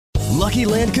Lucky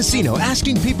Land Casino,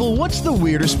 asking people, what's the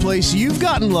weirdest place you've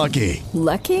gotten lucky?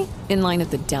 Lucky? In line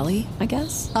at the deli, I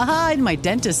guess? Aha, in my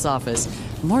dentist's office.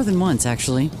 More than once,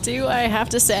 actually. Do I have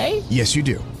to say? Yes, you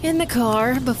do. In the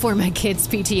car before my kids'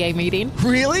 PTA meeting.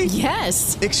 Really?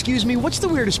 Yes. Excuse me, what's the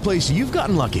weirdest place you've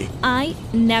gotten lucky? I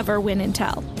never win and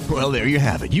tell. Well, there you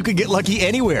have it. You can get lucky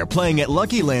anywhere, playing at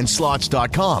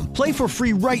LuckyLandSlots.com. Play for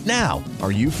free right now.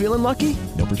 Are you feeling lucky?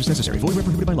 No purchase necessary. Void where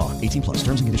prohibited by law. 18+.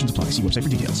 Terms and conditions apply. See website for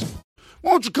details.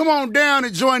 Won't you come on down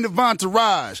and join the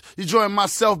Vontourage? You join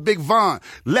myself, Big Von,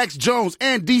 Lex Jones,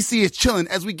 and DC is chilling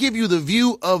as we give you the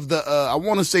view of the, I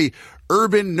want to say,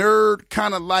 urban nerd,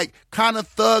 kind of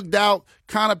thugged out,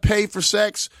 kind of paid for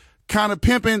sex, kind of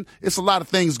pimping. It's a lot of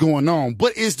things going on,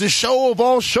 but it's the show of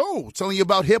all shows, telling you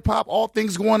about hip hop, all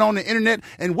things going on the internet,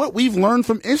 and what we've learned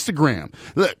from Instagram.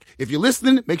 Look, if you're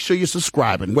listening, make sure you're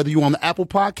subscribing, whether you're on the Apple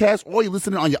Podcast or you're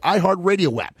listening on your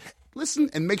iHeartRadio app. Listen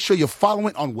and make sure you're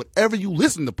following on whatever you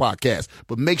listen to podcasts,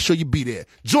 but make sure you be there.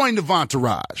 Join the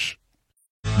Vontourage.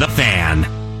 The Fan.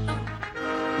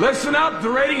 Listen up, the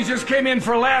ratings just came in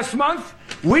for last month.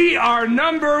 We are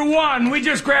number one. We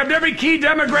just grabbed every key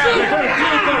demographic. Super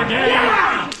duper, gang.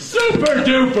 Yeah! Super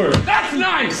duper. That's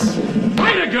nice.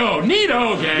 Way to go.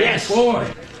 Neato, gang. Yes, boy.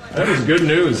 That is good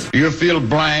news. Do you feel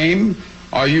blame?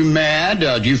 Are you mad?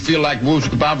 Do you feel like Woo's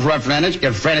Kebab's referendum?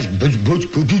 Get friends,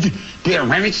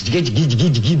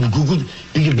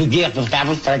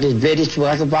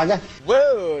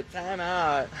 Whoa, time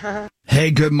out.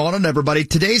 Hey, good morning, everybody.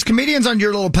 Today's comedians on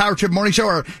your little Power Trip morning show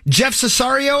are Jeff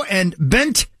Cesario and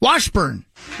Bent Washburn.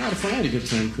 Not if I had a good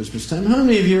time Christmas time. How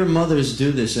many of your mothers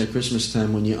do this at Christmas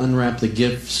time? When you unwrap the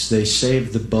gifts, they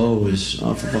save the bows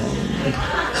off of all of them.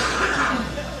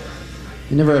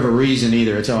 You never have a reason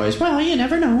either. It's always, well, you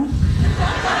never know.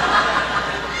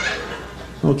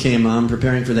 Okay, Mom,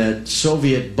 preparing for that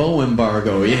Soviet bow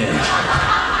embargo, yeah.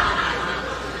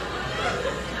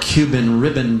 Cuban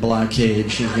ribbon blockade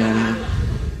she's got.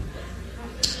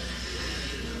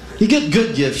 You get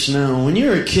good gifts now. When you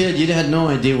were a kid, you had no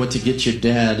idea what to get your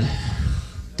dad.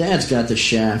 Dad's got the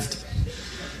shaft.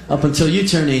 Up until you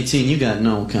turn 18, you got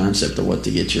no concept of what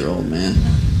to get your old man.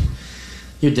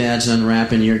 Your dad's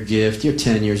unwrapping your gift. You're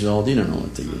 10 years old. You don't know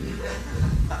what to get.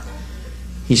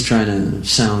 He's trying to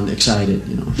sound excited,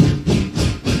 you know.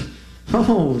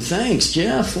 Oh, thanks,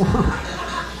 Jeff.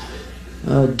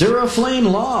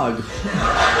 Duraflame log.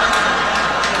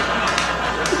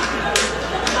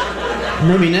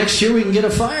 Maybe next year we can get a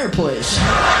fireplace.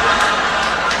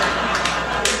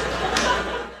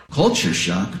 Culture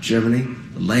shock, Germany,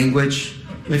 the language.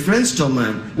 My friends told me,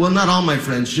 well, not all my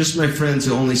friends, just my friends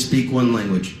who only speak one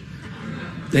language.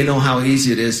 They know how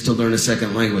easy it is to learn a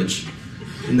second language.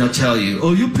 And they'll tell you,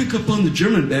 oh, you pick up on the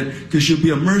German, man, because you'll be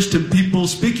immersed in people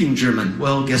speaking German.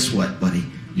 Well, guess what, buddy?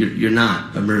 You're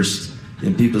not immersed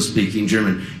in people speaking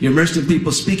German. You're immersed in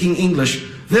people speaking English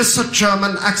with a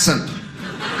German accent.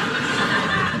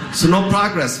 So no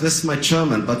progress with my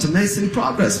German, but amazing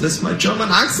progress with my German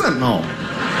accent now.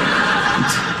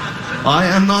 I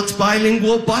am not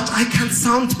bilingual, but I can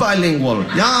sound bilingual.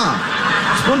 Yeah,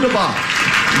 it's wunderbar.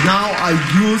 Now I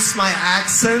use my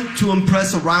accent to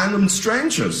impress random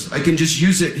strangers. I can just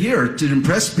use it here to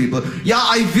impress people. Yeah,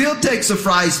 I will take the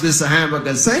fries with the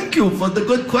hamburger. Thank you for the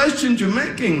good questions you're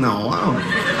making now. Wow.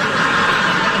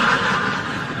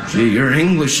 Gee, your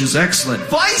English is excellent.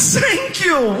 Why, thank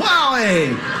you. Wow,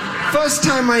 hey. First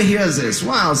time I hear this.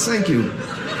 Wow, thank you.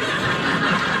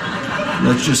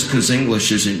 Not just because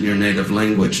English isn't your native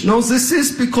language. No, this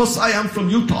is because I am from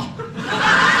Utah.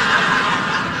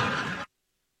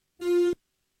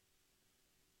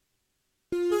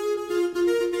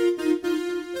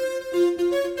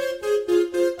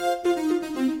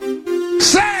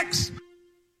 Sex!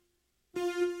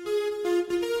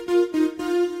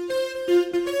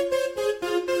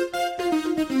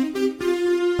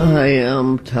 I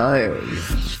am tired.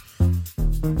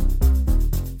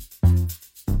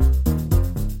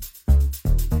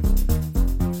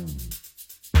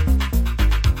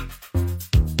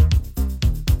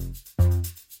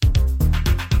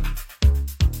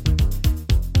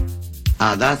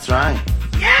 That's right.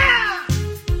 Yeah!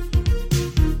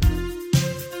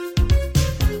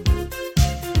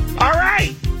 All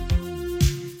right!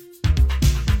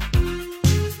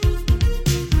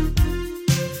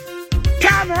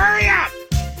 Come, hurry up!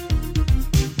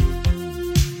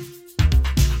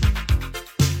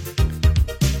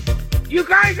 You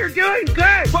guys are doing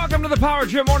good! Welcome to the Power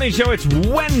Trip Morning Show. It's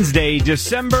Wednesday,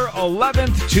 December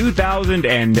 11th,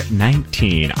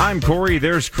 2019. I'm Corey,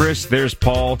 there's Chris, there's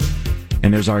Paul,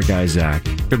 and there's our guy, Zach.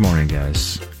 Good morning,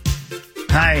 guys.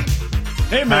 Hi.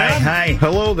 Hey, man. Hi.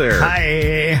 Hello there.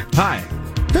 Hi. Hi.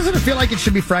 Doesn't it feel like it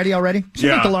should be Friday already?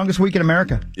 Seems like the longest week in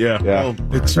America. Yeah. Well,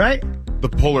 it's right. The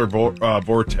polar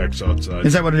vortex outside.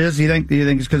 Is that what it is? Do you think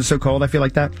it's because it's so cold? I feel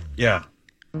like that. Yeah.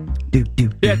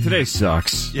 Yeah, today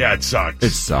sucks. Yeah, it sucks. It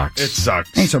sucks. It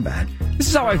sucks. Ain't so bad. This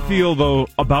is how I feel, though,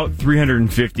 about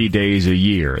 350 days a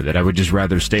year, that I would just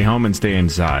rather stay home and stay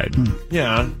inside.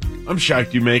 Yeah. I'm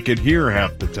shocked you make it here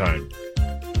half the time.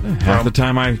 Half the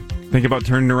time I think about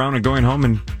turning around and going home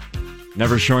and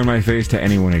never showing my face to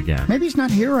anyone again. Maybe he's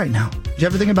not here right now. Did you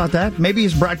ever think about that? Maybe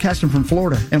he's broadcasting from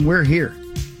Florida, and we're here.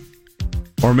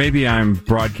 Or maybe I'm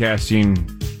broadcasting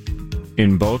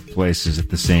in both places at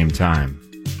the same time.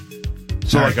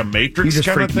 So like a Matrix You just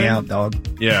kind of freaked me thing? out, dog.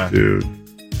 Yeah.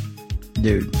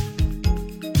 Dude.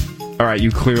 All right,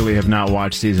 you clearly have not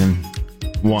watched Season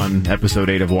 1, Episode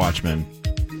 8 of Watchmen.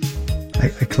 I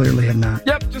clearly have not.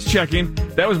 Yep, just checking.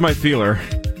 That was my feeler.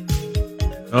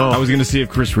 I was going to see if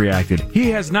Chris reacted. He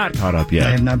has not caught up yet.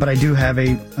 I have not, but I do have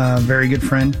a very good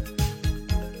friend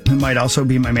who might also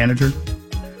be my manager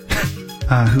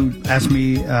who asked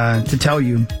me to tell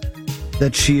you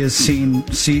that she has seen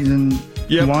Season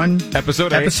 1,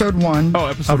 Episode 8. Episode 1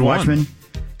 Episode of 1. Watchmen,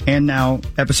 and now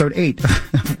Episode 8.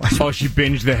 Oh, she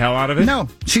binged the hell out of it? No,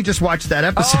 she just watched that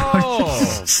episode.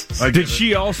 Oh. Did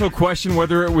she also question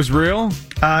whether it was real?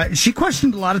 She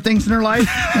questioned a lot of things in her life.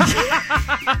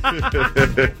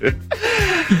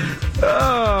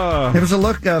 It was a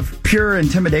look of pure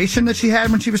intimidation that she had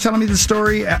when she was telling me the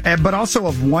story, but also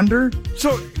of wonder.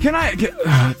 So, can I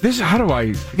how do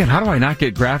I not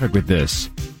get graphic with this?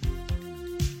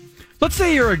 Let's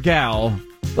say you're a gal.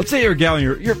 Let's say you're a gal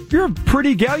and you're a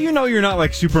pretty gal. You know you're not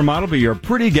like supermodel, but you're a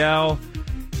pretty gal.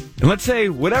 And let's say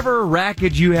whatever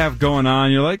racket you have going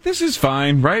on, you're like, this is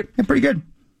fine, right? Yeah, pretty good.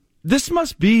 This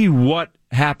must be what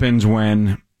happens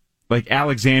when, like,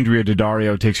 Alexandria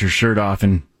Daddario takes her shirt off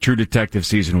in True Detective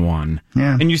Season 1.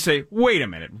 Yeah. And you say, wait a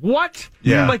minute, what?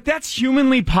 Yeah. Like, that's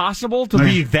humanly possible to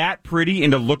be that pretty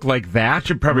and to look like that? I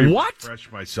should probably what?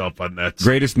 refresh myself on that.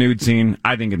 Greatest nude scene,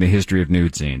 I think, in the history of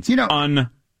nude scenes. You know,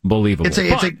 unbelievable.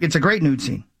 It's a great nude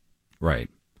scene. Right.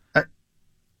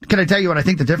 Can I tell you what I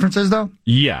think the difference is, though?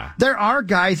 Yeah. There are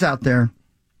guys out there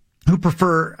who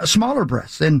prefer smaller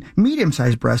breasts and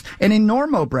medium-sized breasts and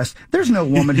enormo breasts. There's no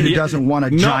woman who doesn't want a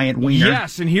giant wiener.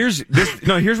 Yes, and here's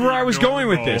where I was going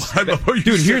with this. I love how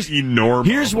you said enormo.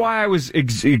 Here's why I was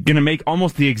going to make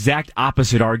almost the exact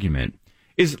opposite argument.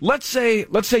 Is let's say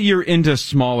you're into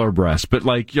smaller breasts, but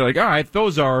you're like, all right,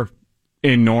 those are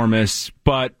enormous,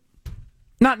 but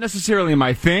not necessarily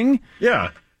my thing. Yeah.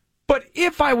 But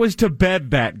if I was to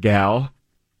bed that gal,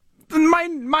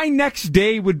 my next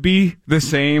day would be the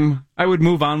same. I would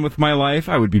move on with my life.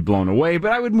 I would be blown away,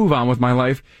 but I would move on with my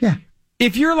life. Yeah.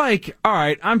 If you're like, all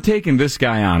right, I'm taking this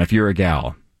guy on, if you're a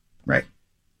gal. Right.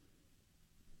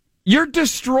 You're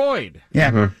destroyed.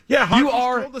 Yeah. Mm-hmm. Yeah, you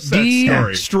are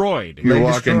destroyed. You're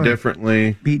walking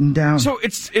differently. Beaten down. So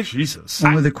it's Jesus.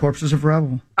 Only the corpses of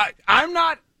rebel. I'm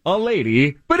not a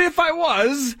lady, but if I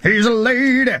was, he's a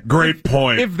lady. Great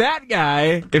point. If that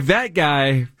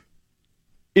guy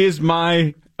is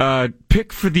my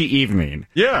pick for the evening,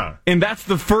 yeah, and that's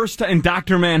the first time, and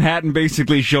Dr. Manhattan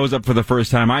basically shows up for the first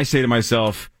time, I say to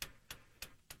myself,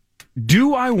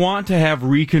 do I want to have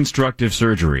reconstructive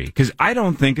surgery? Because I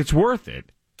don't think it's worth it.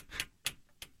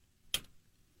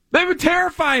 That would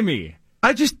terrify me.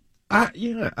 I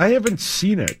haven't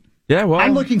seen it. Yeah, well,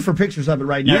 I'm looking for pictures of it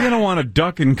right now. You're going to want to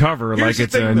duck and cover Here's like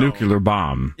it's the thing, a though. nuclear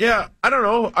bomb. Yeah, I don't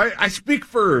know. I speak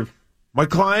for my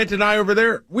client and I over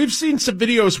there. We've seen some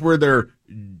videos where they're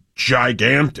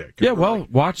gigantic. Yeah, well,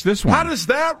 watch this one. How does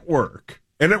that work?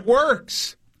 And it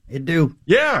works. It do.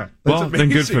 Yeah. Well, then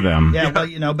good for them. Yeah,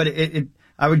 well, but it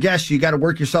I would guess you got to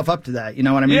work yourself up to that. You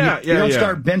know what I mean? Yeah, you don't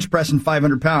start bench pressing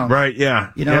 500 pounds. Right,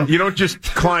 yeah. You know? You don't just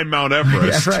climb Mount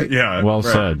Everest. That's right. Yeah. Well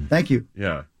said. Thank you.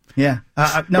 Yeah. Yeah.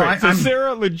 No, Wait, so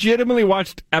Sarah legitimately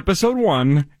watched episode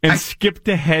 1 and skipped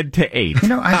ahead to 8. You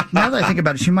know, now that I think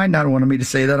about it, she might not have wanted me to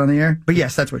say that on the air, but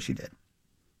yes, that's what she did.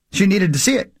 She needed to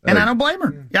see it, and I don't blame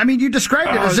her. I mean, you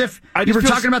described it as if you were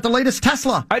talking about the latest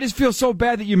Tesla. I just feel so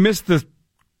bad that you missed the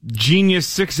genius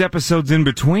 6 episodes in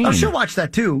between. Oh, she'll watch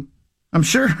that too. I'm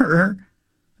sure.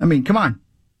 I mean, come on.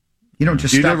 You don't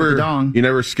just stop with the dong. You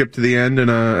never skip to the end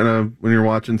when you're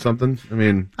watching something? I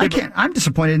mean... I can't. I'm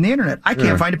disappointed in the internet. I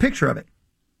can't find a picture of it.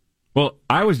 Well,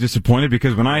 I was disappointed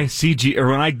because when I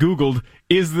Googled,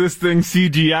 is this thing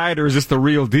CGI'd or is this the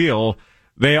real deal?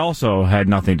 They also had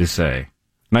nothing to say.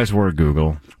 Nice work,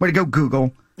 Google. Way to go,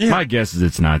 Google. Yeah. My guess is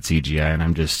it's not CGI, and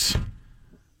I'm just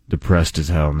depressed as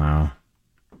hell now.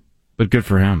 But good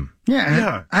for him.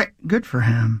 Yeah. Good for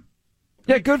him.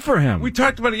 Yeah, good for him. We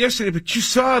talked about it yesterday, but you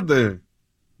saw the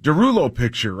Derulo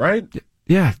picture, right?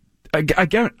 Yeah.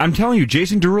 I'm telling you,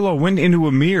 Jason Derulo went into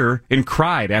a mirror and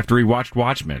cried after he watched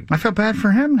Watchmen. I feel bad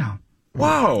for him now.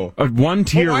 Wow. One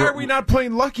tear. Why are we not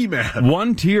playing Lucky Man?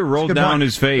 One tear rolled down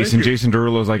his face, Thank and you. Jason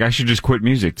Derulo's like, I should just quit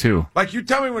music, too. Like, you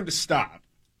tell me when to stop.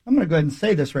 I'm going to go ahead and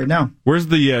say this right now. Where's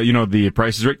the, the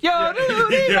Price is Right?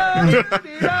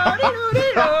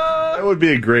 That would be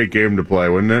a great game to play,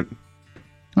 wouldn't it?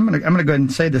 I'm gonna go ahead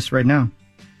and say this right now,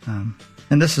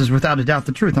 and this is without a doubt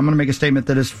the truth. I'm gonna make a statement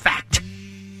that is fact.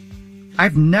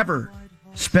 I've never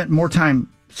spent more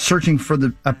time searching for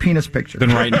a penis picture Than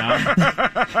right now?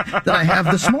 that I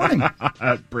have this morning.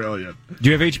 Brilliant. Do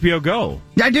you have HBO Go?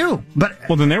 Yeah, I do, but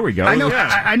Well, then there we go. I know.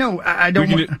 I know. I don't.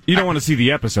 You don't want to see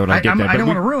the episode. I get that. I don't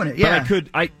want to ruin it. Yeah, But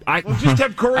I could. Well, just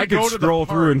have Corey I could go to the scroll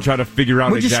park. through and try to figure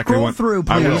out Would you exactly scroll what. through,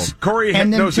 I will. please? Corey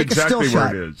And then knows take a still exactly where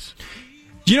shot. it is.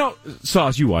 You know,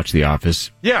 Sauce, you watch The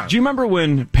Office. Yeah. Do you remember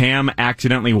when Pam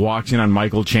accidentally walks in on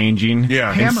Michael changing?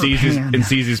 Yeah. Pam And or sees Pan?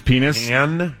 his penis.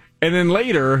 And And then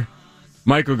later,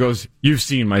 Michael goes, "You've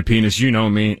seen my penis, you know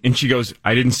me." And she goes,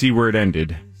 "I didn't see where it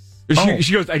ended."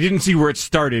 She goes, "I didn't see where it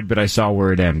started, but I saw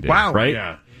where it ended." Wow. Right?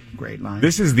 yeah. great line.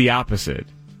 This is the opposite.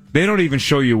 They don't even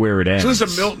show you where it ends. So this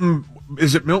is a Milton.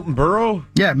 Is it Milton Berle?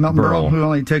 Yeah, Milton Berle. Berle, who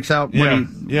only takes out Yeah, what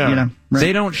he, yeah. you know. Right.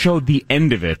 They don't show the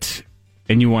end of it,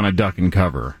 and you want to duck and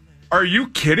cover. Are you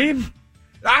kidding?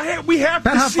 We have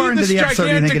About to how see far into this the episode do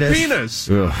you gigantic think it is? penis.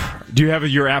 Ugh. Do you have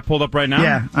your app pulled up right now?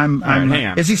 Yeah, I'm. All right, hang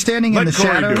on. Is he standing in Let the Corey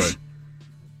do shadows it.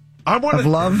 I want of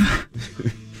love?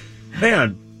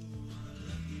 Man,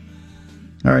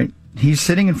 All right, he's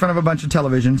sitting in front of a bunch of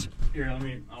televisions. Here,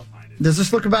 I'll find it. Does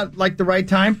this look about like the right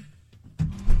time?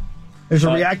 There's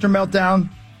a reactor meltdown.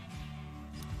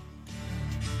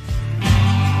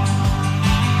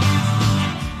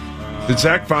 did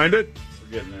Zach find it?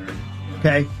 We're getting there.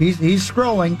 Okay, he's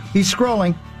scrolling. He's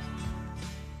scrolling.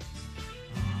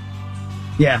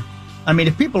 Yeah, I mean,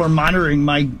 if people are monitoring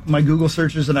my Google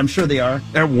searches, and I'm sure they are.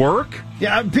 At work?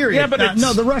 Yeah, period. Yeah, but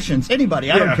no, the Russians, anybody.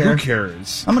 I don't care. Who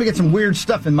cares? I'm gonna get some weird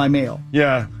stuff in my mail.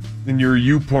 Yeah, and your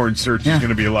YouPorn search is going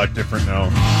to be a lot different now.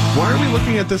 Why are we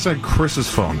looking at this on Chris's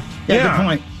phone? Yeah, good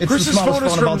point. It's Chris's the smallest phone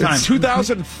is phone of all from time.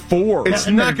 2004. It's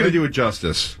not going to do it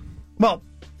justice. Well,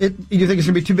 you think it's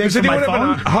gonna be too big Does for my anyone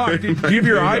phone? have Hawk, do you have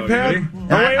your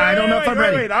iPad? I don't know if I'm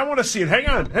ready. Wait, I want to see it. Hang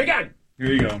on. Here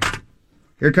you go.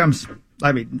 Here it comes.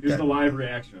 I mean, Here's the live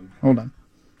reaction. hold on.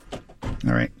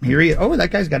 All right, here he is. Oh, that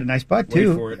guy's got a nice butt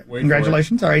too. for it. Wait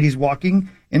Congratulations. All right, he's walking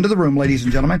into the room, ladies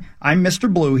and gentlemen. I'm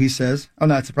Mr. Blue, he says. Oh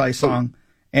no, that's probably a song.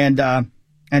 And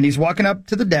he's walking up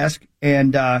to the desk,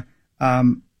 and oh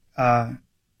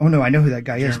no, I know who that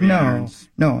guy is. Jeremy No, Irons.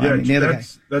 no, I mean the other guy.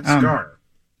 That's Scar.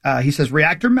 He says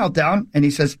reactor meltdown, and he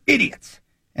says idiots.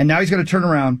 And now he's going to turn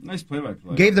around. Nice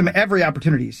play-by-play. Gave them every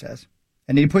opportunity, he says.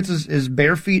 And he puts his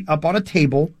bare feet up on a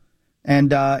table,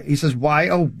 and he says, why,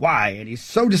 oh, why? And he's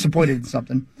so disappointed in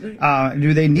something.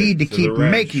 Do they need to keep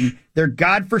making their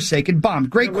godforsaken bombs?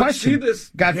 Great question. See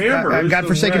this hammer is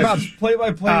Godforsaken the bombs.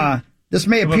 Play-by-play. This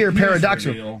may of a appear penis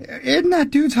paradoxical. reveal. Isn't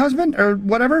that dude's husband or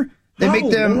whatever? They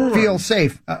make them feel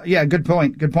safe. Yeah, good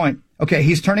point. Good point. Okay,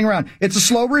 he's turning around. It's a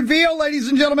slow reveal, ladies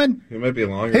and gentlemen. It might be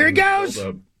longer. Here he goes.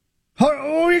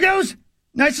 Oh, here he goes.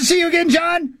 Nice to see you again,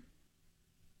 John.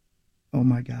 Oh,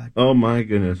 my God. Oh, my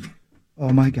goodness. Oh,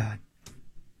 my God.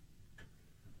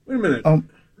 Wait a minute.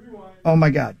 Oh, my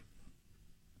God.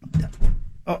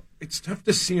 It's tough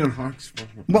to see on Hawk's phone.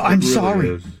 Well, I'm It really sorry.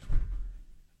 is.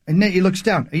 And then he looks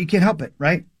down. You can't help it,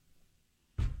 right?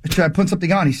 Should I put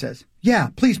something on, he says. Yeah,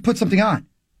 please put something on.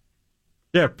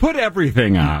 Yeah, put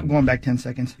everything I'm on. going back 10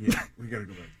 seconds. We got to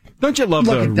go back. Don't you love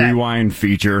Look the at that. rewind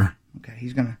feature? Okay,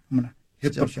 I'm going to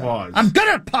Hit still the shot. pause. I'm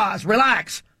going to pause.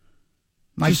 Relax.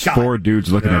 My Just God. four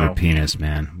dudes looking at No. her penis,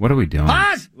 man. What are we doing?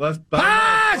 Pause! Left, Pause!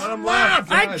 bottom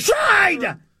left. I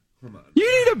tried!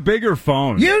 You need a bigger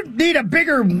phone. You need a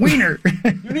bigger wiener.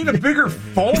 You need a bigger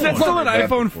phone. Is that still an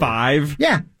iPhone 5?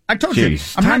 Yeah, I told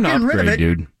Jeez, you. I'm time not to getting rid of it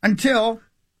upgrade, dude. until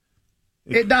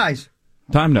it dies.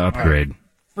 Time to upgrade.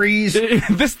 Freeze.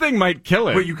 This thing might kill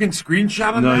it. Wait, you can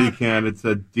screenshot on No, that? you can't. It's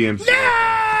a DMC.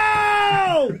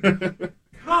 No!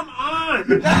 Come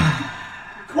on!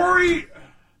 Corey!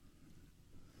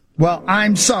 Well,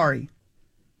 I'm sorry.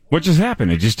 What just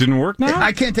happened? It just didn't work now?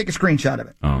 I can't take a screenshot of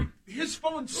it. Oh. His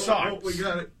phone sucks. Oh, we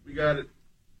got it. We got it.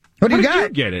 What do you Did got? you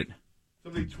get it?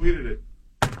 Somebody tweeted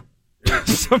it.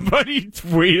 Somebody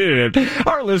tweeted it.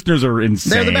 Our listeners are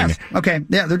insane. They're the best. Okay,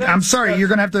 yeah. I'm sorry. You're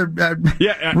going to have to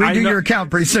I redo know. your account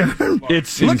pretty soon.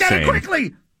 It's Look insane. at it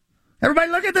quickly.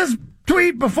 Everybody, look at this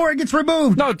tweet before it gets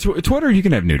removed. No, Twitter, you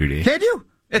can have nudity. Can you?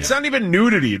 It's not even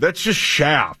nudity. That's just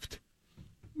shaft.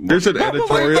 There's an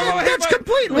editorial. That's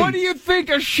completely. What do you think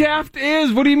a shaft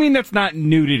is? What do you mean that's not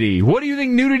nudity? What do you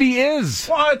think nudity is?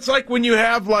 Well, it's like when you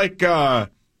have No,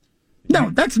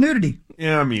 that's nudity.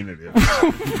 Yeah, I mean it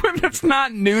is. That's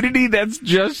not nudity. That's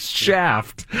just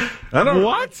shaft. I don't.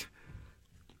 What?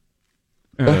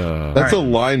 That's a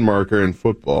line marker in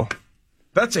football.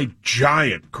 That's a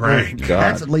giant crank. Oh, God.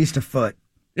 That's at least a foot.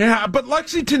 Yeah, but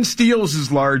Lexington Steel's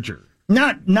is larger.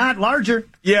 Not larger.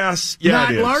 Yes. Yeah,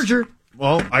 not it is. larger.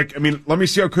 Well, I mean, let me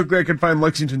see how quickly I can find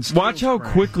Lexington Steel. Watch how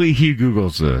quickly he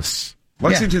Googles this.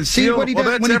 Lexington Steel. See what he does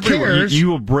that's when he everywhere. cares. You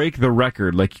will break the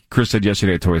record, like Chris said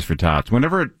yesterday at Toys for Tots.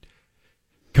 Whenever it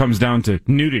comes down to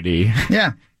nudity,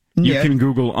 you can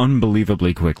Google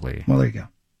unbelievably quickly. Well, there you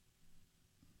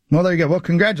go. Well,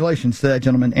 congratulations to that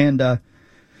gentleman. And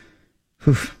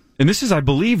this is, I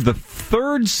believe, the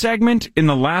third segment in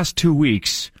the last 2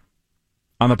 weeks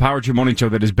on the Power Trip Morning Show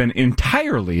that has been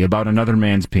entirely about another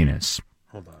man's penis.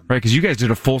 Hold on. Right, because you guys did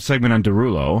a full segment on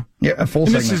Derulo. Yeah, a full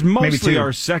and segment. This is Maybe mostly two.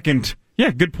 our second... Yeah,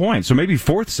 good point. So maybe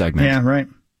fourth segment. Yeah, right.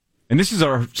 And this is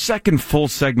our second full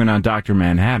segment on Dr.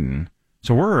 Manhattan.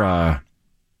 So we're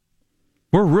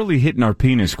really hitting our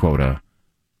penis quota.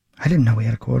 I didn't know we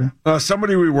had a quota.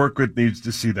 Somebody we work with needs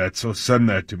to see that, so send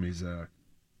that to me, Zach.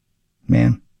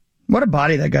 Man, what a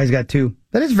body that guy's got, too.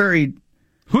 That is very...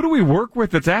 Who do we work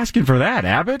with that's asking for that,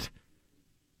 Abbott?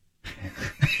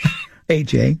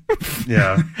 AJ.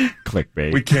 Yeah.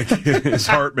 Clickbait. We can't get his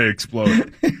heart may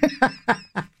explode.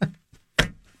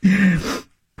 I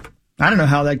don't know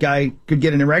how that guy could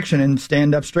get an erection and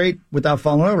stand up straight without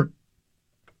falling over.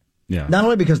 Yeah. Not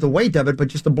only because of the weight of it, but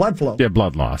just the blood flow. Yeah,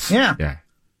 blood loss. Yeah. Yeah.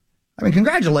 I mean,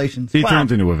 congratulations. He Wow.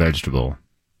 turns into a vegetable.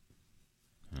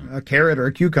 A carrot or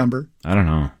a cucumber. I don't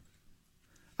know.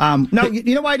 No,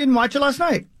 you know why I didn't watch it last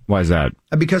night? Why is that?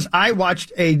 Because I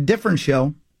watched a different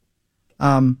show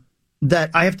that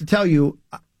I have to tell you,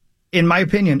 in my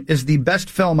opinion, is the best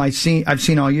film I've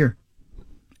seen all year.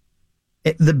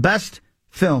 The best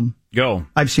film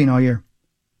I've seen all year.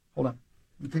 Hold on.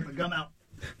 Let me take my gum out.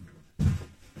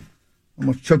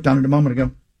 Almost choked on it a moment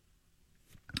ago.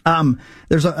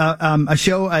 There's a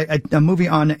show, a movie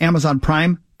on Amazon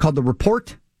Prime called The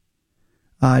Report.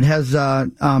 It has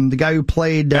the guy who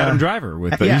played Adam Driver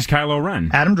with he's Kylo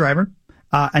Ren. Adam Driver,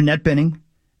 Annette Bening,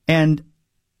 and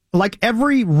like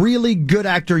every really good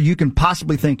actor you can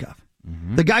possibly think of.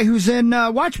 Mm-hmm. The guy who's in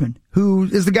Watchmen, who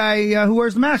is the guy who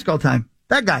wears the mask all the time.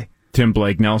 That guy. Tim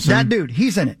Blake Nelson. That dude,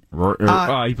 he's in it.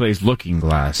 He plays Looking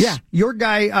Glass. Yeah, your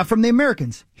guy from The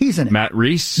Americans, he's in it. Matt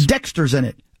Reese. Dexter's in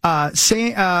it. Guy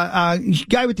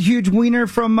with the huge wiener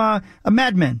from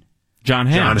Mad Men. John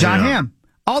Hamm. John Hamm.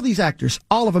 All these actors,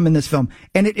 all of them in this film.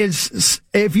 And it is,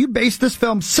 if you base this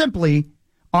film simply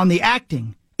on the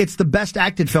acting, it's the best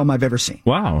acted film I've ever seen.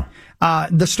 Wow.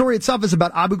 The story itself is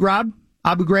about Abu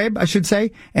Ghraib, I should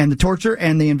say, and the torture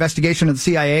and the investigation of the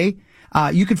CIA.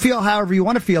 You can feel however you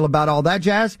want to feel about all that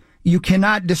jazz. You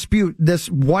cannot dispute this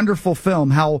wonderful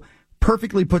film, how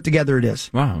perfectly put together it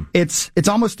is. Wow. It's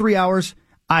almost 3 hours.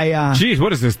 Jeez,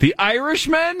 what is this? The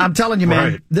Irishman? I'm telling you,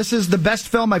 man, Right. This is the best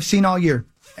film I've seen all year.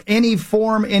 Any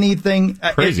form, anything.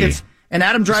 Crazy. And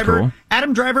Adam Driver. Cool.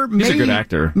 Adam Driver, He's a good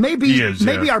actor. Maybe He is,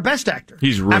 maybe yeah. our best actor.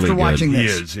 He's really after good. watching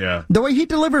this. He is, yeah. The way he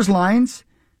delivers lines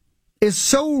is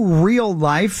so real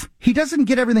life. He doesn't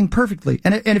get everything perfectly.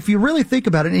 And if you really think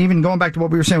about it, and even going back to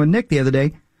what we were saying with Nick the other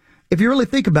day, if you really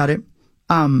think about it,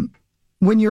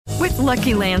 when you're With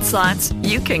Lucky Land Slots,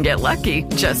 you can get lucky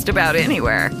just about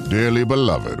anywhere. Dearly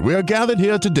beloved, we are gathered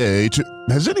here today to...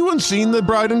 Has anyone seen the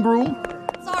bride and groom?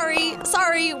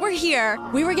 Sorry, we're here.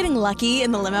 We were getting lucky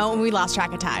in the limo and we lost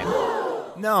track of time.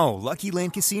 No, Lucky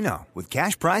Land Casino, with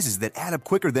cash prizes that add up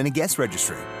quicker than a guest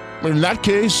registry. In that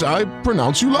case, I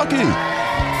pronounce you lucky.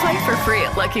 Play for free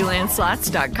at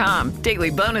LuckyLandSlots.com.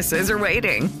 Daily bonuses are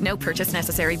waiting. No purchase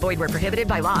necessary. Void where prohibited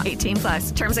by law.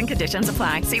 18+. Terms and conditions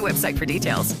apply. See website for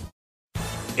details.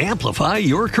 Amplify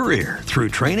your career through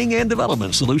training and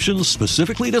development solutions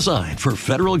specifically designed for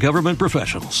federal government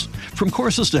professionals. From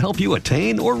courses to help you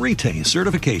attain or retain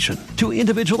certification, to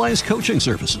individualized coaching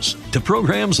services, to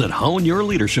programs that hone your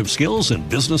leadership skills and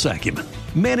business acumen,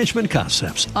 Management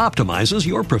Concepts optimizes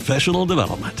your professional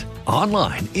development.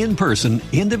 Online, in person,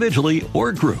 individually,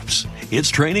 or groups, it's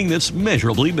training that's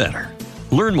measurably better.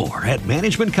 Learn more at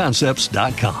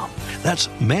managementconcepts.com. That's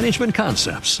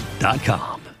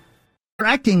managementconcepts.com.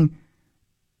 acting,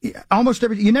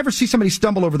 you never see somebody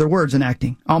stumble over their words in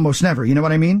acting. Almost never. You know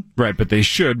what I mean? Right, but they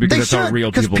should, because that's how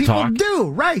real people talk. Do,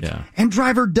 right. Yeah. And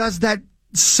Driver does that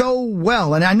so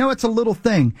well. And I know it's a little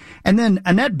thing. And then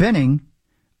Annette Bening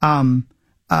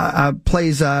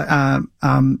plays Senator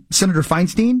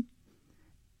Feinstein.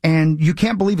 and you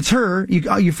can't believe it's her.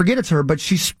 You forget it's her, but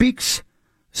she speaks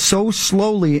so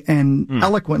slowly and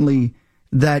eloquently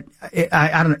that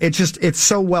I don't know. It's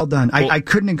so well done. I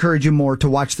couldn't encourage you more to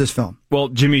watch this film. Well,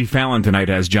 Jimmy Fallon tonight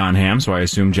has John Hamm, so I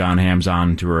assume John Hamm's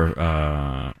on to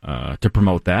her to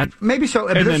promote that. Maybe so.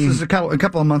 But this is a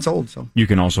couple of months old. So you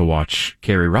can also watch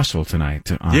Carrie Russell tonight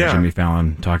on Jimmy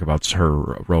Fallon talk about her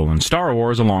role in Star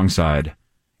Wars alongside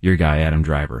your guy Adam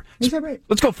Driver. Is that right?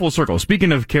 Let's go full circle.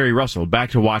 Speaking of Carrie Russell, back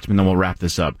to Watchmen, then we'll wrap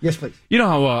this up. Yes, please. You know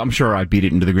how I'm sure I beat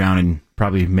it into the ground and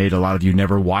probably made a lot of you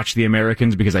never watch The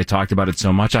Americans because I talked about it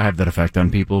so much. I have that effect on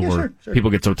people where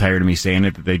people get so tired of me saying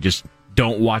it that they just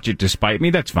don't watch it despite me.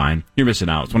 That's fine. You're missing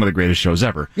out. It's one of the greatest shows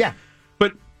ever. Yeah.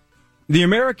 But The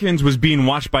Americans was being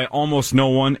watched by almost no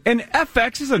one, and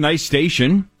FX is a nice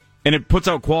station, and it puts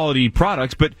out quality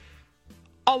products, but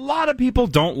a lot of people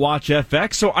don't watch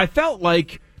FX, so I felt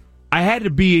like I had to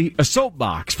be a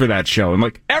soapbox for that show. And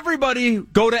like, everybody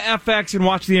go to FX and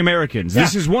watch The Americans. Yeah.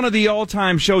 This is one of the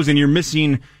all-time shows, and you're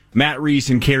missing Matt Reese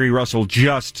and Carrie Russell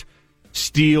just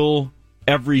steal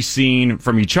every scene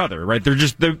from each other, right?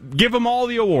 They give them all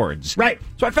the awards. Right.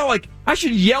 So I felt like I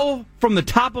should yell from the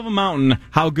top of a mountain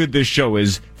how good this show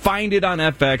is. Find it on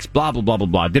FX, blah, blah, blah, blah,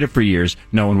 blah. Did it for years.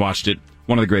 No one watched it.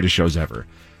 One of the greatest shows ever.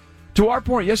 To our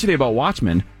point yesterday about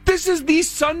Watchmen, this is the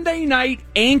Sunday night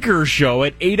anchor show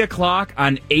at 8 o'clock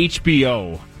on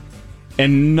HBO.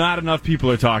 And not enough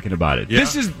people are talking about it. Yeah.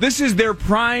 This is their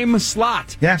prime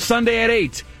slot. Yeah. Sunday at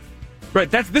 8. Right,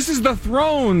 this is the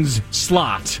Thrones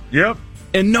slot. Yep.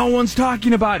 And no one's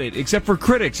talking about it except for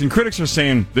critics. And critics are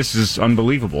saying, this is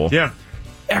unbelievable. Yeah.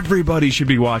 Everybody should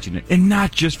be watching it. And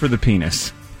not just for the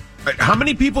penis. How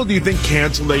many people do you think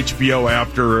canceled HBO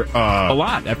after... a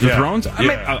lot. After Thrones? I mean,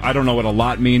 I don't know what a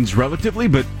lot means relatively,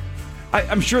 but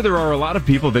I'm sure there are a lot of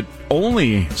people that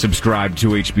only subscribed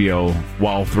to HBO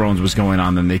while Thrones was going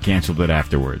on, then they canceled it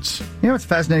afterwards. You know what's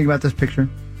fascinating about this picture?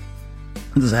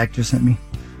 Zach just sent me.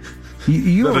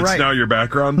 You were right. That's now your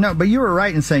background? No, but you were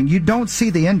right in saying you don't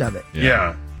see the end of it.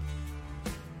 Yeah.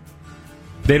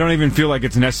 They don't even feel like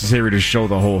it's necessary to show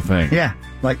the whole thing. Yeah.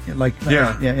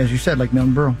 As you said, like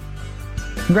Milton Berle.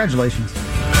 Congratulations.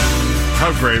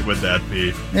 How great would that be?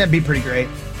 Yeah, it'd be pretty great.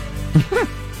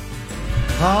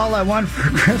 All I want for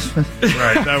Christmas.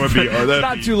 Right, that would be... It's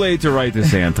not too late to write to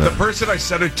Santa. The person I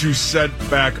sent it to said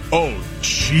back, oh,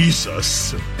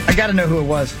 Jesus. I got to know who it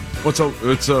was.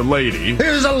 It's a lady.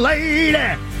 Here's a lady!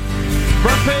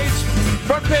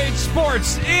 Front Page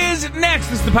Sports is next.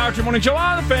 This is the Power Trip Morning Show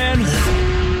on the Fan.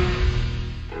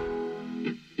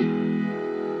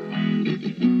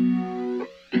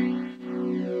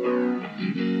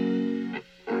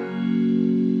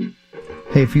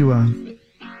 Hey, if you're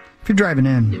driving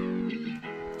in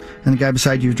and the guy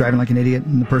beside you is driving like an idiot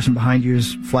and the person behind you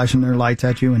is flashing their lights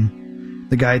at you and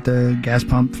the guy at the gas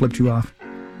pump flipped you off,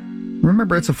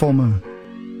 remember it's a full moon.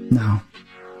 Now,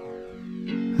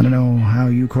 I don't know how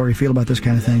you, Corey, feel about this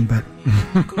kind of thing, but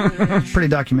it's pretty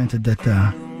documented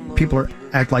that people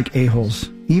act like a-holes,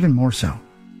 even more so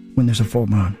when there's a full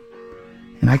moon.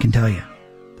 And I can tell you,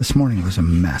 this morning was a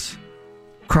mess.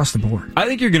 Across the board. I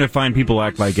think you're going to find people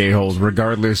act like a-holes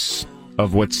regardless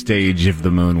of what stage of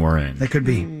the moon we're in. They could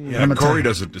be. Yeah, Corey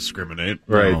doesn't discriminate.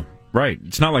 Right. No. Right.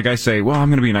 It's not like I say, well, I'm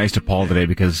going to be nice to Paul today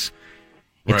because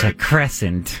it's a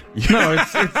crescent. No,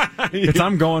 it's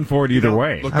I'm going for it either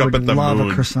way. Look up at the love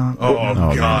moon. A croissant.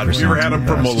 Oh, God. Have you ever had them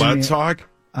from Moulette's Hog?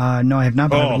 No, I have not,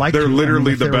 but I would like they're to.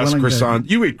 Literally the best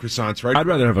croissant. You eat croissants, right? I'd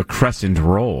rather have a crescent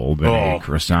roll than a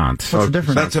croissant. What's the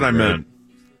difference? That's what I meant.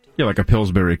 Yeah, like a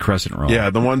Pillsbury crescent roll. Yeah,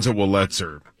 the ones at Moulet's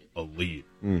are elite.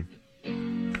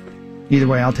 Either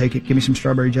way, I'll take it. Give me some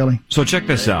strawberry jelly. So check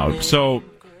this out. So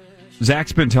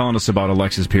Zach's been telling us about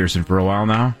Alexis Pearson for a while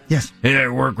now. Yes. Hey, I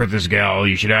work with this gal.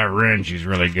 You should have her in. She's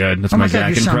really good. That's my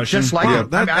Zach impression. Just like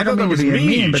I don't mean to be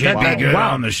mean, but she'd be good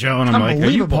on the show. And I'm like,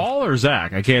 are you Paul or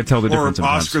Zach? I can't tell the difference. Or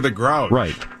Oscar the Grouch.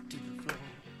 Right.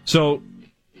 So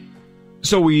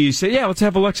we say, yeah, let's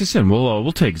have Alexis in.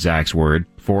 We'll take Zach's word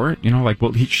for it. You know, like,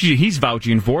 well, he's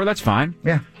vouching for her. That's fine.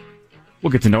 Yeah.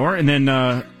 We'll get to know her. And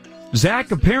then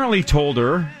Zach apparently told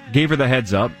her, gave her the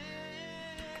heads up.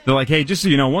 They're like, hey, just so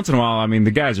you know, once in a while, I mean, the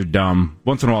guys are dumb.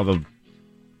 Once in a while, they'll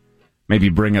maybe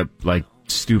bring up, like,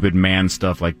 stupid man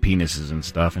stuff like penises and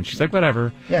stuff. And she's like,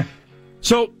 whatever. Yeah.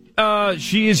 So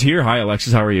she is here. Hi,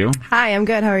 Alexis. How are you? Hi, I'm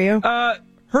good. How are you?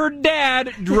 Her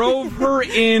dad drove her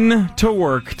in to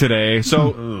work today,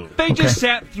 so they just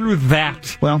sat through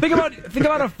that. Well, think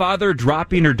about a father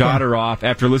dropping her daughter off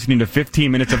after listening to 15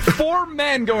 minutes of four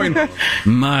men going,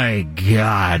 "My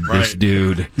God, this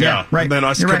dude." Yeah, right. And then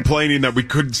us complaining that we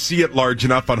couldn't see it large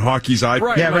enough on hockey's iPad.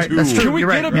 Right. Yeah, right. That's true. Can we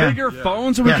You're get right. a bigger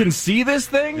phone so we can see this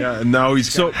thing? Yeah, and now he's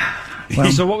so.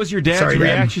 So what was your dad's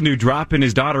reaction to dropping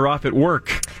his daughter off at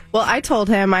work? Well, I told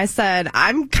him, I said,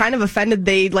 I'm kind of offended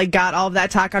they got all of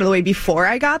that talk out of the way before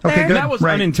I got there. That was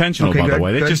unintentional, by the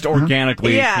way. They just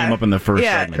organically came up in the first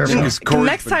segment.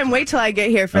 Next time, wait till I get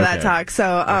here for that talk.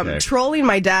 So trolling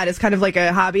my dad is kind of like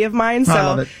a hobby of mine. So I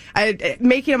love it.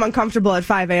 Making him uncomfortable at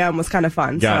 5 a.m. was kind of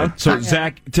fun. Got it. So,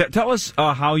 Zach, tell us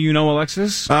how you know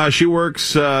Alexis. She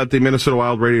works at the Minnesota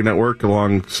Wild Radio Network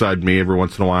alongside me every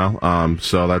once in a while.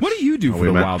 So that's what do you do for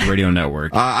the Wild Radio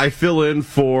Network? I fill in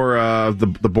for the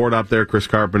board up there, Chris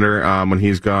Carpenter, when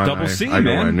he's gone. Double C, I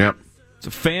go man. in, yep. It's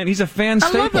a fan. He's a fan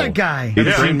staple. I love that guy.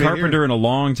 Haven't seen Carpenter in a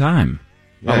long time.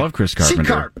 Yeah. I love Chris Carpenter.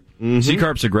 C-Carp.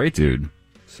 C-Carp's a great dude.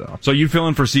 So you fill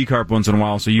in for C-Carp once in a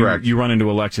while, so you run into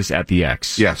Alexis at the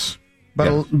X. Yes.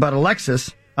 But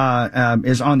Alexis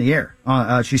is on the air.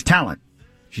 She's talent.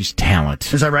 She's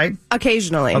talent. Is that right?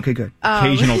 Occasionally. Okay, good.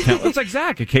 Occasional talent. It's like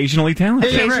Zach, occasionally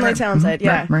talented. Occasionally talented,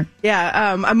 yeah. Right.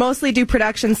 Yeah, I mostly do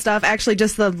production stuff. Actually,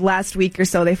 just the last week or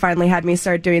so, they finally had me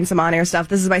start doing some on-air stuff.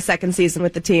 This is my second season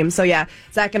with the team. So, yeah,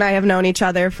 Zach and I have known each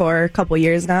other for a couple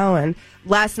years now, and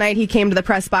last night he came to the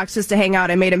press box just to hang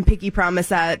out. I made him pinky promise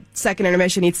that second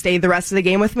intermission he'd stay the rest of the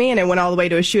game with me, and it went all the way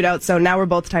to a shootout, so now we're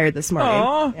both tired this morning.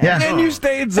 Aw, Yeah. and you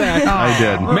stayed, Zach. I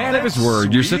did. Man of his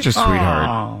word. You're such a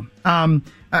sweetheart.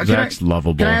 Zach's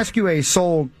lovable. Can I ask you a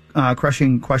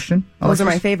soul-crushing question? Those are Alexis?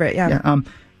 my favorite, yeah.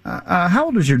 How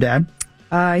old is your dad?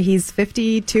 He's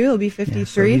 52. He'll be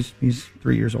 53. Yeah, so he's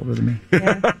 3 years older than me.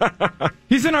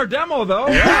 He's in our demo, though.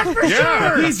 Yeah, for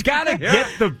sure. He's got to get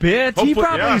the bit. He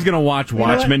probably is going to watch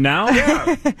Watchmen now.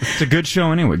 Yeah. It's a good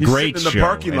show anyway. He's Great sitting in show. the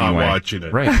parking lot anyway. watching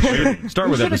it. Right. Start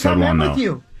with episode 1, though. With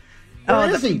you.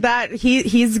 Where is he?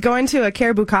 He's going to a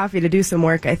Caribou Coffee to do some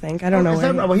work, I think. I don't know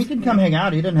where. Well, he can come hang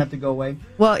out. He doesn't have to go away.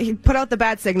 Well, he put out the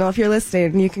bat signal. If you're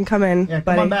listening, you can come in. Yeah,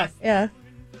 buddy. come on back. Yeah.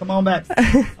 Come on back.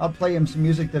 I'll play him some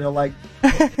music that he'll like.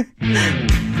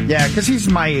 Yeah, because he's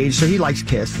my age, so he likes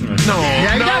Kiss. No,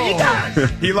 he does.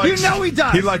 He likes, you know he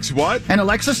does. He likes what? And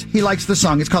Alexis, he likes the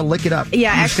song. It's called "Lick It Up."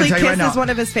 Yeah, I'm just actually, gonna tell you Kiss right is now. one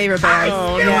of his favorite bands.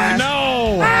 Oh, yeah.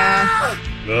 no.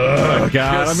 Oh,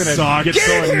 God. I'm going to get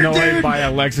so annoyed by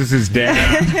Alexis's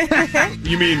dad.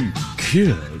 You mean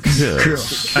Kiss?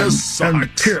 Kiss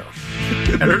sucks.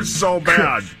 They're so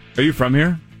bad. Are you from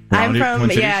here? I'm Twin from,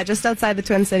 Cities? just outside the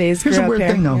Twin Cities. Here's Grew a up weird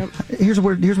here. thing, though. Yep.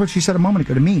 Here's what she said a moment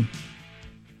ago to me.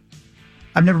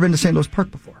 I've never been to St. Louis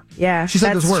Park before. Yeah, she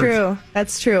said that's those words. true.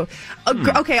 That's true.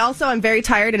 Okay, also, I'm very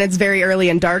tired, and it's very early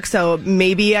and dark, so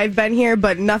maybe I've been here,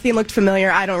 but nothing looked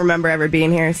familiar. I don't remember ever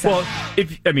being here. So. Well,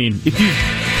 if you've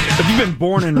been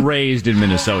born and raised in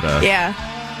Minnesota,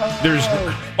 there's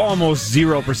almost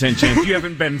 0% chance you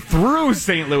haven't been through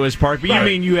St. Louis Park, but you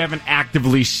mean you haven't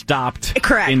actively stopped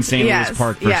in St. Louis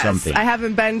Park for something. I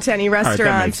haven't been to any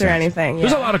restaurants or anything.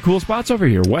 There's a lot of cool spots over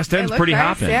here. West End's pretty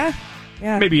hopping.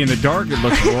 Yeah. Maybe in the dark it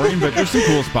looks boring, but there's some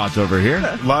cool spots over here.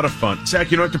 A lot of fun. Zach,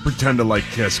 you don't have to pretend to like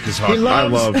Kiss because I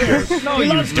love Kiss. No,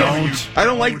 you don't. I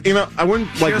don't like, I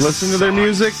wouldn't like listen to their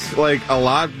music like a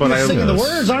lot, but You're singing the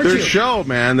words, aren't their you? show,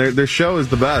 man, their show is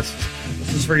the best.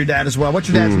 This is for your dad as well. What's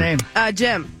your dad's name?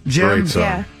 Jim. Jim. Great song.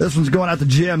 Yeah. This one's going out to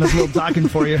Jim. That's a little docking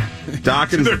for you.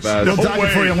 Dockin's the best. Little docking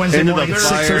for you on Wednesday Into the morning at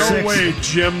fire. 6:06. No way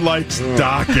Jim likes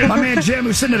Dockin. My man Jim,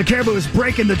 who's sitting at a Caribou, is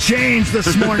breaking the chains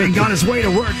this morning on his way to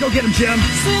work. Go get him, Jim.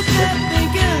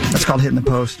 That's called hitting the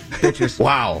post. Bitches.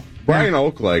 Wow. Brian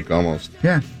Oaklake almost.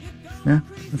 Yeah.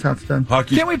 That's how it's done.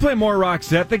 Can't we play more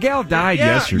Roxette? The gal died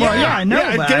yesterday. Well, yeah, I know. Yeah,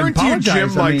 I but guarantee you apologize.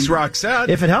 Jim likes Roxette.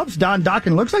 If it helps, Don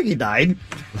Dockin looks like he died.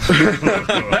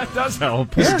 That does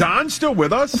help. Is Don still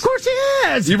with us? Of course he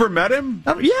is. You ever met him?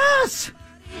 Yes.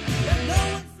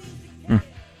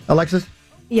 Alexis?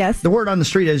 Yes. The word on the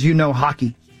street is you know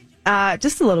hockey.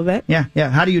 Just a little bit. Yeah.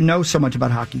 How do you know so much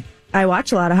about hockey? I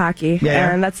watch a lot of hockey,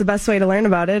 and that's the best way to learn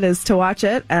about it is to watch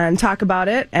it and talk about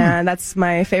it, and that's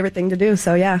my favorite thing to do,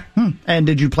 so yeah. And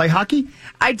did you play hockey?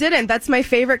 I didn't. That's my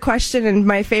favorite question and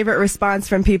my favorite response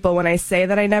from people when I say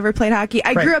that I never played hockey.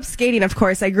 I grew up skating, of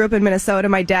course. I grew up in Minnesota.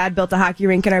 My dad built a hockey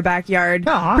rink in our backyard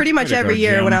pretty much every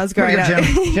year when I was growing up.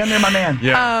 Jim, you're my man.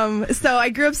 Yeah. So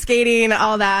I grew up skating,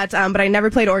 all that, but I never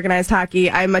played organized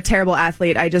hockey. I'm a terrible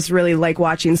athlete. I just really like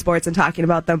watching sports and talking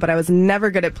about them, but I was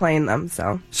never good at playing them,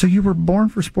 so. So you you were born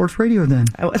for sports radio then.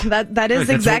 That is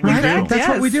exactly correct. That's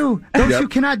what we do. Those who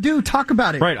cannot do, talk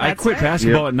about it. Right. I quit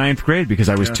basketball at 9th grade because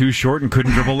I was too short and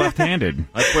couldn't dribble left-handed.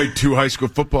 I played 2 high school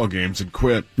football games and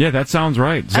quit. Yeah, that sounds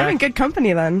right. I'm in good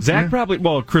company then. Zach probably,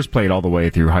 Chris played all the way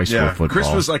through high school football.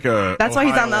 Chris was like a That's why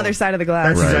he's on the other side of the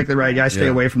glass. That's exactly right. Yeah, I stay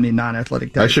away from the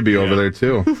non-athletic type. I should be over there,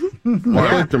 too. I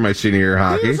played through my senior year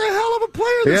hockey. He's a hell of a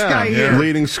player, this guy here.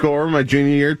 Leading scorer my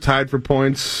junior year, tied for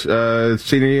points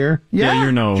senior year. Yeah,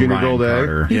 you're no Junior Ryan Gold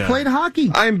Carter. He played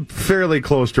hockey. I'm fairly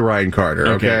close to Ryan Carter,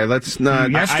 okay? Let's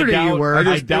not... Yesterday you were.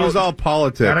 It was all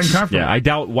politics. Got uncomfortable. Yeah, I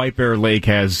doubt White Bear Lake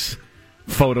has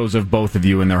photos of both of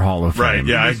you in their Hall of Fame. Right,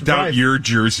 yeah, I doubt your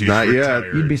jersey's Not retired.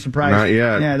 yet. You'd be surprised. Not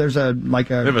yet. Yeah, there's a They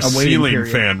have a waiting ceiling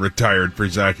period. fan retired for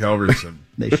Zach Halverson.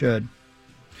 They should.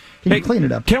 Can you clean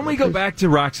it up? Can we go back to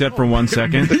Roxette for 1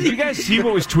 second? Did you guys see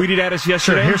what was tweeted at us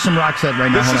yesterday? Sure, here's some Roxette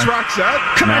right now. This Hold is on.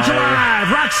 Roxette? Coming at you live,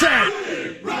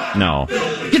 Roxette! No.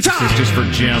 Guitar! This is just for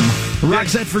Jim.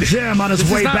 Roxette for Jim on his This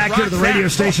is way not back here to the Roxette. radio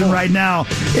station right now.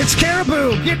 It's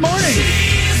Caribou. Good morning.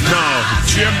 No,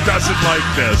 Jim doesn't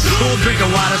like this. We'll drink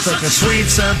a lot of such a sweet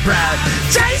surprise.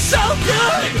 Tastes so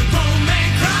good.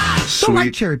 Don't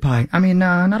like cherry pie. I mean,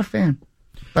 not a fan.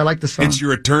 I like the song. It's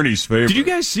your attorney's favorite. Did you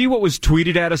guys see what was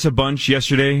tweeted at us a bunch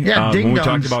yesterday? Yeah, when we ding-dongs.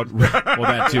 talked about well,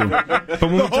 that too. But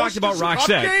when we talked about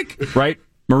Roxette, right?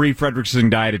 Marie Fredrickson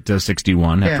died at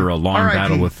 61 after a long R.I.P.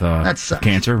 battle with That sucks.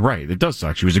 cancer. Right, it does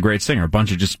suck. She was a great singer. A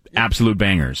bunch of just absolute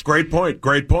bangers. Great point.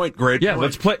 Great point. Yeah,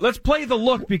 let's play the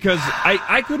look because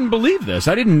I couldn't believe this.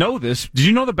 I didn't know this. Did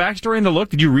you know the backstory in the look?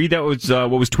 Did you read that was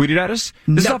what was tweeted at us?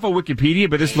 This is off of Wikipedia,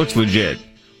 but this looks legit.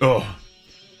 Oh,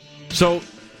 so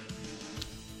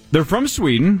they're from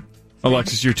Sweden.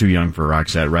 Alexis, you're too young for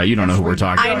Roxette, right? You don't know who we're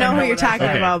talking I about. know who you're talking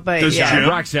about, but Does yeah. Jim-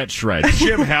 Roxette Shred.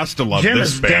 Jim has to love Jim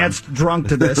this has band. danced drunk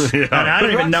to this. Yeah. And I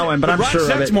don't even know him, but I'm sure of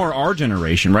Roxette's it. more our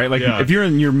generation, right? Like, if you're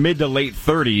in your mid to late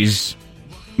 30s,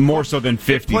 more so than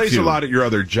 52. Plays a lot at your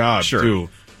other job, too.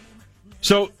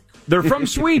 So, they're from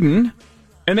Sweden,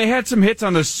 and they had some hits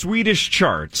on the Swedish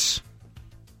charts,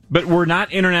 but were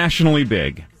not internationally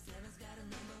big.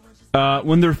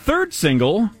 When their third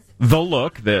single, The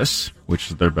Look, which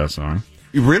is their best song.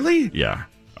 Really? Yeah.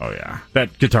 Oh, yeah.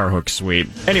 That guitar hook's sweet.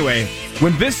 Anyway,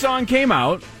 when this song came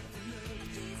out,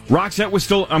 Roxette was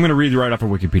still... I'm going to read right off of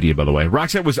Wikipedia, by the way.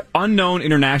 Roxette was unknown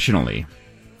internationally.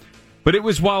 But it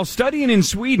was while studying in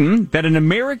Sweden that an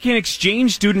American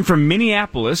exchange student from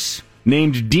Minneapolis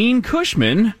named Dean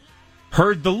Cushman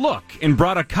heard The Look and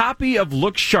brought a copy of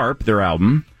Look Sharp, their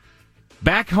album,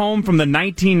 back home from the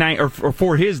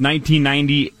for his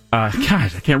 1990... God,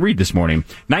 I can't read this morning.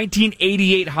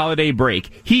 1988 holiday break.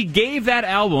 He gave that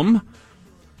album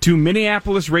to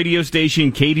Minneapolis radio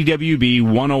station KDWB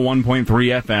 101.3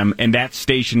 FM, and that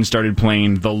station started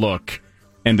playing The Look,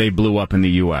 and they blew up in the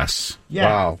U.S. Yeah.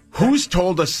 Wow. Who's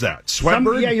told us that?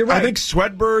 Swedberg? Yeah, you're right. I think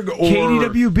Swedberg or...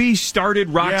 KDWB started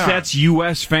Roxette's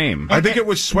U.S. fame. I think it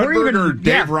was Swedberg or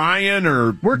Dave Ryan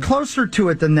or... We're closer to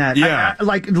it than that. Yeah.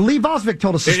 Like Lee Vosvik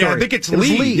told us the story. I think it's It was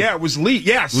Lee. Yeah, it was Lee.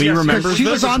 Yes. Lee remembers Because she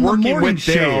this. was on the Working morning with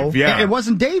show. Dave. Yeah. It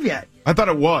wasn't Dave yet. I thought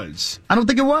it was. I don't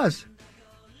think it was.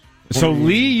 So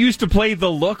Lee used to play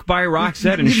The Look by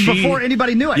Roxette, and Even she... before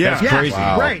anybody knew it. Yeah. That's crazy.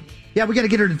 Wow. Right. Yeah, we got to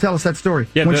get her to tell us that story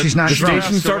Yeah, when she's not the drunk.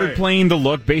 station started playing The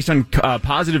Look based on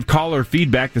positive caller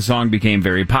feedback. The song became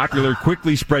very popular,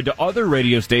 quickly spread to other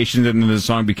radio stations, and then the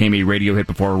song became a radio hit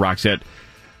before Roxette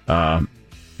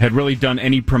had really done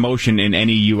any promotion in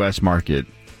any U.S. market.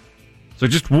 So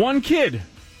just one kid,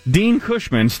 Dean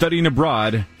Cushman, studying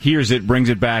abroad, hears it, brings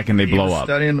it back, and they blow up.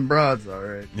 Studying the broads, all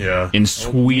right. Yeah. In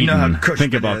Sweden. You know how Cushman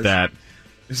Think about is. that.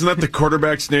 Isn't that the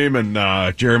quarterback's name in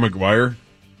Jerry Maguire?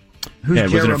 Who's Yeah,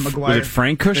 was Jerry it Maguire? was it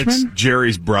Frank Cushman? It's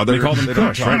Jerry's brother. They called him They don't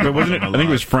Cush, talk right? But about wasn't it? him a I think it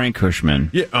lot. was Frank Cushman.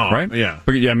 Yeah. Oh, right? yeah.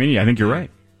 But yeah, I mean, I think you're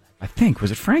right. I think.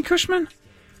 Was it Frank Cushman?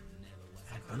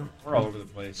 We're all over the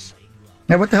place.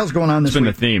 Now, what the hell's going on this It's been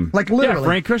week? the theme. Like, literally. Yeah,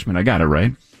 Frank Cushman. I got it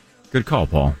right. Good call,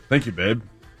 Paul. Thank you, babe.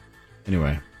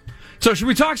 Anyway. So should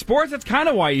we talk sports? That's kind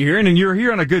of why you're here. And you're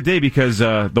here on a good day because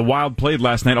the Wild played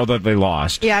last night, although they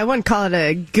lost. Yeah, I wouldn't call it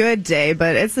a good day,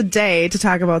 but it's a day to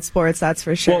talk about sports, that's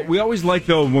for sure. Well, we always like,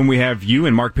 though, when we have you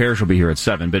and Mark Parrish will be here at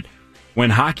 7, but when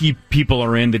hockey people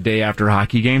are in the day after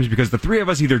hockey games, because the three of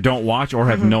us either don't watch or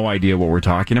have no idea what we're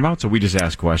talking about, so we just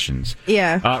ask questions.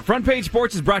 Yeah. Front Page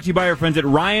Sports is brought to you by our friends at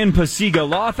Ryan Pasiga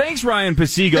Law. Thanks, Ryan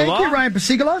Pasiga Law. Thank you, Ryan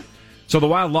Pasigala. So the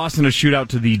Wild lost in a shootout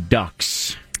to the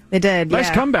Ducks. They did. Nice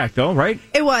comeback, though, right?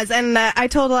 It was, and I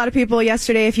told a lot of people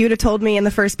yesterday, if you'd have told me in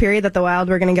the first period that the Wild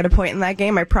were going to get a point in that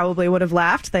game, I probably would have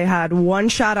laughed. They had one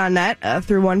shot on net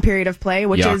through one period of play,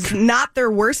 which is not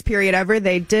their worst period ever.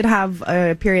 They did have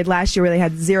a period last year where they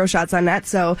had 0 shots on net,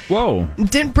 so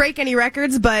didn't break any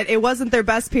records, but it wasn't their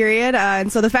best period.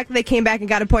 And so the fact that they came back and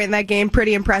got a point in that game,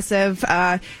 pretty impressive.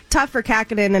 Tough for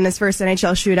Kakkonen in his first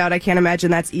NHL shootout. I can't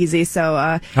imagine that's easy.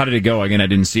 So how did it go? Again, I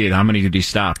didn't see it. How many did he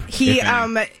stop?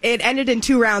 It ended in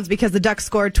 2 rounds because the Ducks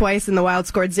scored twice and the Wild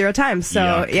scored 0 times.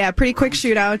 So, pretty quick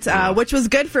shootout, which was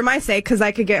good for my sake because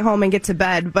I could get home and get to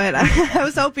bed. But I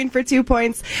was hoping for 2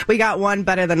 points. We got 1,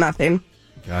 better than nothing.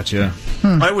 Gotcha.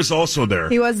 I was also there.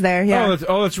 He was there, yeah.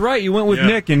 Oh, that's right. You went with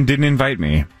Nick and didn't invite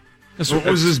me. It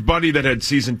was his buddy that had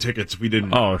season tickets. We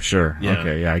didn't. Oh, sure. Yeah.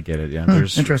 Okay, I get it. Yeah,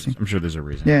 interesting. I'm sure there's a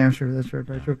reason. Yeah, I'm sure that's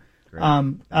very true.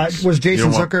 Was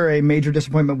Jason Zucker a major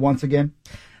disappointment once again?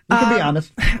 You can be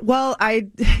honest. Well,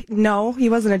 no, he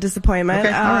wasn't a disappointment.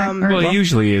 Okay. All right. Well, he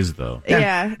usually is, though.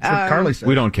 Yeah. That's what Carly said.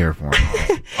 We don't care for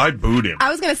him. I booed him. I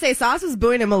was going to say, Sauce was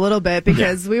booing him a little bit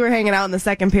because we were hanging out in the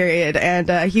second period,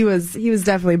 and he was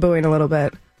definitely booing a little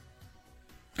bit.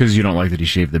 Because you don't like that he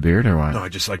shaved the beard, or what? No, I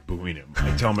just like booing him.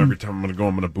 I tell him every time I'm going to go,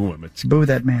 I'm going to boo him. Boo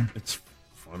that man. It's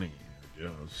funny, I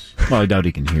guess. Well, I doubt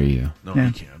he can hear you. No,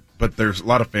 he can't. But there's a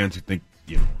lot of fans who think,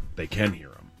 they can hear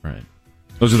him. Right.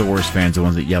 Those are the worst fans, the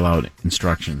ones that yell out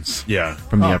instructions. Yeah.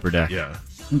 From the upper deck. Yeah.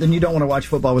 And then you don't want to watch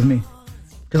football with me.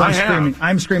 Because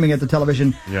I'm screaming at the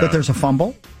television that there's a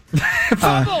fumble.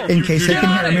 In case they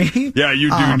can hear me. Yeah, you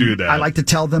do that. I like to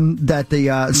tell them that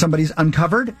somebody's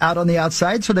uncovered out on the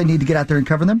outside, so they need to get out there and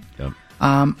cover them. Yep.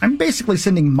 I'm basically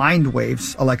sending mind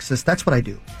waves, Alexis. That's what I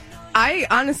do. I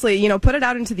honestly, put it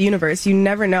out into the universe. You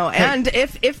never know. Hey. And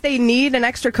if they need an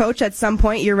extra coach at some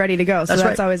point, you're ready to go. So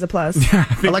that's always a plus.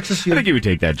 Alexis, I think you would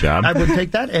take that job. I would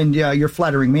take that, and you're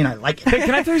flattering me, and I like it. Hey,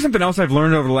 can I tell you something else I've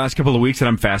learned over the last couple of weeks that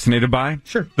I'm fascinated by?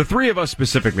 Sure. The 3 of us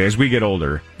specifically, as we get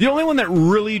older, the only one that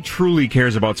really, truly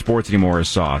cares about sports anymore is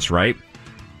Sauce, right?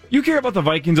 You care about the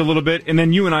Vikings a little bit, and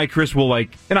then you and I, Chris, will and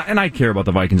I care about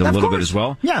the Vikings a little bit as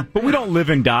well. Yeah. But we don't live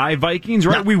and die Vikings,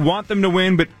 right? No. We want them to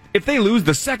win, but if they lose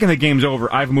the second the game's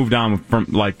over, I've moved on from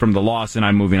the loss, and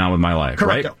I'm moving on with my life, Correcto.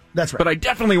 Right? That's right. But I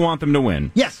definitely want them to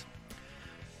win. Yes.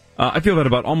 I feel that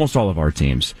about almost all of our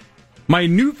teams. My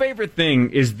new favorite thing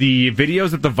is the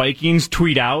videos that the Vikings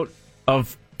tweet out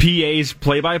of PA's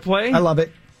play-by-play. I love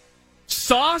it.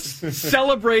 Sauce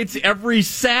celebrates every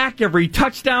sack, every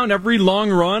touchdown, every long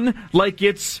run like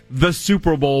it's the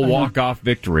Super Bowl walk-off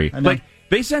victory. Like,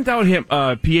 they sent out him,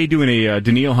 PA doing a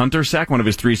Daniil Hunter sack, one of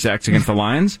his 3 sacks against the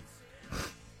Lions.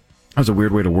 That was a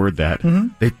weird way to word that. Mm-hmm.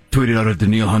 They tweeted out a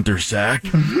Daniil Hunter sack.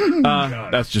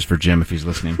 That's just for Jim if he's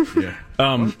listening. Yeah.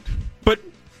 But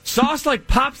Sauce,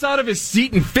 pops out of his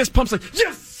seat and fist pumps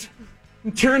yes!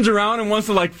 And turns around and wants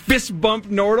to, fist bump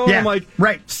Nordo. Yeah, I'm like,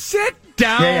 right. Sit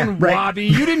down, Robbie.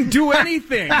 You didn't do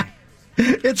anything.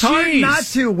 It's hard not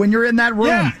to when you're in that room.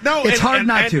 Yeah, no, it's hard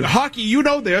not to. Hockey, you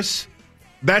know this.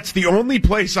 That's the only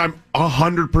place I'm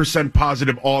 100%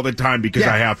 positive all the time because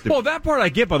I have to. Well, that part I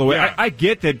get, by the way. Yeah. I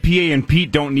get that PA and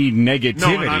Pete don't need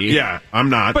negativity. No, I'm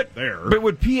not there. But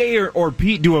would PA or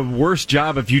Pete do a worse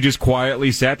job if you just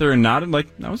quietly sat there and nodded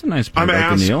that was a nice play by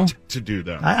Daniil? To do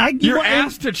that. You're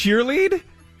asked to cheerlead?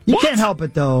 You can't help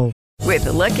it, though. With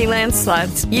the Lucky Land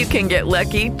Slots, you can get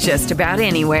lucky just about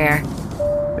anywhere.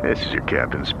 This is your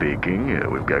captain speaking.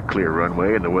 We've got clear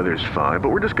runway and the weather's fine, but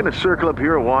we're just going to circle up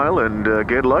here a while and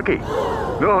get lucky.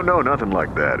 No, nothing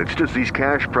like that. It's just these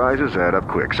cash prizes add up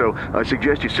quick. So I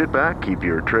suggest you sit back, keep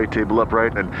your tray table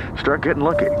upright, and start getting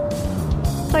lucky.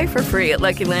 Play for free at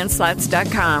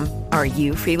LuckyLandSlots.com. Are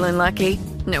you feeling lucky?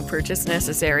 No purchase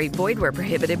necessary. Void where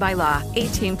prohibited by law.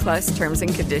 18+ terms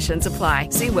and conditions apply.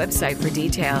 See website for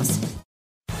details.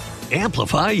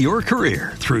 Amplify your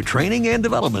career through training and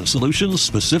development solutions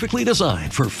specifically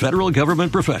designed for federal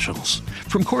government professionals.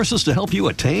 From courses to help you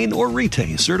attain or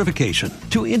retain certification,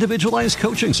 to individualized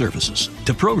coaching services,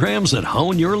 to programs that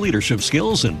hone your leadership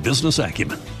skills and business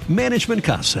acumen, Management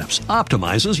Concepts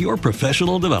optimizes your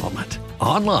professional development.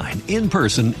 Online, in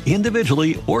person,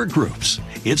 individually, or groups,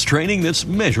 it's training that's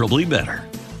measurably better.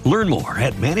 Learn more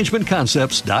at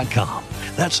managementconcepts.com.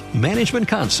 That's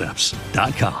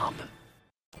managementconcepts.com.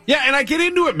 Yeah, and I get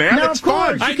into it, man. No, it's of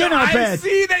course. fun. I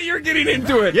see that you're getting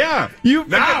into it. Yeah.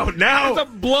 Now. It's a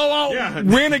blowout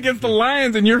win against the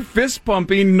Lions, and you're fist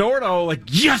pumping Nordo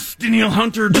yes, Daniil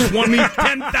Hunter just won me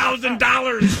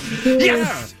 $10,000.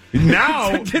 Yes.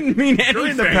 Now, It didn't mean anything.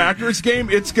 during the Packers game,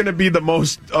 it's going to be the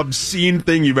most obscene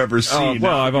thing you've ever seen.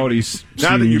 Well, I've already seen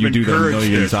Now that you've you do that a encouraged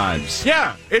million it. times.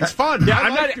 Yeah, it's fun. Yeah,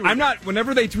 I I'm not.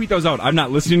 Whenever they tweet those out, I'm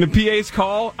not listening to PA's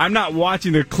call. I'm not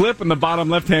watching the clip in the bottom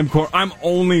left-hand corner. I'm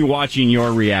only watching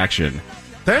your reaction.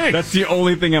 Thanks. That's the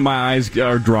only thing that my eyes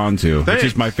are drawn to, Thanks.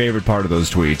 which is my favorite part of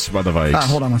those tweets by the Vikes.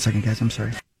 Hold on one second, guys. I'm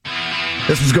sorry.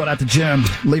 This one's going out to Jim,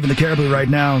 leaving the Caribou right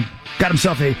now. Got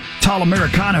himself a tall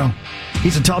Americano.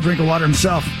 He's a tall drink of water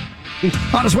himself.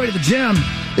 On his way to the gym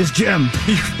is Jim.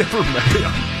 You've never met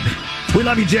him. We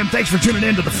love you, Jim. Thanks for tuning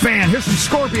in to The Fan. Here's some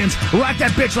Scorpions. Rock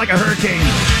that bitch like a hurricane.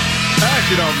 I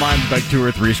actually don't mind like 2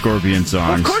 or 3 Scorpion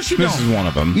songs. Of course you This don't. is one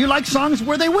of them. You like songs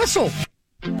where they whistle.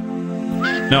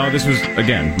 No, this was,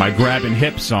 again, my grab and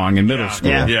hip song in middle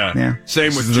school. Yeah. Same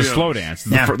This with is the Jim. slow dance.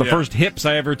 Yeah. The first hips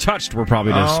I ever touched were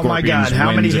probably the Oh, Scorpions. my God.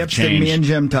 How many Winds of hips did Change. me and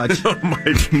Jim touch?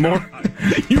 More.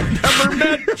 You've never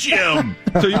met Jim.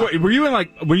 So were you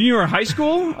in high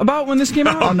school about when this came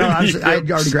out? Oh, no, I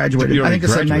had already graduated. You I think it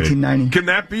said graduated. 1990. Can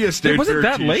that be a State Was it Fair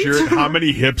that late? t-shirt? How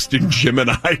many hips did Jim and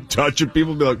I touch? And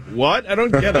people be like, what? I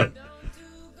don't get it.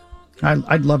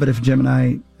 I'd love it if Jim.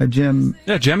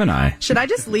 Yeah, Gemini. Should I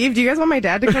just leave? Do you guys want my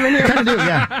dad to come in here? Kind of do,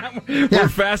 yeah. We're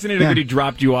fascinated that he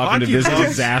dropped you off into this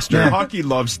disaster. Yeah. Hockey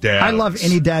loves dad. I love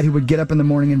any dad who would get up in the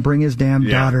morning and bring his damn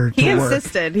daughter to He work.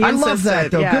 insisted. He I love that,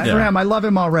 insisted, though. yeah. Good for him. I love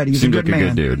him already. He's Seems a good like a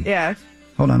man. good dude. Yeah.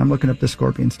 Hold on, I'm looking up the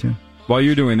Scorpions, too. While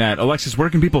you're doing that, Alexis, where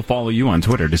can people follow you on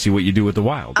Twitter to see what you do with the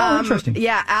Wild? Interesting.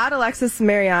 Yeah, at Alexis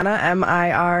Mariana,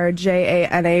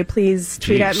 Mirjana. Please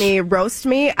tweet at me, roast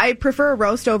me. I prefer a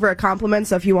roast over a compliment,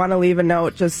 so if you want to leave a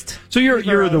note, just... So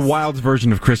you're the Wild's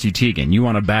version of Chrissy Teigen. You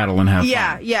want to battle and have fun.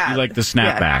 Yeah. You like the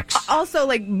snapbacks. Yeah. Also,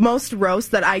 like, most roasts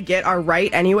that I get are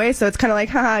right anyway, so it's kind of like,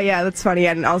 haha, yeah, that's funny,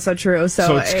 and also true.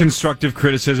 So it's constructive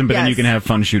criticism, but then Yes. you can have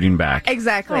fun shooting back.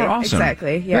 Exactly. Oh, awesome.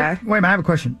 Exactly, yeah. Wait a minute, I have a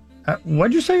question.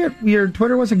 What'd you say your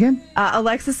Twitter was again?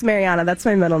 Alexis Mariana, that's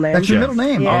my middle name. That's your middle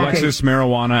name? Yeah. Alexis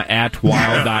Marijuana at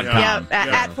wild.com. Yeah,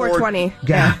 at 420.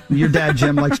 God, your dad,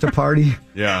 Jim, likes to party.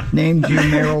 Yeah. Named you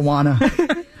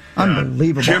marijuana.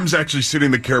 Unbelievable. Jim's actually sitting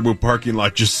in the Caribou parking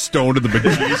lot just stoned to the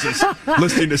bejesus,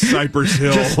 listening to Cypress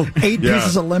Hill. Just 8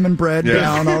 pieces of lemon bread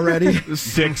down already.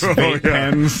 6 vape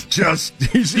pens. Just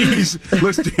he's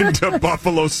listening to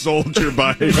Buffalo Soldier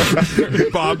by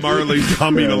Bob Marley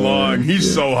humming along.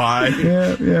 He's so high.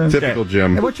 Yeah. Typical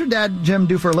Jim. Hey, what's your dad, Jim,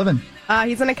 do for a living?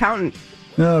 He's an accountant.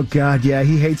 Oh, God, yeah,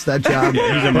 he hates that job.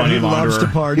 Yeah, he's a But money he loves launderer. to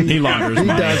party. He launders He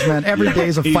money. does, man. Every day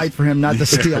is a fight for him not to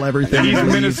steal everything. He's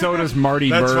Minnesota's Marty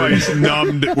That's Bird. why he's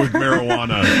numbed with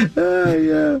marijuana.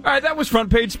 Yeah. All right, that was Front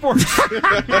Page Sports.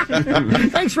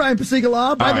 Thanks, Ryan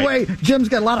Pasigala. By the way, Jim's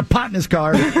got a lot of pot in his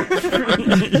car.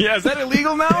 Yeah, is that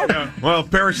illegal now? Yeah. Well,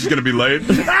 Parrish is going to be late.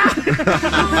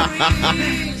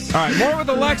 All right, more with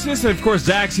Alexis. Of course,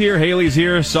 Zach's here, Haley's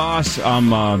here, Sauce.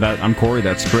 I'm Corey.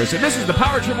 That's Chris. And this is the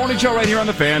Power Trip Morning Show right here on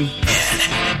the Fan.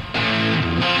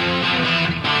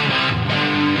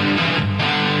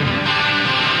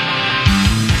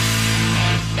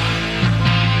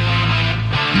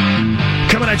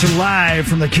 Coming at you live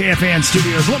from the KFAN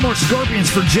studios. A little more Scorpions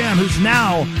for Jim, who's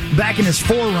now back in his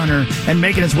 4Runner and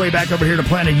making his way back over here to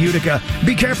Planet Utica.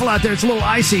 Be careful out there. It's a little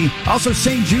icy. Also,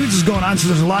 St. Jude's is going on, so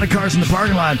there's a lot of cars in the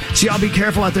parking lot. So y'all be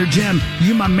careful out there. Jim,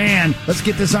 you my man. Let's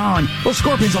get this on. Little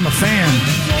Scorpions on the Fan.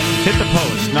 Hit the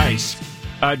post. Nice.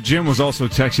 Jim was also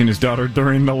texting his daughter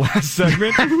during the last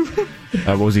segment.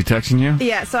 What was he texting you?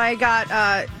 Yeah, so I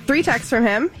got 3 texts from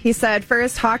him. He said,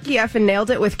 first, hockey effing nailed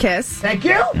it with Kiss. Thank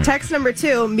you. Text number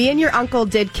 2, me and your uncle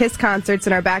did Kiss concerts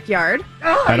in our backyard.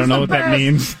 Oh, I don't know what that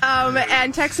means.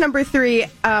 And text number 3,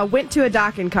 went to a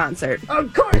Dokken concert.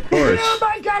 Of course. course. Oh,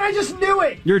 my God, I just knew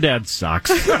it. Your dad sucks.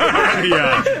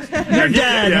 Yeah. Your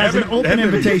dad has an open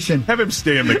invitation. Have him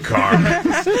stay in the car.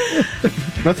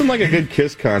 Nothing like a good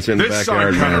Kiss concert in the This song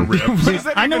backyard, kind man. of rips.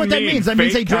 I know what that means. That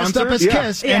means they dressed up as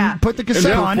Kiss and put the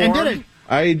cassette on and did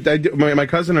it. My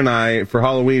cousin and I, for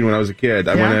Halloween when I was a kid,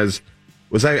 I went as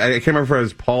I can't remember if I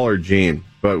was Paul or Gene,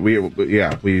 but we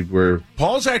were.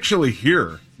 Paul's actually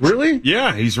here. Really?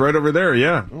 Yeah, he's right over there.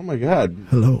 Yeah. Oh my God.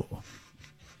 Hello,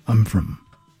 I'm from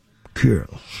Kiss.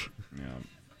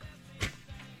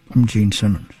 I'm Gene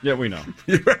Simmons. Yeah, we know.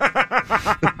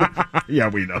 Yeah,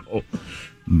 we know.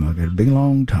 I got a big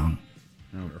long tongue.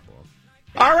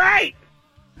 All right.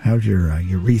 How's your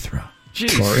urethra,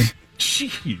 Jeez. Corey?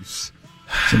 Jeez.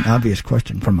 It's an obvious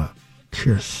question from a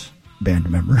Kiss band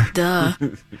member. Duh.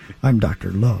 I'm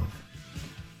Dr. Love.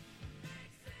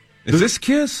 Is this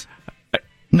Kiss?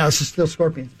 No, this is still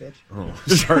Scorpions, bitch. Oh,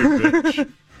 sorry, bitch.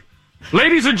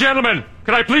 Ladies and gentlemen,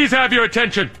 can I please have your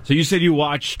attention? So you said you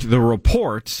watched The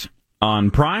Report on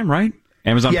Prime, right?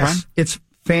 Amazon yes, Prime? it's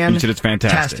fantastic. You said it's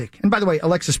fantastic. And by the way,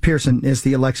 Alexis Pearson is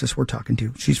the Alexis we're talking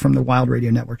to. She's from the Wild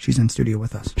Radio Network. She's in studio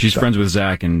with us. She's friends with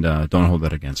Zach, and don't hold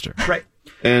that against her. Right.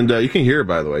 And you can hear it,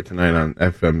 by the way, tonight on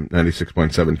FM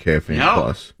 96.7 KFAN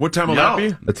Plus. What time will that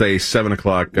be? It's a 7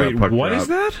 o'clock Wait, puck what drop. is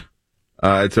that?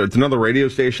 It's another radio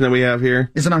station that we have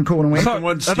here. Is it on Cool and Wayne? I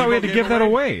thought we had to give that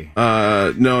away.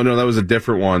 No, that was a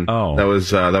different one. Oh. That was.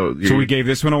 So we gave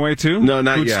this one away, too? No,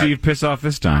 not Who'd yet. Steve piss off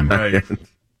this time? Right.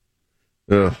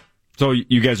 Ugh. So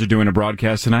you guys are doing a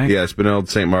broadcast tonight? Yes, Benilde,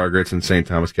 St. Margaret's, and St.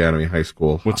 Thomas Academy High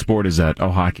School. What sport is that? Oh,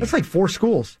 hockey. That's like 4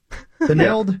 schools.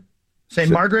 Benilde,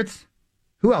 St. Margaret's.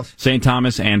 Who else? St.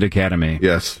 Thomas and Academy.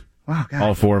 Yes. Wow, God.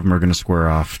 All 4 of them are going to square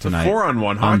off tonight. 4-on-1.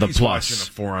 On the Hockey's Plus.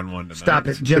 watching a 4-on-1 tonight. Stop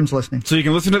it. Jim's listening. So you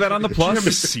can listen to that on the Plus? Jim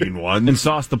has seen one. And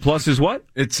Sauce, the Plus is what?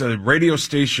 It's a radio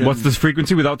station. What's this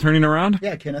frequency without turning around?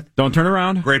 Yeah, Kenneth. Don't turn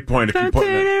around. Great point. If you Don't put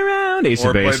turn around. Ace or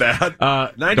of Base. play that.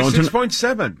 Don't turn-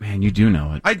 96.7. Man, you do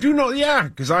know it. I do know, yeah,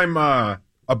 because I'm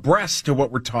abreast to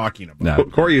what we're talking about. No.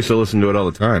 Corey used to listen to it all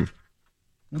the time.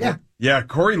 Yeah. Yeah,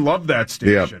 Corey loved that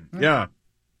station. Yeah.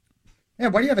 Yeah,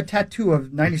 why do you have a tattoo of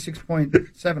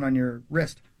 96.7 on your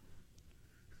wrist?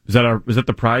 Was that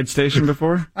the Pride station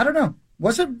before? I don't know.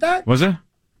 Was it that? Was it?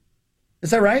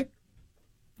 Is that right?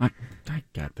 I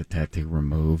got the tattoo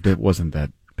removed. It wasn't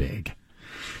that big.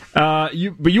 But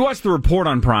you watched the report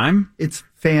on Prime. It's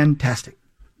fantastic.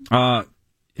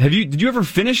 Did you ever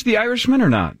finish The Irishman or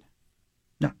not?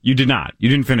 No. You did not. You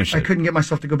didn't finish it. I couldn't get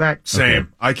myself to go back. Same. Okay.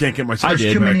 I can't get myself.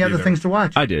 There's too many other things to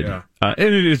watch. I did. Yeah. And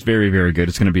it is very, very good.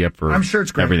 It's going to be up for I'm sure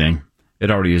it's great. everything. It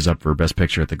already is up for Best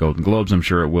Picture at the Golden Globes. I'm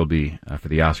sure it will be for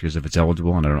the Oscars if it's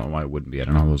eligible, and I don't know why it wouldn't be. I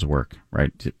don't know how those work,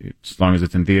 right? As long as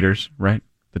it's in theaters, right?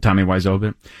 The Tommy Wiseau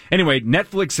bit. Anyway,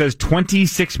 Netflix says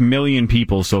 26 million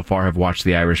people so far have watched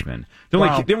The Irishman. The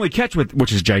only catch with,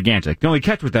 which is gigantic, the only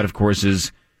catch with that, of course,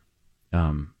 is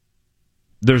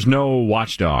there's no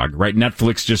watchdog, right?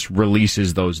 Netflix just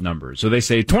releases those numbers. So they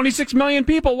say 26 million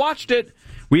people watched it.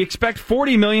 We expect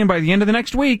 40 million by the end of the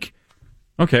next week.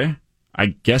 Okay. I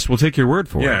guess we'll take your word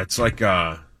for it. Yeah, it's like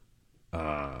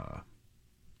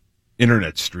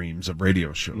internet streams of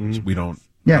radio shows. We don't.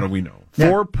 Yeah. How do we know?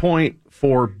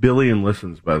 4.4 billion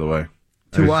listens, by the way.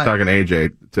 To I was what? talking to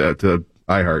AJ to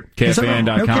iHeart.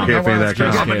 KFAN.com.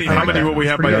 KFAN.com. How many will we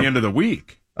have by the end of the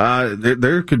week?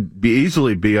 There could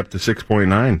easily be up to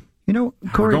 6.9. You know, We're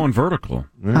Corey, going vertical.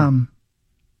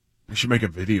 We should make a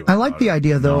video. I like the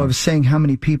idea, though, of saying how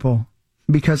many people,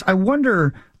 because I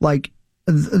wonder, like,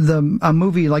 a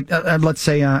movie like, let's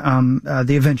say,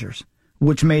 The Avengers,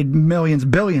 which made millions,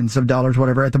 billions of dollars,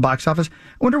 whatever, at the box office.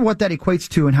 I wonder what that equates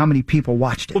to and how many people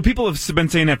watched it. Well, people have been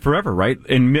saying that forever, right?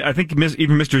 And I think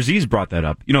even Mr. Z's brought that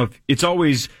up. You know, it's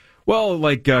always, well,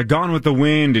 like Gone with the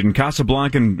Wind and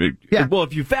Casablanca. And, well,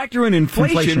 if you factor in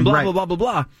inflation, blah, right. blah, blah, blah,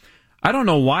 blah. I don't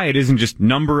know why it isn't just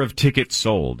number of tickets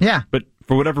sold. Yeah. But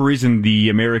for whatever reason, the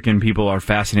American people are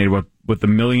fascinated with the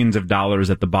millions of dollars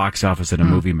at the box office that a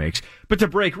movie makes. But to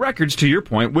break records, to your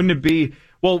point, wouldn't it be,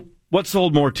 well, what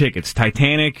sold more tickets?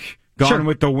 Titanic, Gone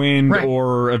with the Wind, Right.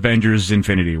 or Avengers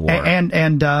Infinity War? And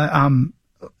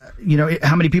you know,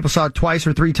 how many people saw it twice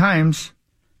or 3 times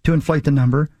to inflate the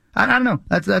number? I don't know.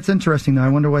 That's interesting, though. I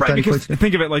wonder what that because equates to.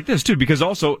 think of it like this, too, because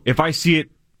also, if I see it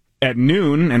at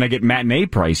noon and I get matinee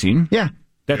pricing,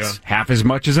 that's half as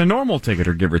much as a normal ticket,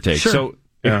 or give or take. Sure. So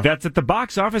if that's at the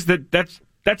box office,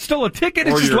 that's still a ticket.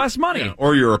 It's just less money. Yeah,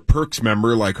 or you're a Perks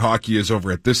member, like hockey is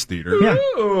over at this theater. Yeah,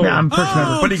 I'm a Perks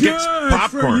member. But he gets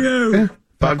popcorn.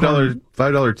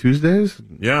 $5 Tuesdays?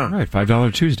 Yeah. Right,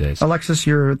 $5 Tuesdays. Alexis,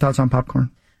 your thoughts on popcorn?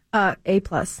 A+.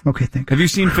 Okay, thank you. Have you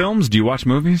seen films? Do you watch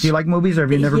movies? Do you like movies, or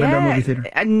have you never been to a movie theater?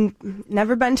 I've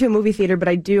never been to a movie theater, but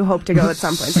I do hope to go at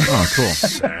some point. Oh, cool.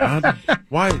 Sad.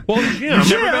 Why? Well, you've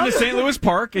never been to St. Louis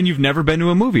Park, and you've never been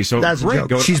to a movie. So That's a great.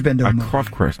 joke. She's been to a movie.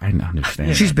 Of course, I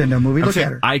understand. She's been to a movie. I'm Look saying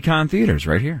at her. Icon Theaters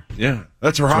right here. Yeah.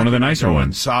 That's where It's one of the nicer going.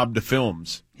 ones. Sob to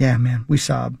films. Yeah, man, we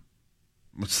sob.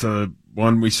 What's the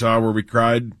one we saw where we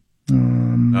cried?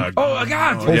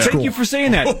 God! Thank you for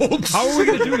saying that. How are we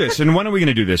going to do this? And when are we going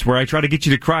to do this? Where I try to get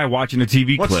you to cry watching a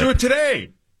TV Let's clip. do it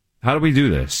today. How do we do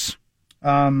this?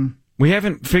 We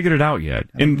haven't figured it out yet.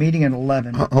 I'm meeting at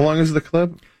 11. How long is the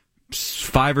clip?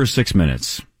 5 or 6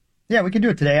 minutes. Yeah, we can do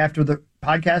it today after the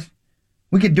podcast.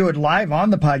 We could do it live on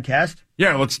the podcast.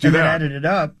 Yeah, let's do and that. Then edit it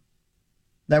up.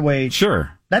 That way.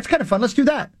 Sure. That's kind of fun. Let's do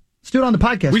that. Let's do it on the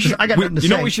podcast. I got nothing to say. You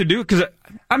know what we should do? Because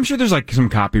I'm sure there's like some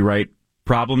copyright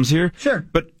problems here. Sure.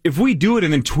 But if we do it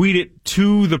and then tweet it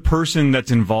to the person that's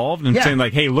involved and saying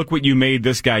like, hey, look what you made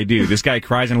this guy do. This guy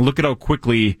cries, and look at how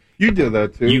quickly you do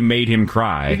that too. You made him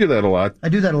cry. You do that a lot. I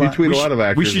do that a lot. You tweet a lot of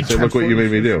actors and say, look what you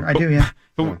made me do. I do, yeah.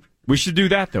 But We should do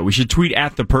that, though. We should tweet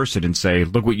at the person and say,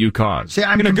 look what you caused. See,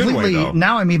 I'm in a good completely, way, though.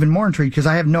 now I'm even more intrigued because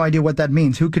I have no idea what that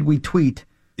means. Who could we tweet?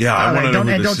 Yeah, I want to know who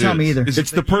and this don't tell me is. either.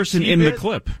 It's the person in the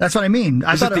clip. That's what I mean.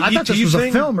 I thought this was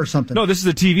a film or something. No, this is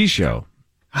a TV show.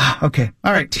 Okay.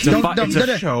 All right. It's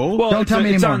a show. Well, don't tell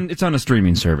me anymore. It's on a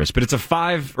streaming service, but it's a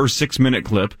 5 or 6 minute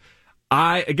clip.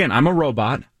 I'm a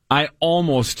robot. I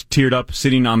almost teared up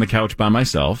sitting on the couch by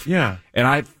myself. Yeah.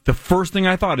 And the first thing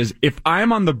I thought is, if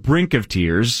I'm on the brink of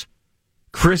tears,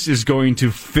 Chris is going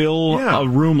to fill a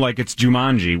room like it's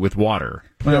Jumanji with water.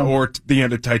 Well, or the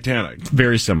end of Titanic.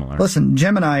 Very similar. Listen,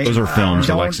 Gemini. Those are films,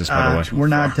 Alexis, by the way. We're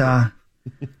not.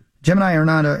 Gemini are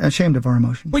not ashamed of our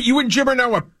emotions. Wait, you and Jim are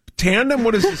now a tandem?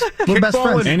 What is this? We're best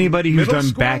friends. Anybody who's done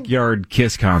school? backyard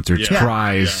Kiss concerts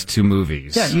cries to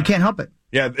movies. Yeah, you can't help it.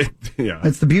 Yeah.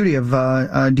 It's the beauty of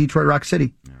Detroit Rock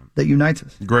City that unites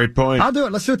us. Great point. I'll do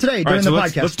it. Let's do it today during the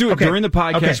podcast. Let's do it during the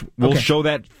podcast. Okay. We'll show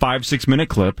that 5-6 minute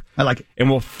clip. I like it. And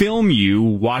we'll film you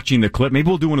watching the clip. Maybe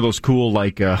we'll do one of those cool,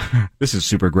 like, this is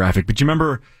super graphic, but you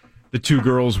remember the 2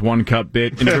 girls, 1 cup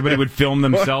bit, and everybody would film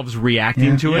themselves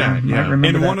reacting to it? Yeah.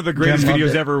 And one of the greatest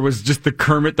videos ever was just the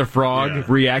Kermit the Frog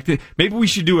reacting. Maybe we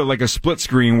should do like a split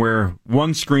screen where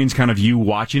one screen's kind of you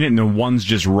watching it, and then one's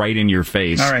just right in your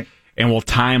face. All right. And we'll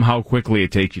time how quickly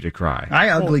it takes you to cry. I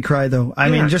ugly cry, though. I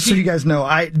mean, just so you guys know,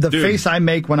 the face I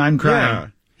make when I'm crying. Yeah.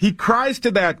 He cries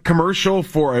to that commercial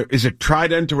for, is it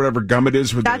Trident or whatever gum it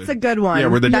is? That's a good one. Yeah,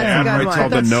 where the dad writes all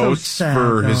the notes so sad,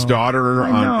 for his daughter,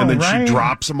 and then right? she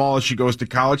drops them all as she goes to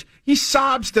college. He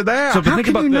sobs to that. So, but think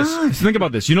about this. Think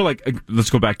about this. You know, like, let's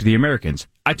go back to the Americans.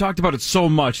 I talked about it so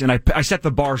much, and I set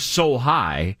the bar so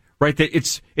high, right, that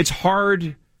it's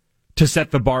hard to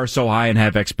set the bar so high and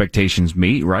have expectations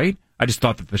meet, right? I just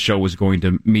thought that the show was going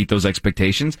to meet those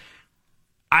expectations.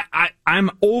 I'm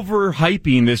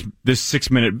overhyping this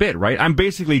 6 minute bit, right? I'm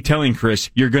basically telling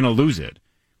Chris, you're going to lose it.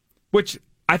 Which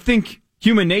I think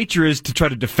human nature is to try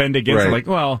to defend against it. Like,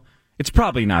 well, it's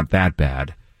probably not that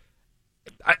bad.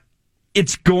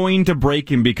 It's going to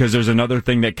break him because there's another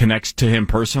thing that connects to him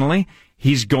personally.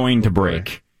 He's going to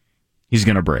break. He's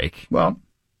going to break. Well,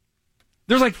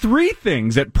 there's like 3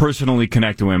 things that personally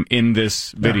connect to him in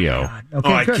this video.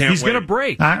 Okay, I can't He's wait. going to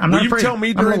break. I'm Will not you afraid. tell me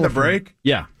I'm during a the little afraid. break?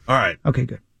 Yeah. All right. Okay,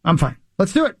 good. I'm fine.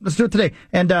 Let's do it. Let's do it today.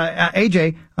 And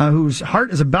AJ, whose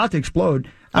heart is about to explode.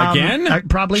 Again?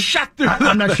 Probably. Shut the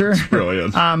I'm not sure. That's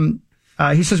brilliant.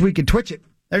 He says we could Twitch it.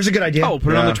 There's a good idea. Oh,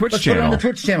 put it on the Twitch Let's channel. Put it on the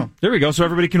Twitch channel. There we go, so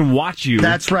everybody can watch you.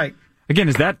 That's right. Again,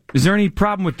 is there any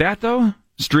problem with that, though?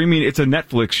 Streaming, it's a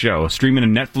Netflix show. Streaming a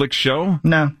Netflix show?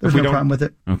 No, there's no problem with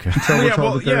it. Okay.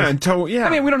 I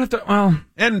mean, we don't have to, well...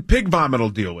 And Pig Vomit will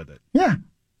deal with it. Yeah.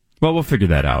 Well, we'll figure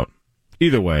that out.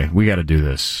 Either way, we got to do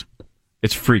this.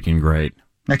 It's freaking great.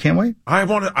 I can't wait.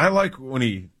 I like when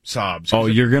he sobs. Oh,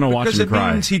 you're going to watch him cry. Because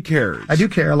it means he cares. I do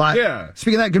care a lot. Yeah.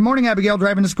 Speaking of that, good morning, Abigail,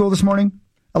 driving to school this morning.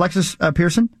 Alexis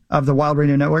Pearson of the Wild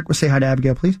Radio Network. We'll say hi to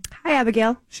Abigail, please. Hi,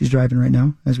 Abigail. She's driving right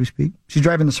now as we speak. She's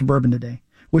driving the Suburban today,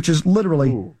 which is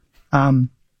literally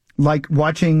like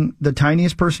watching the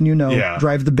tiniest person you know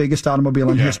drive the biggest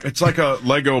automobile in history. It's like a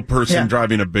Lego person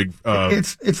driving a big...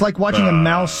 it's like watching a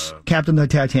mouse captain the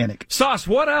Titanic. Sauce,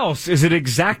 what else is it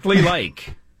exactly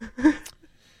like?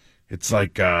 It's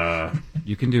like...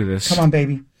 you can do this. Come on,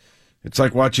 baby. It's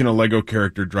like watching a Lego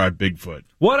character drive Bigfoot.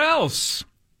 What else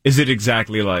is it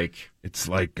exactly like? It's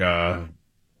like... Man,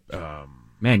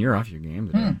 you're off your game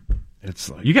today. It's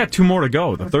like... You got 2 more to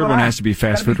go. The third one has to be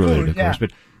fast food related, of course.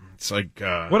 But it's like...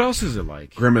 what else is it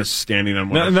like? Grimace standing on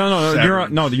one No, you're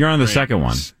on the second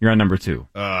one. You're on number 2.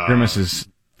 Grimace is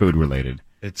food related.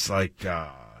 It's like...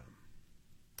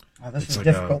 this is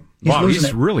difficult.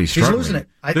 He's really struggling. He's losing it.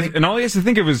 And all he has to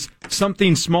think of is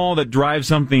something small that drives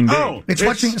something big.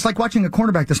 It's like watching a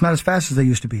cornerback that's not as fast as they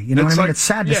used to be. You know what I mean? It's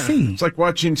sad to see. It's like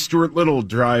watching Stuart Little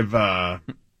drive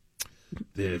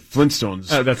the Flintstones.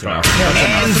 That's enough.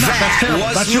 And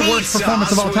that That's your worst performance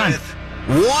of all time.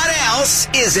 What else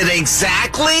is it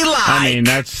exactly like? I mean,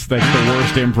 that's like the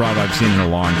worst improv I've seen in a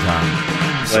long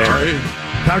time. Sorry.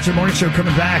 Power Trip Morning Show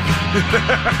coming back.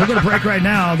 We're going to break right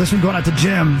now. This one going out to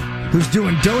Jim, who's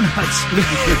doing donuts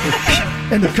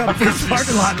in the Cup Foods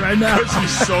parking lot right now. Because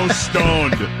he's so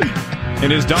stoned.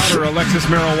 And his daughter, Alexis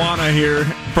Marijuana, here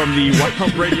from the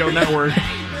Wild Radio Network.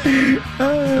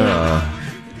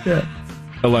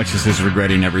 Alexis is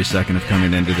regretting every second of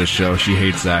coming into this show. She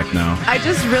hates Zach now. I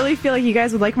just really feel like you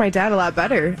guys would like my dad a lot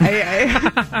better.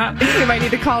 I think you might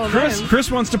need to call him in. Chris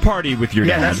wants to party with your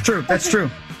dad. Yeah, that's true. That's true.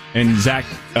 And Zach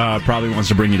probably wants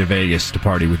to bring you to Vegas to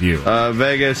party with you.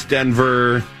 Vegas,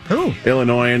 Denver,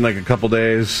 Illinois in like a couple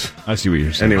days. I see what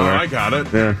you're saying. Anywhere. Oh, I got it.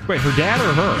 Yeah. Wait, her dad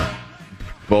or her?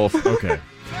 Both. Okay.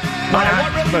 What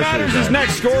really matters is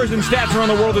next. Scores and stats around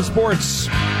the world of sports.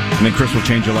 And then Chris will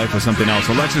change your life with something else.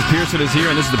 Alexis Pearson is here,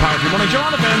 and this is the Power Trip Morning Show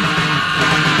on the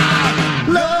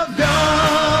Fan. Love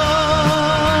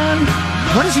Gun.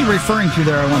 What is he referring to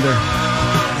there, I wonder?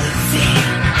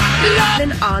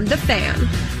 On the Fan.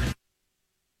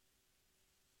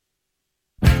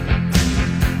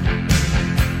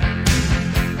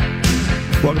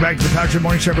 Welcome back to the Power Trip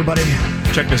Morning Show, everybody.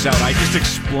 Check this out. I just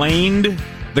explained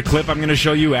the clip I'm going to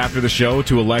show you after the show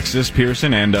to Alexis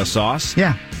Pearson and Sauce.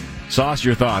 Yeah. Sauce,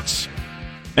 your thoughts.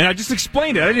 And I just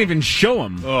explained it. I didn't even show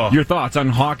him your thoughts on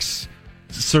Hawks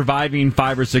surviving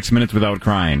 5 or 6 minutes without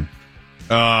crying.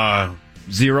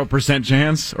 0%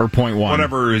 chance or 0.1?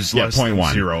 Whatever is less than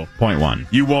 0. 0.1.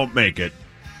 You won't make it.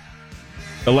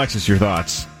 Alexis, your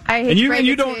thoughts. I hate to break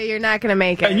it to you, you're not going to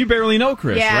make it. And you barely know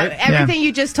Chris, right? Everything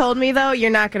you just told me, though, you're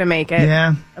not going to make it.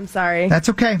 Yeah. I'm sorry. That's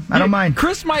okay. I don't mind.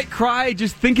 Chris might cry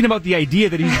just thinking about the idea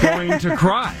that he's going to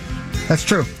cry. That's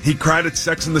true. He cried at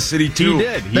Sex in the City, too.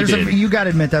 He did. You got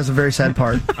to admit, that's a very sad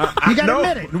part. You got to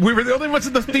admit it. We were the only ones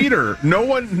in the theater. No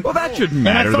one... Well, that shouldn't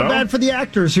matter, And I felt bad for the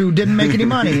actors who didn't make any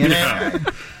money. And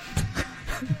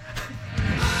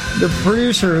the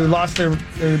producer who lost their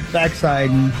backside.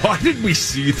 Why did we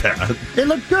see that? It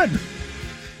looked good.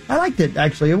 I liked it,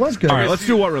 actually. It was good. All right, let's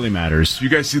do what really matters. You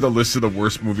guys see the list of the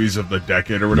worst movies of the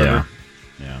decade or whatever?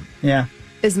 Yeah.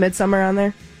 Is Midsommar on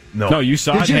there? No, you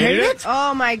saw Did it. you hate it?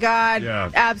 Oh, my God. Yeah.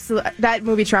 Absolutely. That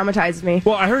movie traumatized me.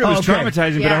 Well, I heard it was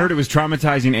traumatizing, but I heard it was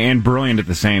traumatizing and brilliant at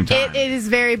the same time. It is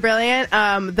very brilliant.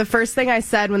 The first thing I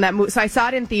said when that movie... So I saw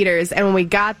it in theaters, and when we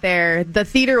got there, the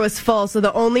theater was full, so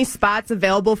the only spots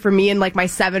available for me and, like, my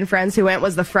 7 friends who went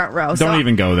was the front row. Don't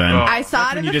even go then. I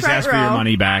saw it in the front row. You just ask for your